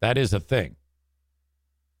 That is a thing.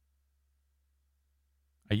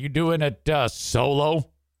 Are you doing it solo?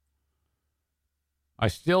 I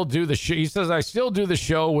still do the show. He says, I still do the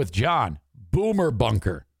show with John. Boomer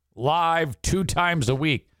Bunker. Live 2 times a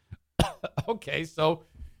week. Okay, so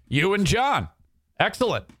you and John.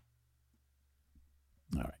 Excellent.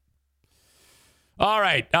 All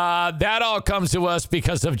right. That all comes to us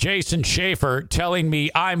because of Jason Schaefer telling me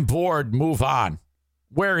I'm bored, move on.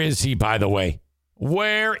 Where is he, by the way?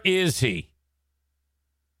 Where is he?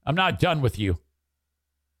 I'm not done with you.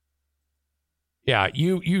 Yeah,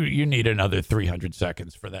 you need another 300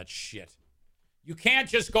 seconds for that shit. You can't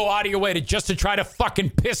just go out of your way to try to fucking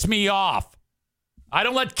piss me off. I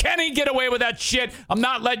don't let Kenny get away with that shit. I'm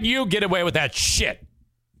not letting you get away with that shit.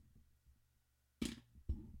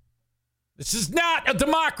 This is not a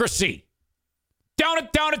democracy. Down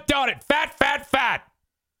it, down it, down it. Fat, fat, fat.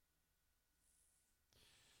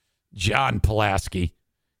 John Pulaski.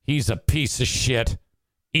 He's a piece of shit.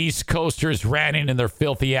 East Coasters ranting in their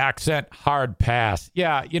filthy accent. Hard pass.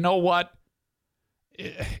 Yeah, you know what?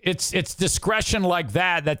 It's discretion like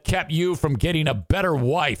that kept you from getting a better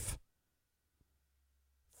wife.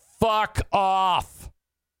 Fuck off.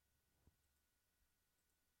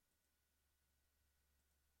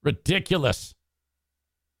 Ridiculous.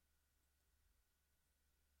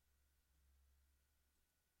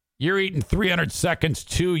 You're eating 300 seconds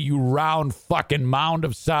too, you round fucking mound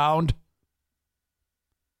of sound.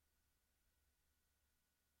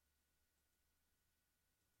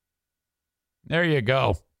 There you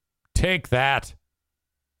go. Take that.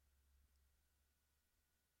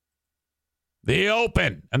 The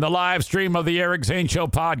Open and the live stream of the Eric Zane Show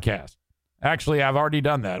podcast. Actually, I've already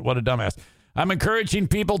done that. What a dumbass. I'm encouraging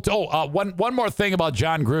people to... one more thing about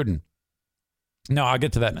John Gruden. No, I'll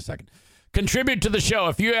get to that in a second. Contribute to the show.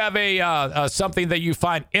 If you have something that you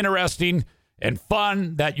find interesting and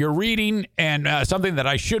fun that you're reading and something that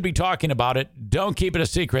I should be talking about it, don't keep it a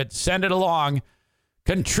secret. Send it along.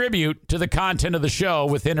 Contribute to the content of the show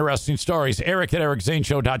with interesting stories. Eric at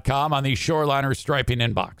ericzaneshow.com on the Shoreliner Striping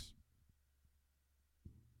inbox.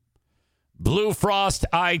 Blue Frost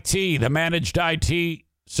IT, the managed IT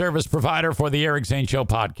service provider for the Eric Zane Show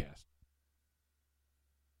podcast.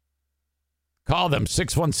 Call them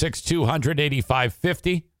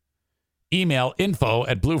 616-200-8550. Email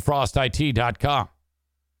info@bluefrostit.com.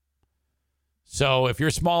 So if your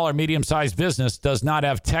small or medium-sized business does not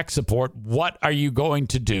have tech support, what are you going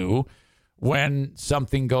to do when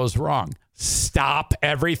something goes wrong? Stop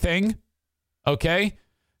everything? Okay?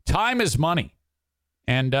 Time is money.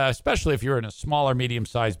 And especially if you're in a small or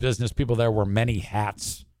medium-sized business, people there wear many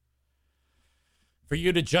hats. For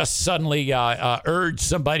you to just suddenly urge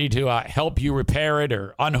somebody to help you repair it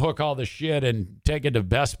or unhook all the shit and take it to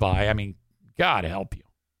Best Buy, I mean, God help you.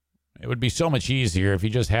 It would be so much easier if you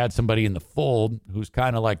just had somebody in the fold who's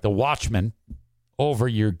kind of like the watchman over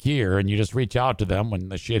your gear, and you just reach out to them when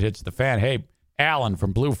the shit hits the fan. Hey, Alan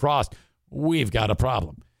from Blue Frost, we've got a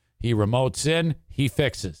problem. He remotes in, he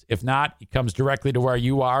fixes. If not, he comes directly to where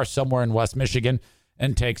you are, somewhere in West Michigan,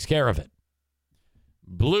 and takes care of it.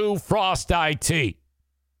 Blue Frost IT,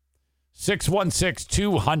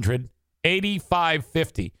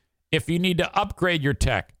 616-200-8550. If you need to upgrade your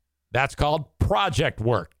tech, that's called project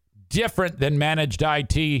work. Different than managed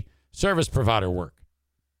IT service provider work.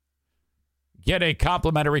 Get a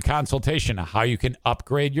complimentary consultation on how you can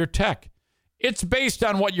upgrade your tech. It's based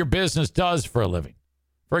on what your business does for a living.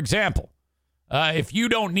 For example, if you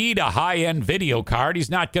don't need a high-end video card, he's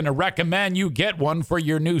not going to recommend you get one for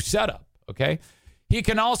your new setup, okay? He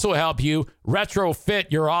can also help you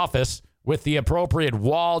retrofit your office with the appropriate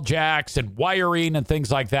wall jacks and wiring and things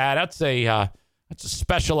like that. That's a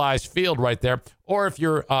specialized field right there. Or if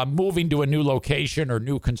you're moving to a new location or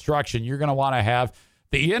new construction, you're going to want to have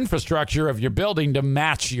the infrastructure of your building to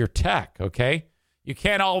match your tech, okay? You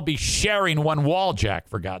can't all be sharing one wall jack,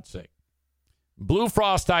 for God's sake. Blue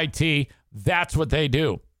Frost IT, that's what they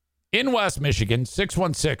do. In West Michigan,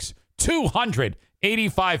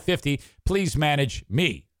 616-200-8550. Please manage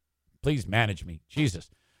me. Please manage me. Jesus.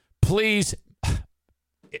 Please.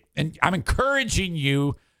 And I'm encouraging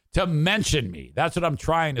you to mention me. That's what I'm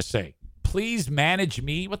trying to say. Please manage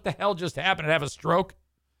me. What the hell just happened? Did I have a stroke?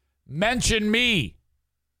 Mention me.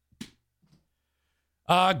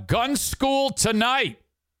 Gun school tonight.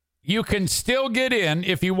 You can still get in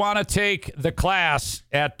if you want to take the class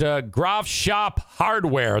at Groff Shop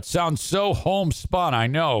Hardware. It sounds so homespun, I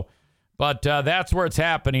know. But that's where it's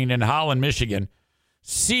happening in Holland, Michigan.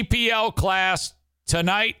 CPL class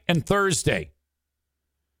tonight and Thursday.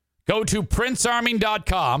 Go to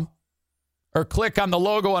princearming.com or click on the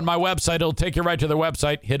logo on my website. It'll take you right to the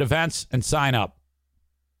website. Hit events and sign up.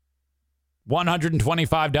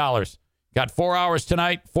 $125. Got 4 hours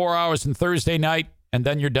tonight, 4 hours on Thursday night, and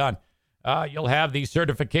then you're done. You'll have the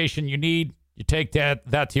certification you need. You take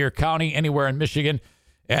that to your county anywhere in Michigan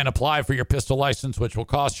and apply for your pistol license, which will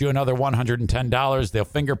cost you another $110. They'll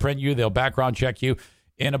fingerprint you. They'll background check you.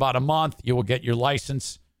 In about a month, you will get your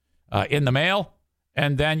license in the mail,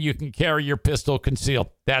 and then you can carry your pistol concealed.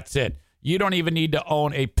 That's it. You don't even need to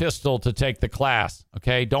own a pistol to take the class,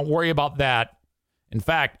 okay? Don't worry about that. In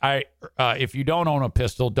fact, if you don't own a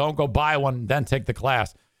pistol, don't go buy one, then take the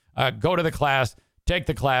class. Go to the class, take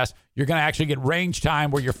the class. You're going to actually get range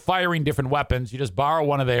time where you're firing different weapons. You just borrow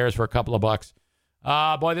one of theirs for a couple of bucks.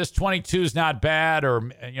 Boy, this 22 is not bad. Or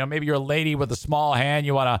maybe you're a lady with a small hand.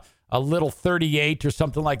 You want a little 38 or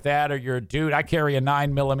something like that. Or you're a dude. I carry a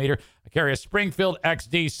 9mm. I carry a Springfield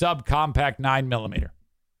XD subcompact 9mm.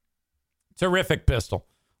 Terrific pistol.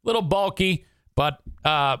 Little bulky, but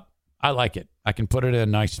I like it. I can put it in a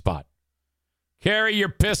nice spot. Carry your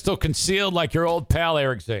pistol concealed like your old pal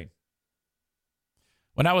Eric Zane.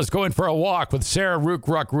 When I was going for a walk with Sarah Rook,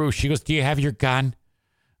 she goes, "Do you have your gun?"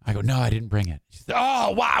 I go, "No, I didn't bring it." She said,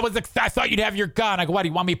 "Oh, wow, I thought you'd have your gun." I go, "What, do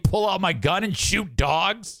you want me to pull out my gun and shoot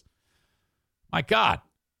dogs?" My God.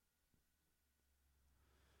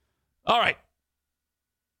 All right.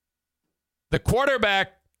 The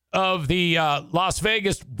quarterback of the Las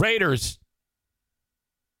Vegas Raiders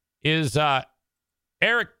is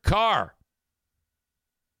Eric Carr.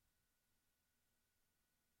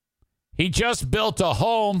 He just built a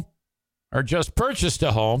home, or just purchased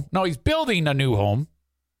a home. No, he's building a new home.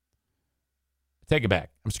 Take it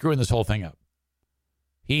back. I'm screwing this whole thing up.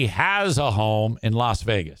 He has a home in Las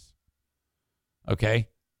Vegas. Okay?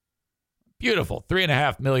 Beautiful.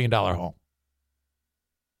 $3.5 million home.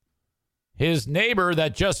 His neighbor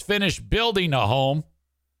that just finished building a home.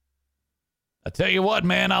 I tell you what,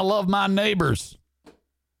 man, I love my neighbors.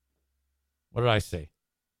 What did I say?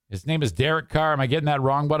 His name is Derek Carr. Am I getting that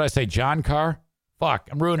wrong? What did I say? John Carr? Fuck,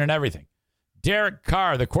 I'm ruining everything. Derek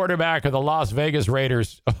Carr, the quarterback of the Las Vegas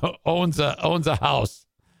Raiders, owns a house.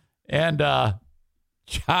 And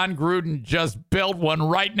John Gruden just built one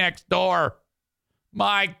right next door.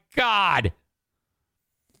 My God.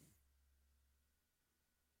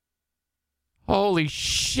 Holy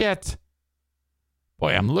shit.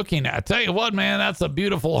 Boy, I'm looking at, I tell you what, man, that's a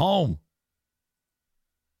beautiful home.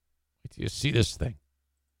 Wait till you see this thing.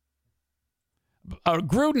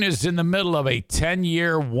 Gruden is in the middle of a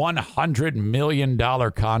 10-year, $100 million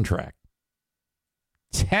contract.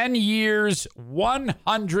 10 years,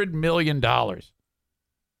 $100 million.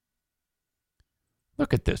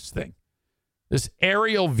 Look at this thing. This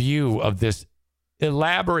aerial view of this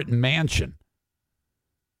elaborate mansion.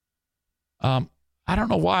 I don't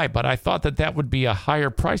know why, but I thought that would be a higher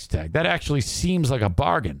price tag. That actually seems like a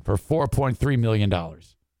bargain for $4.3 million.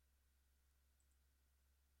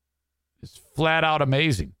 It's flat out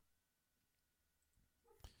amazing.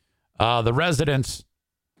 The residence,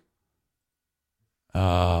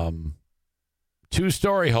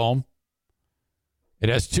 2-story home. It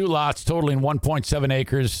has 2 lots totaling 1.7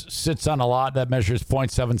 acres, sits on a lot that measures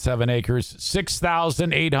 0.77 acres,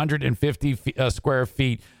 6,850 square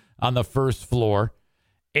feet on the first floor,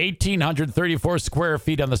 1,834 square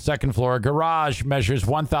feet on the second floor. Garage measures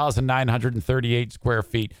 1,938 square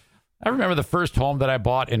feet. I remember the first home that I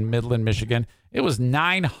bought in Midland, Michigan. It was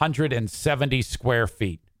 970 square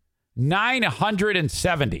feet.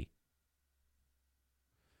 970.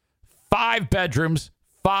 5 bedrooms,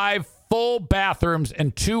 5 full bathrooms,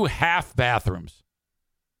 and 2 half bathrooms.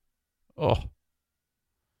 Oh.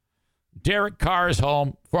 Derek Carr's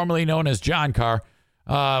home, formerly known as John Carr,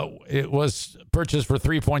 it was purchased for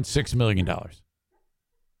 $3.6 million.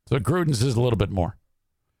 So Gruden's is a little bit more.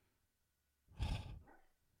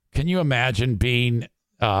 Can you imagine being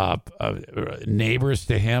neighbors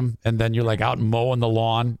to him, and then you're like out mowing the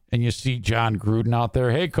lawn, and you see John Gruden out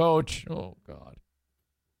there? Hey, coach. Oh, God.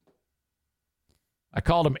 I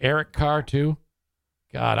called him Eric Carr, too.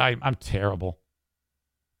 God, I'm terrible.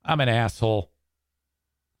 I'm an asshole.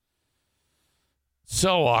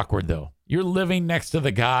 So awkward, though. You're living next to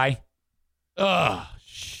the guy. Ugh,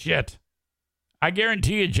 shit. I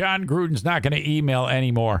guarantee you John Gruden's not going to email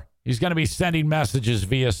anymore. He's going to be sending messages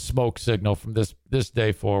via smoke signal from this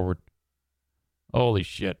day forward. Holy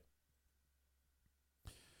shit.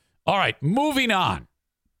 All right, moving on.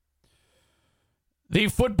 The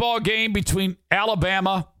football game between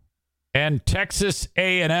Alabama and Texas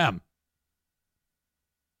A&M.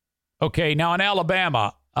 Okay, now in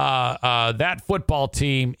Alabama, that football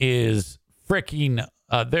team is freaking...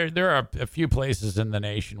 There are a few places in the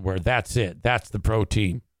nation where that's it. That's the pro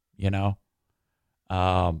team, you know?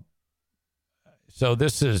 So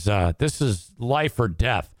this is life or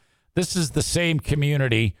death. This is the same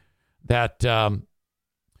community that...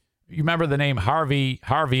 you remember the name Harvey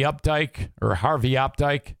Updike or Harvey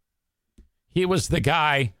Opdyke? He was the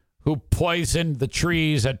guy who poisoned the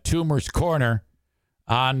trees at Toomer's Corner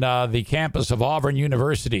on the campus of Auburn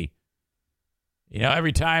University. You know,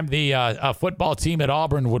 every time the a football team at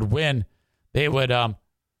Auburn would win, they would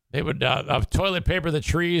toilet paper the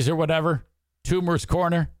trees or whatever. Toomer's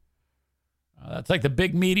Corner. That's like the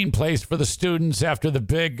big meeting place for the students after the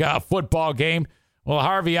big football game. Well,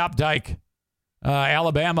 Harvey Opdyke,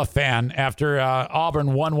 Alabama fan, after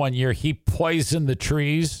Auburn won one year, he poisoned the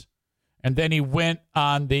trees, and then he went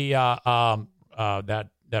on the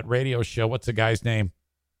that radio show. What's the guy's name?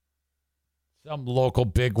 Some local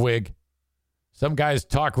bigwig. Some guy's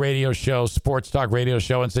talk radio show, sports talk radio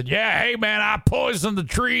show, and said, "Yeah, hey man, I poisoned the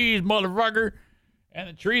trees, motherfucker," and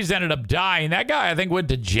the trees ended up dying. That guy, I think, went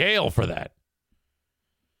to jail for that.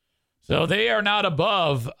 So they are not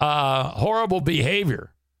above horrible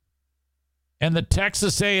behavior. And the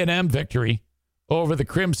Texas A&M victory over the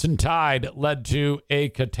Crimson Tide led to a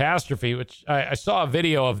catastrophe, which I saw a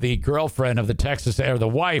video of the girlfriend of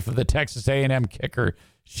the wife of the Texas A&M kicker.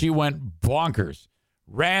 She went bonkers,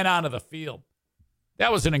 ran onto the field.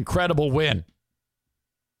 That was an incredible win.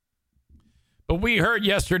 But we heard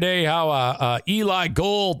yesterday how Eli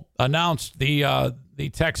Gold announced the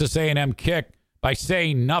Texas A&M kick by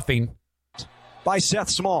saying nothing. By Seth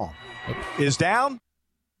Small. Is down.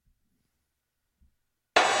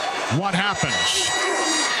 What happens?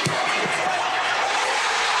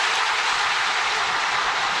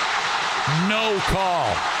 No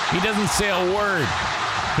call. He doesn't say a word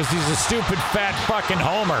because he's a stupid fat fucking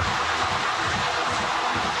homer.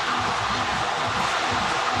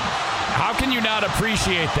 How can you not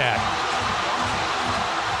appreciate that?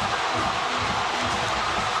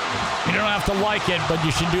 You don't have to like it, but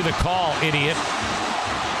you should do the call, idiot.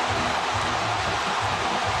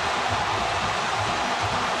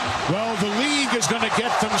 Well, the league is going to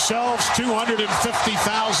get themselves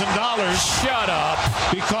 $250,000. Shut up.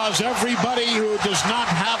 Because everybody who does not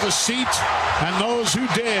have a seat and those who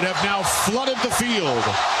did have now flooded the field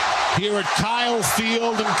here at Kyle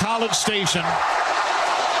Field in College Station.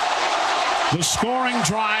 The scoring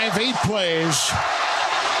drive, 8 plays,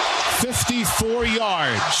 54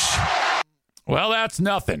 yards. Well, that's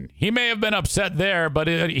nothing. He may have been upset there, but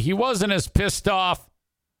he wasn't as pissed off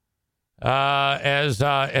as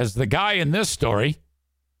the guy in this story.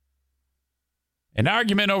 An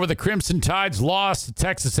argument over the Crimson Tide's loss to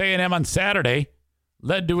Texas A&M on Saturday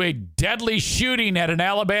led to a deadly shooting at an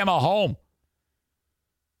Alabama home.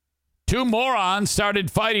 2 morons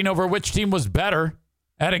started fighting over which team was better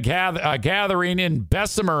at a gathering in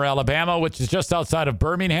Bessemer, Alabama, which is just outside of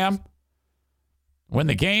Birmingham, when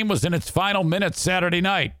the game was in its final minutes Saturday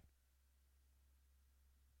night.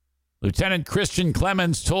 Lieutenant Christian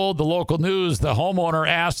Clemens told the local news the homeowner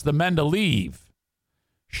asked the men to leave.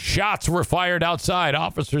 Shots were fired outside.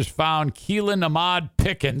 Officers found Keelan Ahmad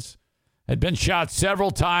Pickens had been shot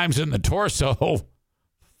several times in the torso.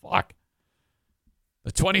 Fuck.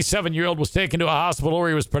 The 27-year-old was taken to a hospital where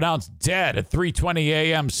he was pronounced dead at 3:20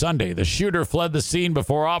 a.m. Sunday. The shooter fled the scene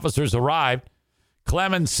before officers arrived.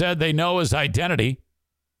 Clemens said they know his identity.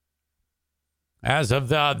 As of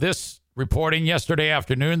this reporting yesterday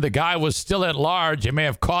afternoon, the guy was still at large. You may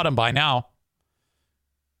have caught him by now.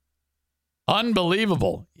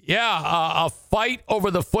 Unbelievable. Yeah, a fight over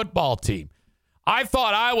the football team. I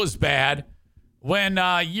thought I was bad when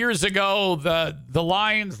years ago the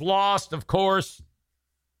Lions lost, of course,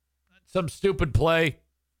 some stupid play.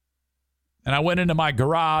 And I went into my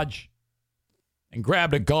garage and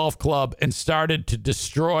grabbed a golf club and started to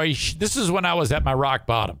destroy. This is when I was at my rock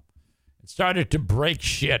bottom. It started to break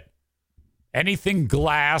shit. Anything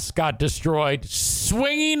glass got destroyed.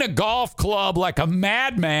 Swinging a golf club like a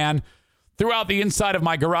madman throughout the inside of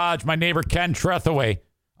my garage. My neighbor, Ken Trethaway.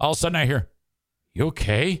 All of a sudden I hear, "You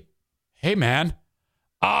okay? Hey, man."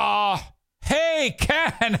 Hey,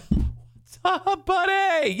 Ken. What's up,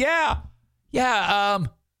 buddy? Yeah,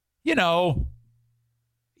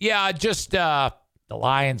 just the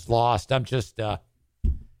Lions lost. I'm just, I'm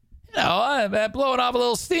blowing off a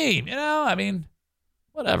little steam,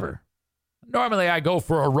 whatever. Normally I go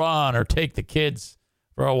for a run or take the kids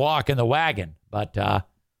for a walk in the wagon, but,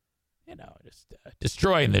 just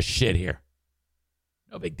destroying this shit here.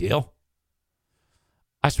 No big deal.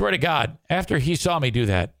 I swear to God, after he saw me do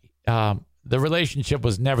that, the relationship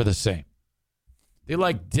was never the same.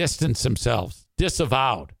 They distanced themselves,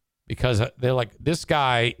 disavowed, because they're like, this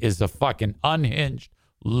guy is a fucking unhinged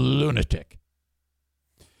lunatic.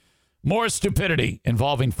 More stupidity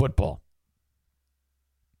involving football.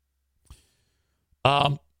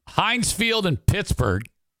 Heinz Field in Pittsburgh.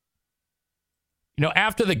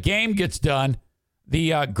 After the game gets done,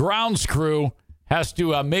 the grounds crew has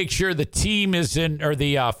to make sure the team is in, or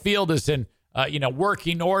the field is in,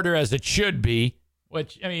 working order as it should be.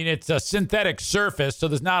 Which, it's a synthetic surface, so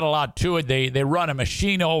there's not a lot to it. They run a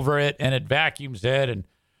machine over it, and it vacuums it.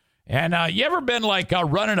 And you ever been,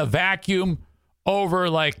 running a vacuum over,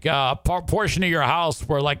 a portion of your house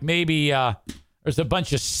where, maybe there's a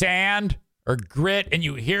bunch of sand or grit, and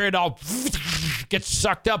you hear it all get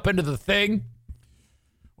sucked up into the thing?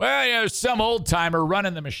 Well, there's some old-timer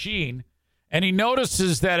running the machine, and he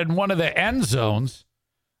notices that in one of the end zones,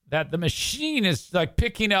 that the machine is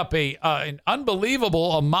picking up an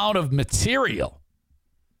unbelievable amount of material.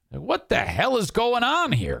 What the hell is going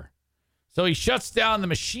on here? So he shuts down the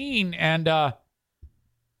machine, and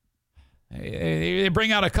they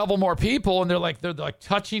bring out a couple more people, and they're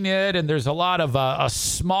touching it, and there's a lot of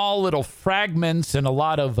small little fragments and a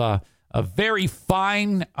lot of a very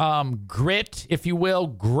fine grit, if you will,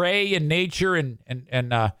 gray in nature, and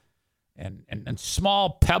small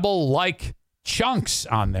pebble-like chunks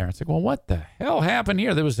on there. It's well, what the hell happened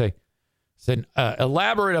here? There was an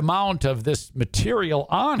elaborate amount of this material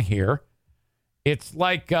on here. It's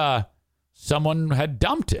like someone had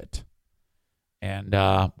dumped it. And,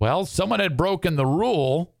 someone had broken the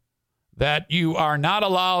rule that you are not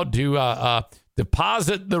allowed to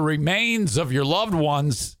deposit the remains of your loved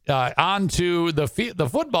ones onto the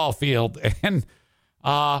football field. And,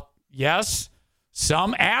 yes,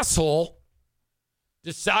 some asshole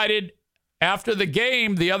decided after the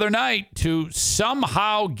game the other night to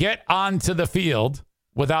somehow get onto the field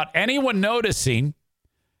without anyone noticing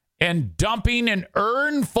and dumping an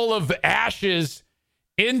urn full of ashes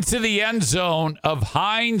into the end zone of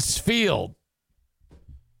Heinz Field.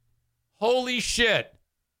 Holy shit.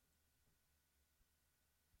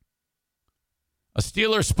 A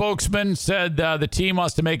Steelers spokesman said the team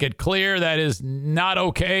wants to make it clear that is not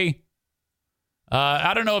okay.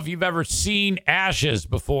 I don't know if you've ever seen ashes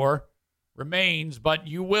before, remains, but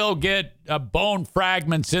you will get bone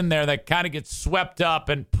fragments in there that kind of get swept up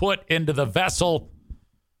and put into the vessel.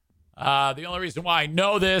 The only reason why I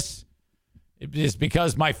know this is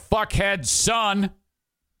because my fuckhead son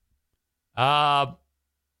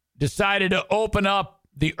decided to open up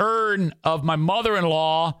the urn of my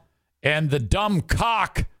mother-in-law, and the dumb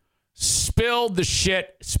cock spilled the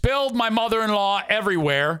shit, spilled my mother-in-law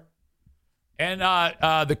everywhere. And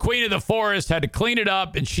the queen of the forest had to clean it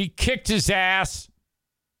up, and she kicked his ass.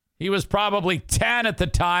 He was probably 10 at the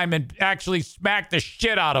time and actually smacked the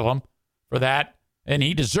shit out of him for that, and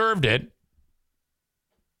he deserved it.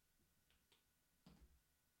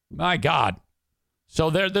 My God. So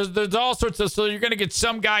there's all sorts of, so you're going to get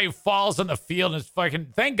some guy who falls on the field and is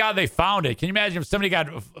fucking, thank God they found it. Can you imagine if somebody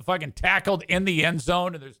got fucking tackled in the end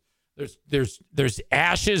zone and there's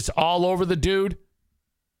ashes all over the dude?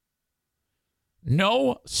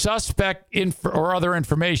 No suspect or other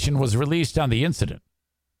information was released on the incident.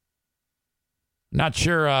 Not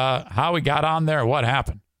sure how he got on there or what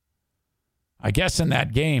happened. I guess in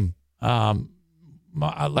that game,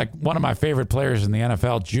 like one of my favorite players in the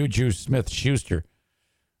NFL, Juju Smith-Schuster,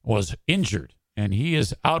 was injured, and he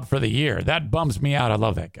is out for the year. That bums me out. I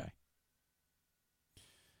love that guy.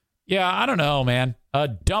 Yeah, I don't know, man.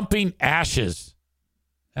 Dumping ashes.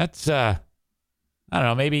 That's, I don't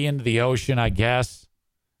know, maybe into the ocean, I guess.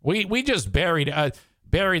 We just buried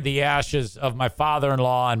the ashes of my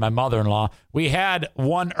father-in-law and my mother-in-law. We had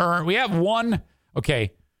one urn. We have one.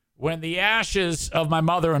 Okay, when the ashes of my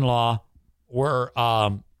mother-in-law were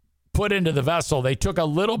put into the vessel, they took a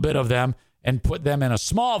little bit of them and put them in a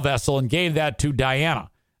small vessel and gave that to Diana.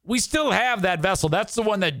 We still have that vessel. That's the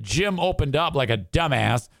one that Jim opened up like a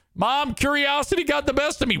dumbass. Mom, curiosity got the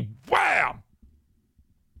best of me. Wham!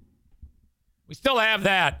 We still have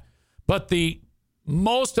that, but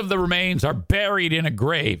most of the remains are buried in a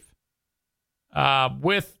grave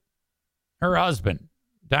with her husband,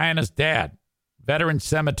 Diana's dad, Veteran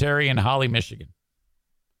Cemetery in Holly, Michigan.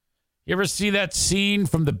 You ever see that scene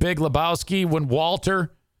from The Big Lebowski when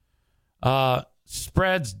Walter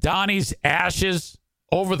spreads Donnie's ashes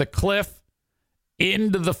over the cliff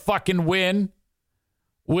into the fucking wind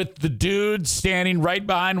with the dude standing right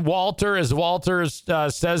behind Walter as Walter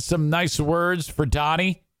says some nice words for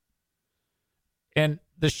Donnie? And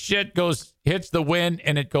the shit hits the wind,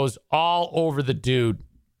 and it goes all over the dude.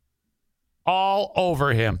 All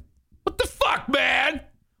over him. What the fuck, man?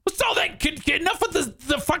 What's all that? Enough with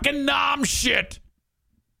the fucking nom shit.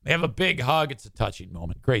 They have a big hug. It's a touching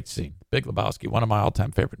moment. Great scene. Big Lebowski, one of my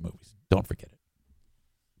all-time favorite movies. Don't forget it.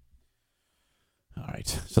 All right.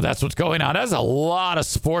 So that's what's going on. That's a lot of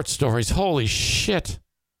sports stories. Holy shit.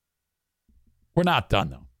 We're not done,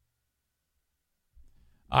 though.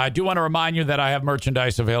 I do want to remind you that I have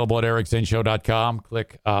merchandise available at ericzaneshow.com.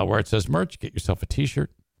 Click where it says merch. Get yourself a T-shirt.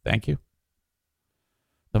 Thank you.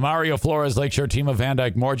 The Mario Flores Lakeshore team of Van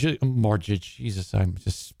Dyke Mortgage. Jesus, I'm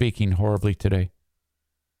just speaking horribly today.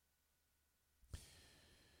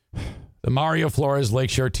 The Mario Flores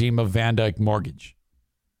Lakeshore team of Van Dyke Mortgage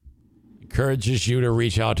encourages you to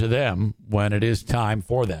reach out to them when it is time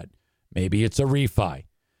for that. Maybe it's a refi.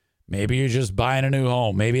 Maybe you're just buying a new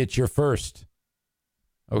home. Maybe it's your first.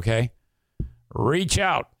 Okay? Reach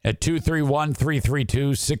out at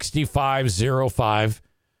 231-332-6505.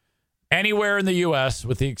 Anywhere in the U.S.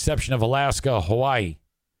 with the exception of Alaska, Hawaii,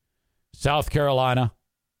 South Carolina,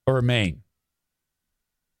 or Maine.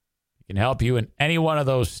 It can help you in any one of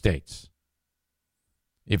those states.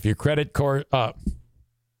 If your credit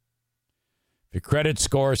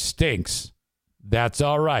score stinks, that's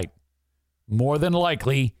all right. More than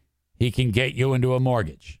likely, he can get you into a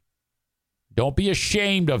mortgage. Don't be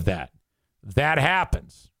ashamed of that. That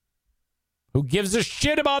happens. Who gives a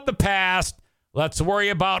shit about the past? Let's worry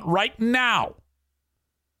about right now.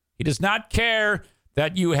 He does not care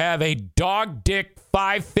that you have a dog dick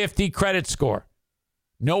 550 credit score.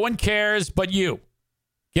 No one cares but you.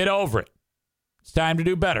 Get over it. It's time to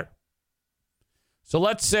do better. So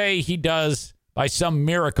let's say he does, by some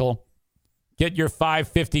miracle, get your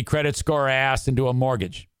 550 credit score ass into a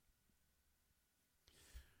mortgage.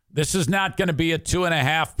 This is not going to be a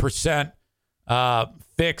 2.5%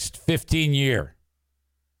 fixed 15-year.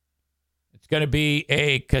 It's going to be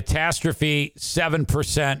a catastrophe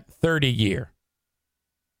 7% 30-year.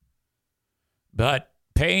 But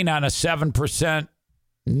paying on a 7%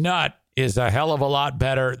 nut is a hell of a lot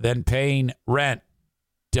better than paying rent,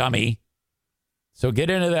 dummy. So get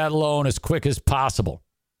into that loan as quick as possible.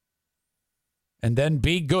 And then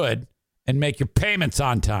be good and make your payments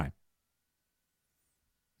on time.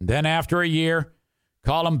 Then after a year,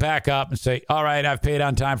 call them back up and say, all right, I've paid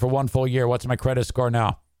on time for 1 full year. What's my credit score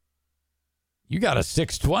now? You got a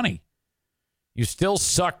 620. You still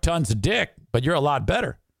suck tons of dick, but you're a lot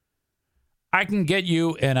better. I can get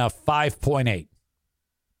you in a 5.8.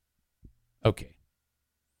 Okay.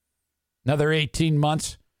 Another 18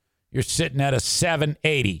 months, you're sitting at a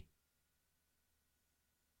 780.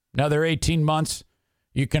 Another 18 months,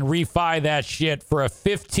 you can refi that shit for a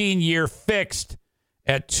 15-year fixed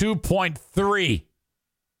at 2.3.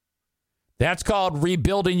 That's called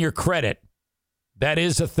rebuilding your credit. That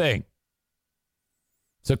is a thing.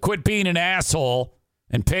 So quit being an asshole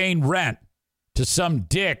and paying rent to some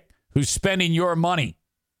dick who's spending your money.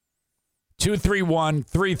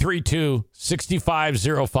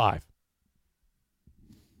 231-332-6505.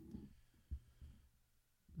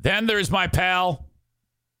 Then there's my pal,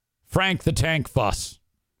 Frank the Tank Fuss.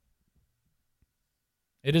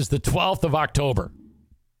 It is the 12th of October.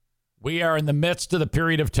 We are in the midst of the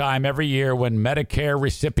period of time every year when Medicare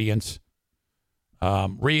recipients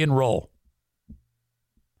re-enroll.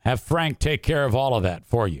 Have Frank take care of all of that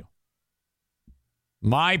for you.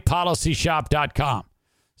 MyPolicyShop.com.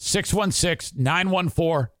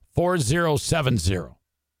 616-914-4070.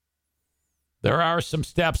 There are some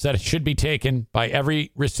steps that should be taken by every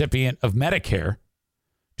recipient of Medicare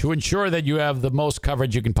to ensure that you have the most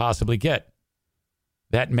coverage you can possibly get.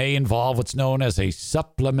 That may involve what's known as a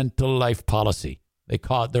supplemental life policy.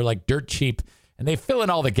 They're like dirt cheap, and they fill in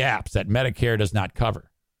all the gaps that Medicare does not cover.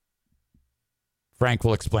 Frank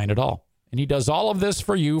will explain it all. And he does all of this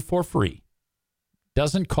for you for free.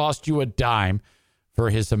 Doesn't cost you a dime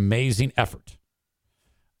for his amazing effort.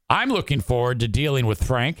 I'm looking forward to dealing with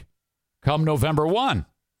Frank come November 1,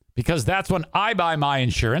 because that's when I buy my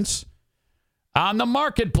insurance on the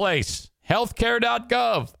marketplace.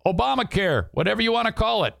 Healthcare.gov, Obamacare, whatever you want to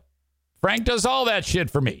call it. Frank does all that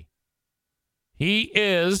shit for me. He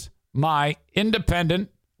is my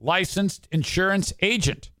independent, licensed insurance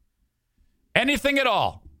agent. Anything at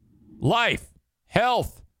all. Life,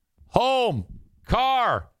 health, home,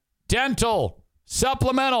 car, dental,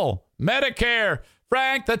 supplemental, Medicare.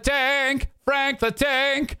 Frank the Tank, Frank the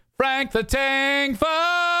Tank, Frank the Tank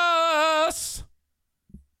Fuss.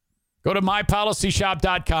 Go to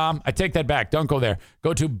mypolicyshop.com. I take that back. Don't go there.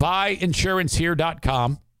 Go to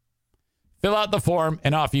buyinsurancehere.com. Fill out the form,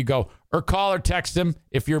 and off you go. Or call or text him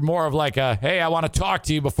if you're more of like a, hey, I want to talk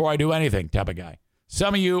to you before I do anything type of guy.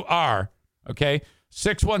 Some of you are, okay?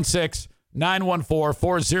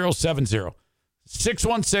 616-914-4070.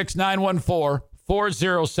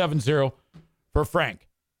 616-914-4070 for Frank.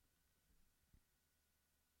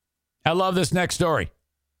 I love this next story.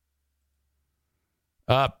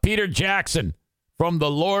 Peter Jackson from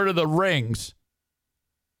The Lord of the Rings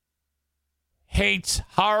hates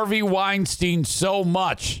Harvey Weinstein so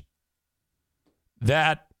much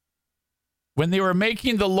that when they were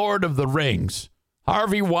making The Lord of the Rings,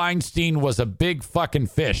 Harvey Weinstein was a big fucking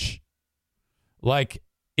fish. Like,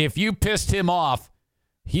 if you pissed him off,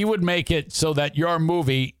 he would make it so that your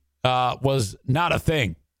movie was not a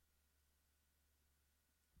thing.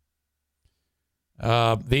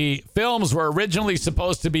 The films were originally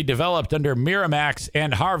supposed to be developed under Miramax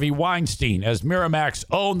and Harvey Weinstein, as Miramax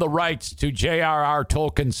owned the rights to J.R.R.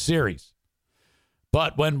 Tolkien's series.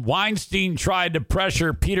 But when Weinstein tried to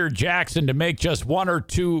pressure Peter Jackson to make just 1 or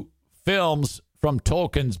 2 films from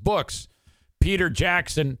Tolkien's books, Peter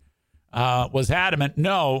Jackson was adamant,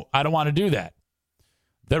 no, I don't want to do that.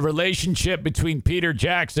 The relationship between Peter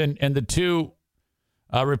Jackson and the two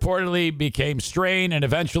reportedly became strained, and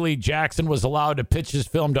eventually Jackson was allowed to pitch his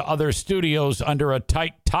film to other studios under a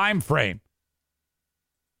tight time frame.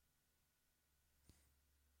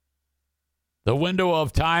 The window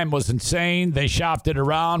of time was insane. They shopped it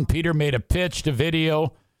around. Peter made a pitch to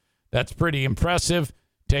video that's pretty impressive,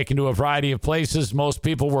 taken to a variety of places. Most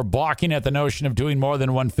people were balking at the notion of doing more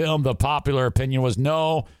than one film. The popular opinion was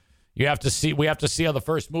no. We have to see how the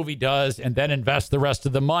first movie does and then invest the rest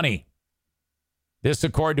of the money. This,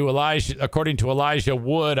 according to Elijah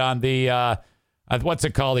Wood on the, what's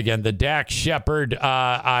it called again? The Dak Shepard,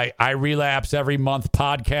 I Relapse Every Month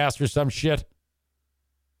podcast or some shit.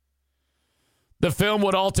 The film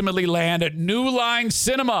would ultimately land at New Line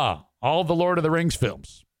Cinema, all the Lord of the Rings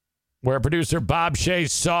films, where producer Bob Shaye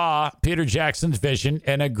saw Peter Jackson's vision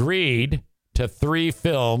and agreed to 3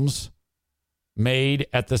 films made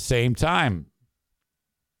at the same time.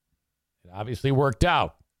 It obviously worked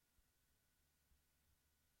out.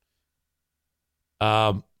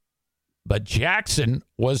 But Jackson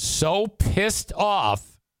was so pissed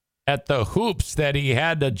off at the hoops that he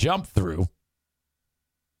had to jump through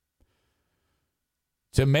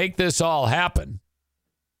to make this all happen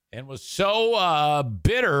and was so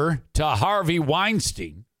bitter to Harvey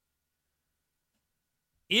Weinstein.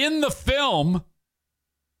 In the film,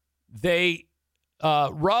 they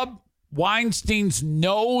rub Weinstein's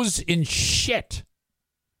nose in shit.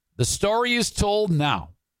 The story is told now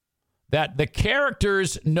that the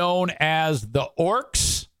characters known as the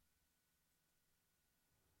Orcs,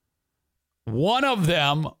 one of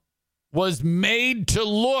them was made to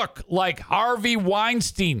look like Harvey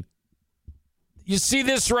Weinstein. You see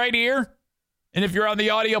this right here? And if you're on the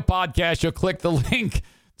audio podcast, you'll click the link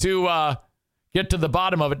to get to the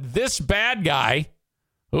bottom of it. This bad guy,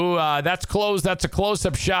 who that's a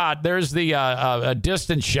close-up shot. There's the a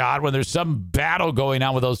distance shot when there's some battle going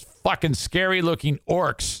on with those fucking scary-looking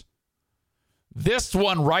orcs. This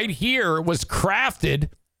one right here was crafted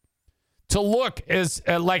to look as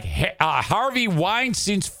like Harvey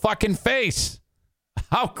Weinstein's fucking face.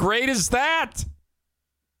 How great is that?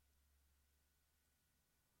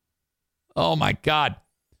 Oh, my God.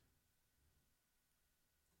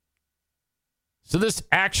 So this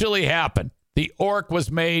actually happened. The orc was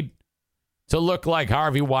made to look like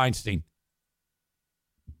Harvey Weinstein.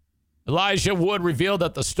 Elijah Wood revealed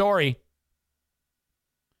that the story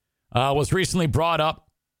was recently brought up.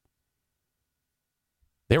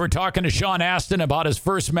 They were talking to Sean Astin about his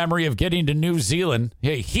first memory of getting to New Zealand.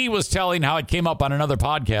 He was telling how it came up on another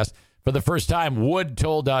podcast. For the first time, Wood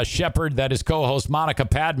told Shepard, that his co-host Monica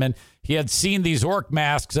Padman, he had seen these orc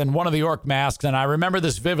masks, and one of the orc masks, and I remember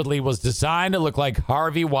this vividly, was designed to look like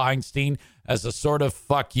Harvey Weinstein as a sort of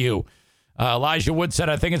fuck you. Elijah Wood said,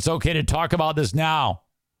 I think it's okay to talk about this now.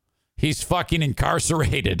 He's fucking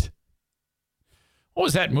incarcerated. What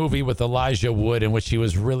was that movie with Elijah Wood in which he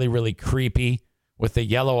was really, really creepy with the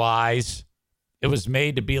yellow eyes? It was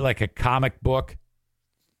made to be like a comic book.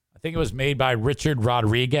 I think it was made by Richard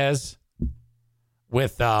Rodriguez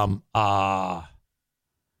with, what's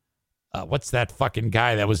that fucking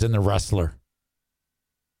guy that was in The Wrestler?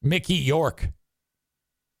 Mickey York.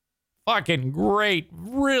 Fucking great.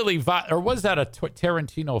 Really, or was that a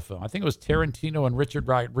Tarantino film? I think it was Tarantino and Richard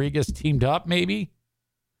Rodriguez teamed up, maybe.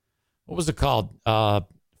 What was it called?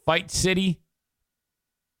 Fight City?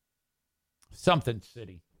 Something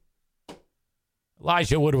City.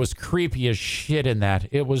 Elijah Wood was creepy as shit in that.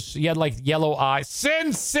 He had like yellow eyes.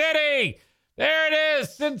 Sin City! There it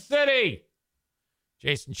is, Sin City!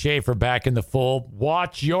 Jason Schaefer back in the fold.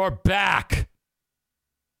 Watch your back.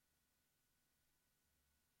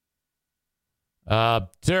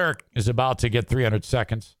 Dirk is about to get 300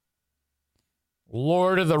 seconds.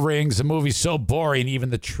 Lord of the Rings, the movie's so boring,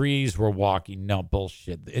 even the trees were walking. No,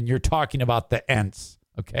 bullshit. And you're talking about the Ents,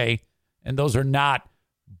 okay? And those are not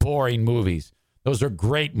boring movies. Those are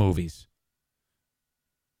great movies.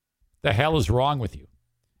 The hell is wrong with you?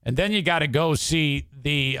 And then you got to go see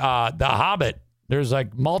the Hobbit. There's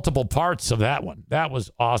like multiple parts of that one. That was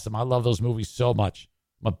awesome. I love those movies so much.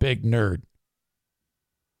 I'm a big nerd.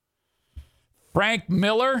 Frank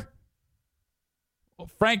Miller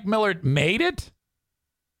made it?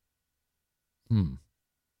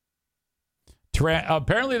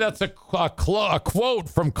 Apparently that's a quote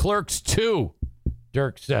from Clerks 2.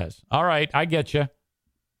 Dirk says. All right, I get you.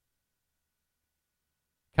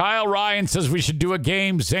 Kyle Ryan says we should do a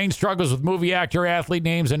game. Zane struggles with movie actor, athlete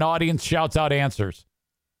names, and audience shouts out answers.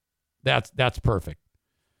 That's perfect.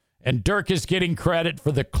 And Dirk is getting credit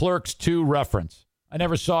for the Clerks 2 reference. I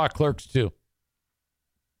never saw Clerks 2.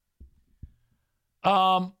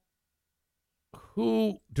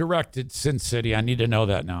 Who directed Sin City? I need to know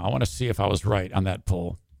that now. I want to see if I was right on that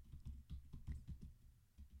poll.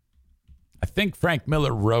 I think Frank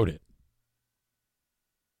Miller wrote it.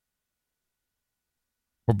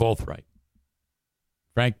 We're both right.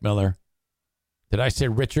 Frank Miller. Did I say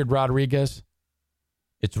Richard Rodriguez?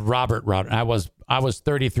 It's Robert Rodriguez. I was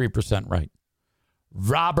 33% right.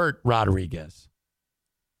 Robert Rodriguez.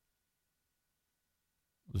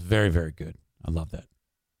 It was very, very good. I love that.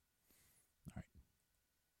 All right.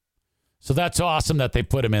 So that's awesome that they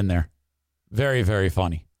put him in there. Very, very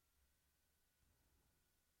funny.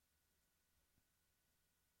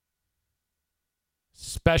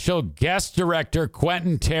 Special guest director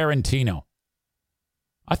Quentin Tarantino.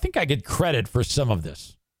 I think I get credit for some of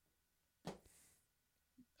this.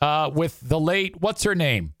 With the late, what's her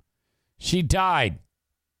name? She died.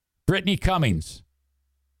 Brittany Cummings.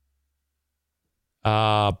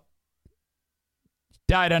 Died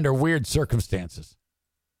under weird circumstances.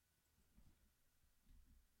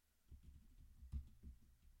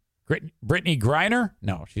 Brittany Griner?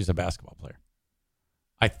 No, she's a basketball player.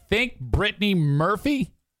 I think Brittany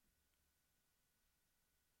Murphy.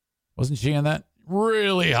 Wasn't she in that?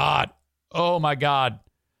 Really hot. Oh, my God.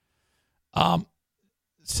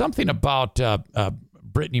 Something about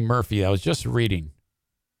Brittany Murphy. I was just reading.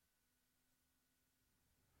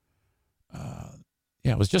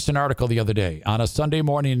 It was just an article the other day. On a Sunday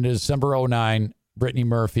morning in December 2009, Brittany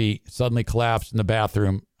Murphy suddenly collapsed in the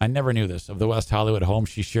bathroom. I never knew this, of the West Hollywood home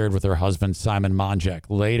she shared with her husband, Simon Monjack.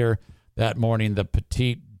 Later that morning, the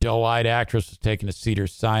petite, doe-eyed actress was taken to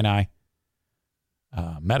Cedars-Sinai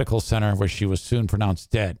Medical Center, where she was soon pronounced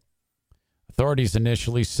dead. Authorities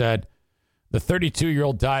initially said the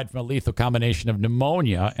 32-year-old died from a lethal combination of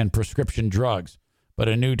pneumonia and prescription drugs. But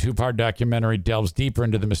a new two-part documentary delves deeper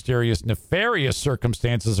into the mysterious, nefarious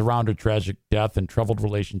circumstances around her tragic death and troubled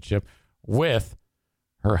relationship with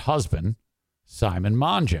her husband, Simon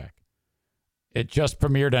Monjack. It just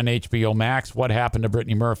premiered on HBO Max. What Happened to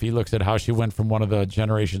Brittany Murphy looks at how she went from one of the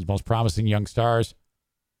generation's most promising young stars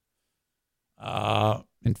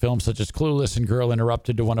in films such as Clueless and Girl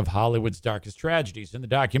Interrupted to one of Hollywood's darkest tragedies. In the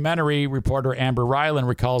documentary, reporter Amber Ryland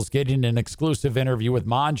recalls getting an exclusive interview with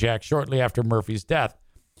Monjack shortly after Murphy's death.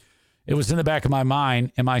 It was in the back of my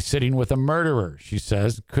mind, am I sitting with a murderer? She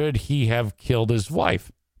says, could he have killed his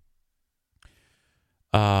wife?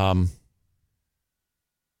 So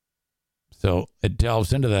it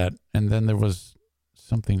delves into that. And then there was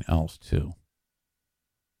something else, too.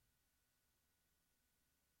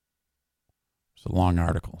 It's a long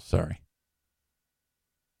article. Sorry.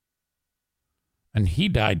 And he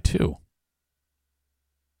died, too.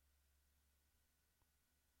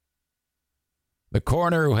 The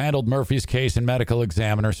coroner who handled Murphy's case and medical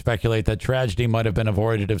examiner speculate that tragedy might have been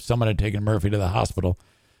avoided if someone had taken Murphy to the hospital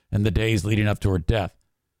in the days leading up to her death.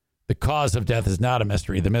 The cause of death is not a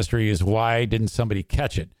mystery. The mystery is why didn't somebody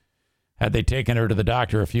catch it? Had they taken her to the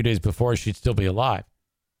doctor a few days before, she'd still be alive.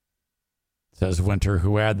 Says Winter,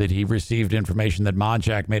 who added that he received information that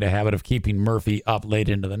Monjack made a habit of keeping Murphy up late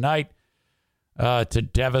into the night to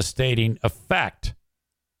devastating effect.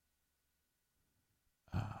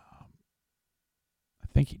 I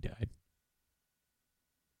think he died.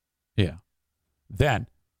 Yeah. Then,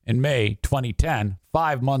 in May 2010,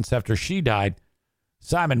 5 months after she died,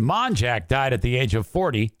 Simon Monjack died at the age of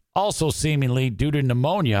 40, also seemingly due to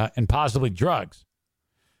pneumonia and possibly drugs.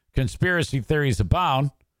 Conspiracy theories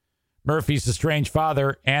abound. Murphy's estranged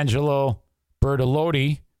father, Angelo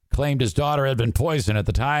Bertolotti, claimed his daughter had been poisoned at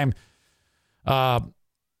the time. It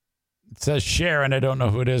says Sharon, I don't know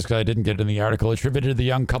who it is because I didn't get it in the article, attributed the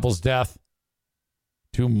young couple's death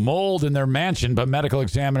to mold in their mansion, but medical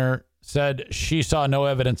examiner said she saw no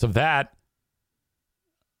evidence of that.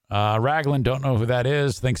 Raglan, don't know who that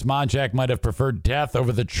is, thinks Monjack might have preferred death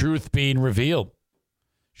over the truth being revealed.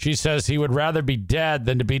 She says he would rather be dead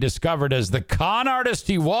than to be discovered as the con artist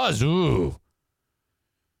he was. Ooh.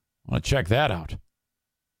 I want to check that out.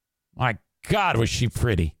 My God, was she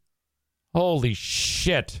pretty. Holy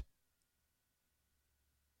shit.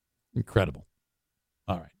 Incredible.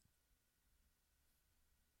 All right.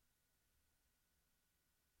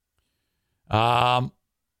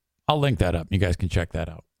 I'll link that up. You guys can check that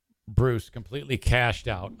out. Bruce completely cashed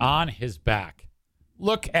out on his back.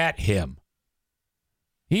 Look at him.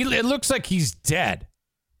 It looks like he's dead.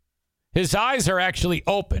 His eyes are actually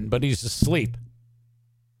open, but he's asleep.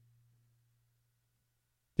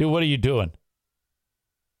 Dude, what are you doing?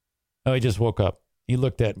 Oh, he just woke up. He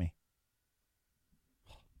looked at me.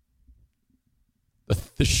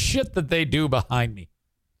 The shit that they do behind me.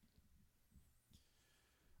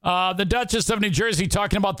 The Duchess of New Jersey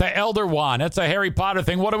talking about the Elder Wand. That's a Harry Potter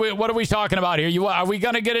thing. What are we talking about here? Are we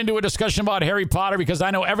going to get into a discussion about Harry Potter? Because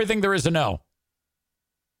I know everything there is to know.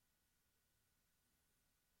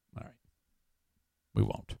 All right. We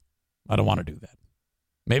won't. I don't want to do that.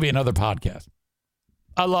 Maybe another podcast.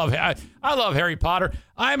 I love Harry Potter.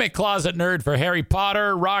 I'm a closet nerd for Harry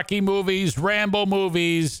Potter, Rocky movies, Rambo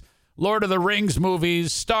movies, Lord of the Rings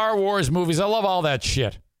movies, Star Wars movies. I love all that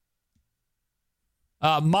shit.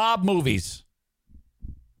 Mob movies.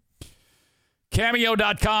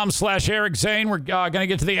 Cameo.com/Eric Zane. We're going to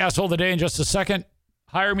get to the asshole of the day in just a second.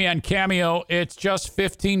 Hire me on Cameo. It's just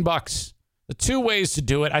 $15. The two ways to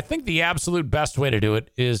do it. I think the absolute best way to do it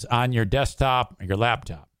is on your desktop or your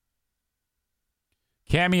laptop.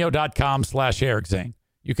 Cameo.com/Eric Zane.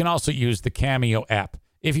 You can also use the Cameo app.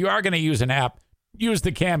 If you are going to use an app, use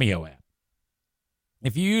the Cameo app.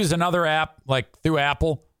 If you use another app, like through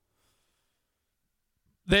Apple,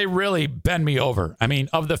 they really bend me over. I mean,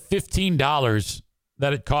 of the $15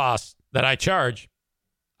 that it costs that I charge,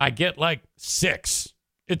 I get like 6.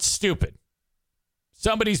 It's stupid.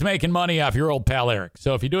 Somebody's making money off your old pal Eric.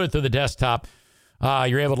 So if you do it through the desktop,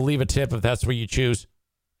 you're able to leave a tip if that's what you choose,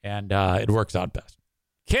 and it works out best.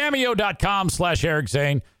 Cameo.com/Eric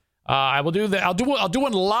Zane. I will do that. I'll do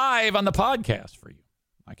one live on the podcast for you.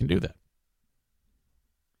 I can do that.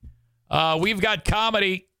 We've got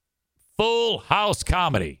comedy, Full House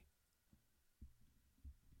Comedy.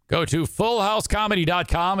 Go to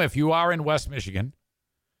fullhousecomedy.com if you are in West Michigan.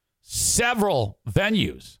 Several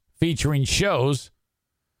venues featuring shows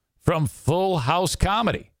from Full House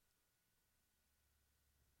Comedy.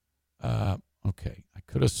 Okay, I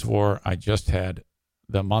could have swore I just had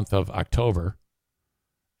the month of October,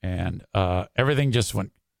 and everything just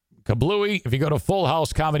went kablooey. If you go to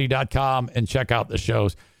fullhousecomedy.com and check out the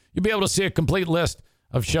shows, you'll be able to see a complete list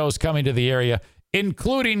of shows coming to the area,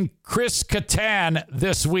 including Chris Kattan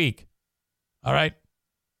this week. All right?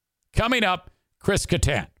 Coming up, Chris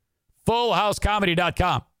Kattan.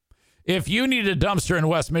 Fullhousecomedy.com. If you need a dumpster in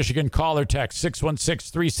West Michigan, call or text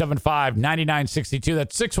 616-375-9962.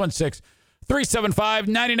 That's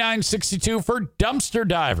 616-375-9962 for dumpster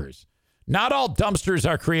divers. Not all dumpsters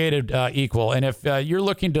are created equal. And if you're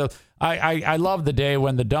looking to, I love the day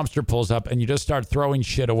when the dumpster pulls up and you just start throwing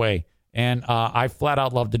shit away. And I flat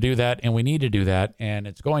out love to do that. And we need to do that. And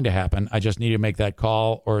it's going to happen. I just need to make that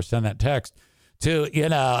call or send that text to,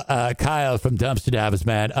 Kyle from Dumpster Divers,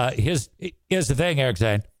 man. Here's the thing, Eric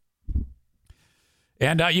Zane.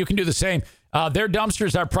 And you can do the same. Their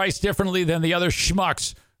dumpsters are priced differently than the other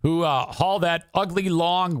schmucks who haul that ugly,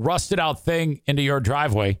 long, rusted out thing into your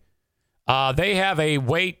driveway. They have a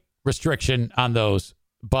weight restriction on those,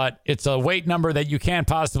 but it's a weight number that you can't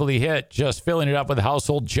possibly hit just filling it up with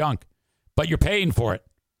household junk. But you're paying for it.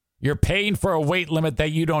 You're paying for a weight limit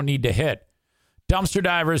that you don't need to hit. Dumpster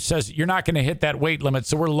Divers says you're not going to hit that weight limit,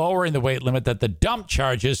 so we're lowering the weight limit that the dump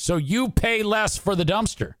charges, so you pay less for the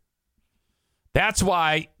dumpster. That's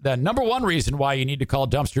why the number one reason why you need to call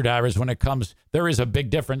Dumpster Divers when it comes, there is a big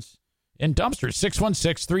difference in dumpsters.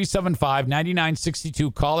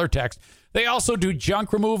 616-375-9962, call or text. They also do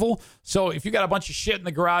junk removal. So if you got a bunch of shit in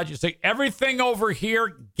the garage, you say, everything over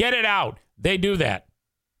here, get it out. They do that.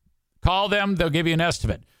 Call them. They'll give you an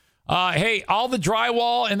estimate. Hey, all the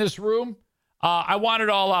drywall in this room, I want it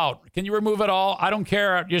all out. Can you remove it all? I don't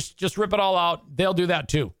care. Just rip it all out. They'll do that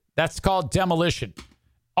too. That's called demolition.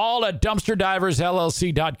 All at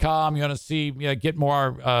dumpsterdiversllc.com. You want to see, get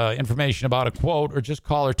more information about a quote, or just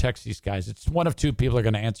call or text these guys. It's one of two people are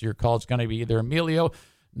going to answer your call. It's going to be either Emilio,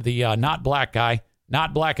 the not black guy,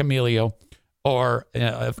 not black Emilio, or,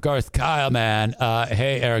 of course, Kyle, man.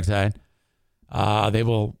 Hey, Eric Zane. They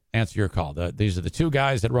will answer your call. These are the two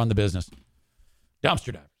guys that run the business.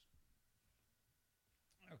 Dumpster Divers.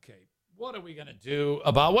 Okay, what are we going to do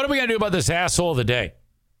about this asshole of the day?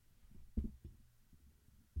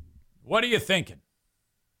 What are you thinking?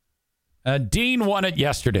 Dean won it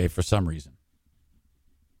yesterday for some reason.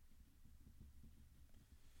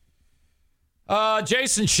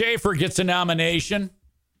 Jason Schaefer gets a nomination.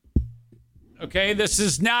 Okay, this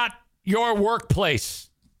is not your workplace.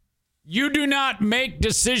 You do not make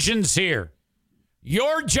decisions here.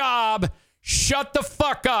 Your job, shut the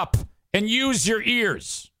fuck up and use your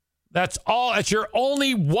ears. That's all. That's your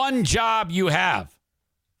only one job you have.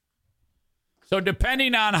 So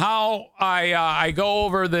depending on how I go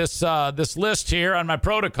over this list here on my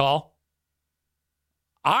protocol,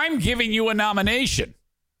 I'm giving you a nomination.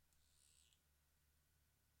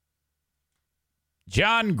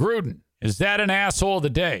 John Gruden, is that an asshole of the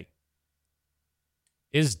day?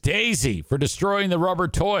 Is Daisy for destroying the rubber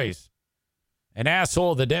toys an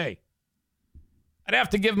asshole of the day? I'd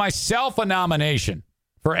have to give myself a nomination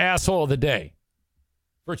for asshole of the day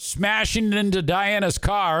for smashing into Diana's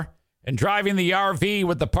car and driving the RV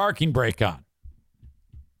with the parking brake on.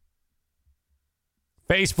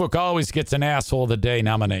 Facebook always gets an asshole of the day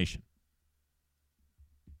nomination.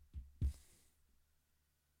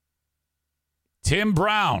 Tim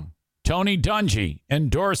Brown, Tony Dungy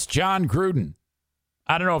endorsed John Gruden.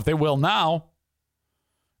 I don't know if they will now.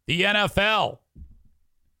 The NFL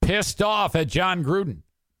pissed off at John Gruden.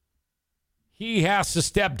 He has to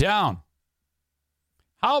step down.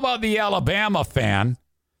 How about the Alabama fan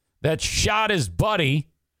that shot his buddy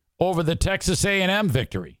over the Texas A&M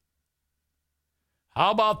victory?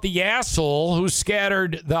 How about the asshole who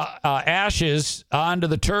scattered the ashes onto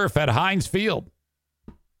the turf at Heinz Field?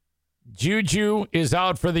 Juju is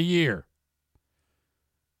out for the year.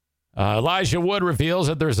 Elijah Wood reveals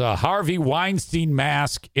that there's a Harvey Weinstein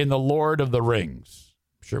mask in The Lord of the Rings.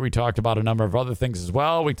 I'm sure we talked about a number of other things as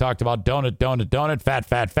well. We talked about donut,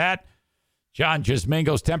 fat. John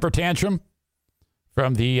Gismingo's temper tantrum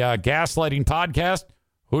from the Gaslighting podcast.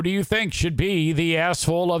 Who do you think should be the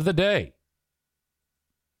asshole of the day?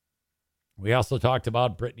 We also talked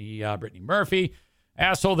about Brittany Murphy.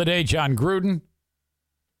 Asshole of the day, John Gruden.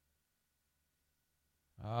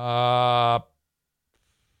 Oh,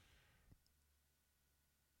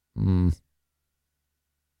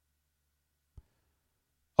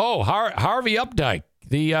 Harvey Updike,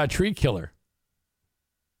 the tree killer.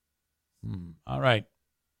 All right.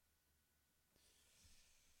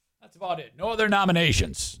 That's about it. No other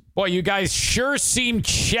nominations. Boy, you guys sure seem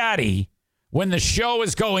chatty when the show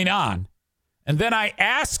is going on. And then I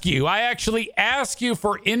actually ask you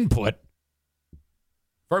for input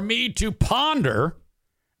for me to ponder,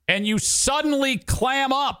 and you suddenly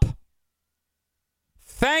clam up.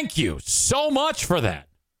 Thank you so much for that.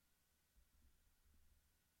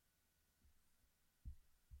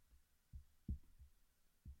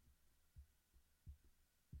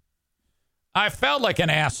 I felt like an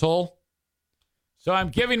asshole, so I'm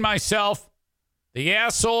giving myself the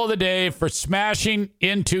asshole of the day for smashing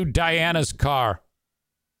into Diana's car.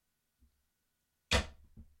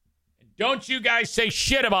 Don't you guys say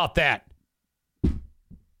shit about that.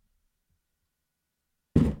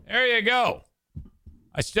 There you go.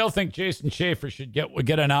 I still think Jason Schaefer should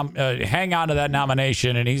hang on to that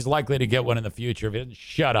nomination, and he's likely to get one in the future if he doesn't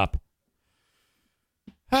shut up.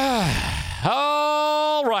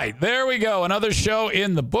 All right, there we go. Another show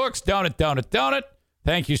in the books. Don't it.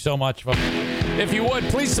 Thank you so much. If you would,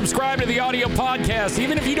 please subscribe to the audio podcast.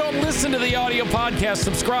 Even if you don't listen to the audio podcast,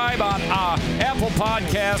 subscribe on Apple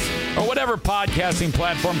Podcasts or whatever podcasting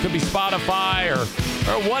platform. Could be Spotify or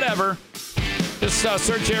whatever. Just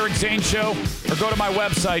search Eric Zane Show or go to my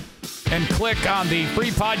website and click on the free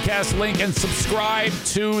podcast link and subscribe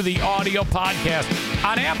to the audio podcast.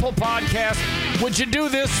 On Apple Podcasts, would you do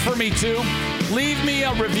this for me too? Leave me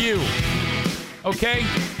a review. Okay?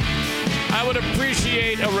 I would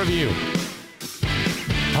appreciate a review.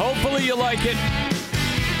 Hopefully you like it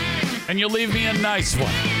and you'll leave me a nice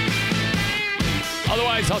one.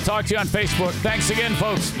 Otherwise, I'll talk to you on Facebook. Thanks again,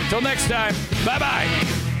 folks. Until next time,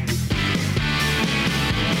 bye-bye.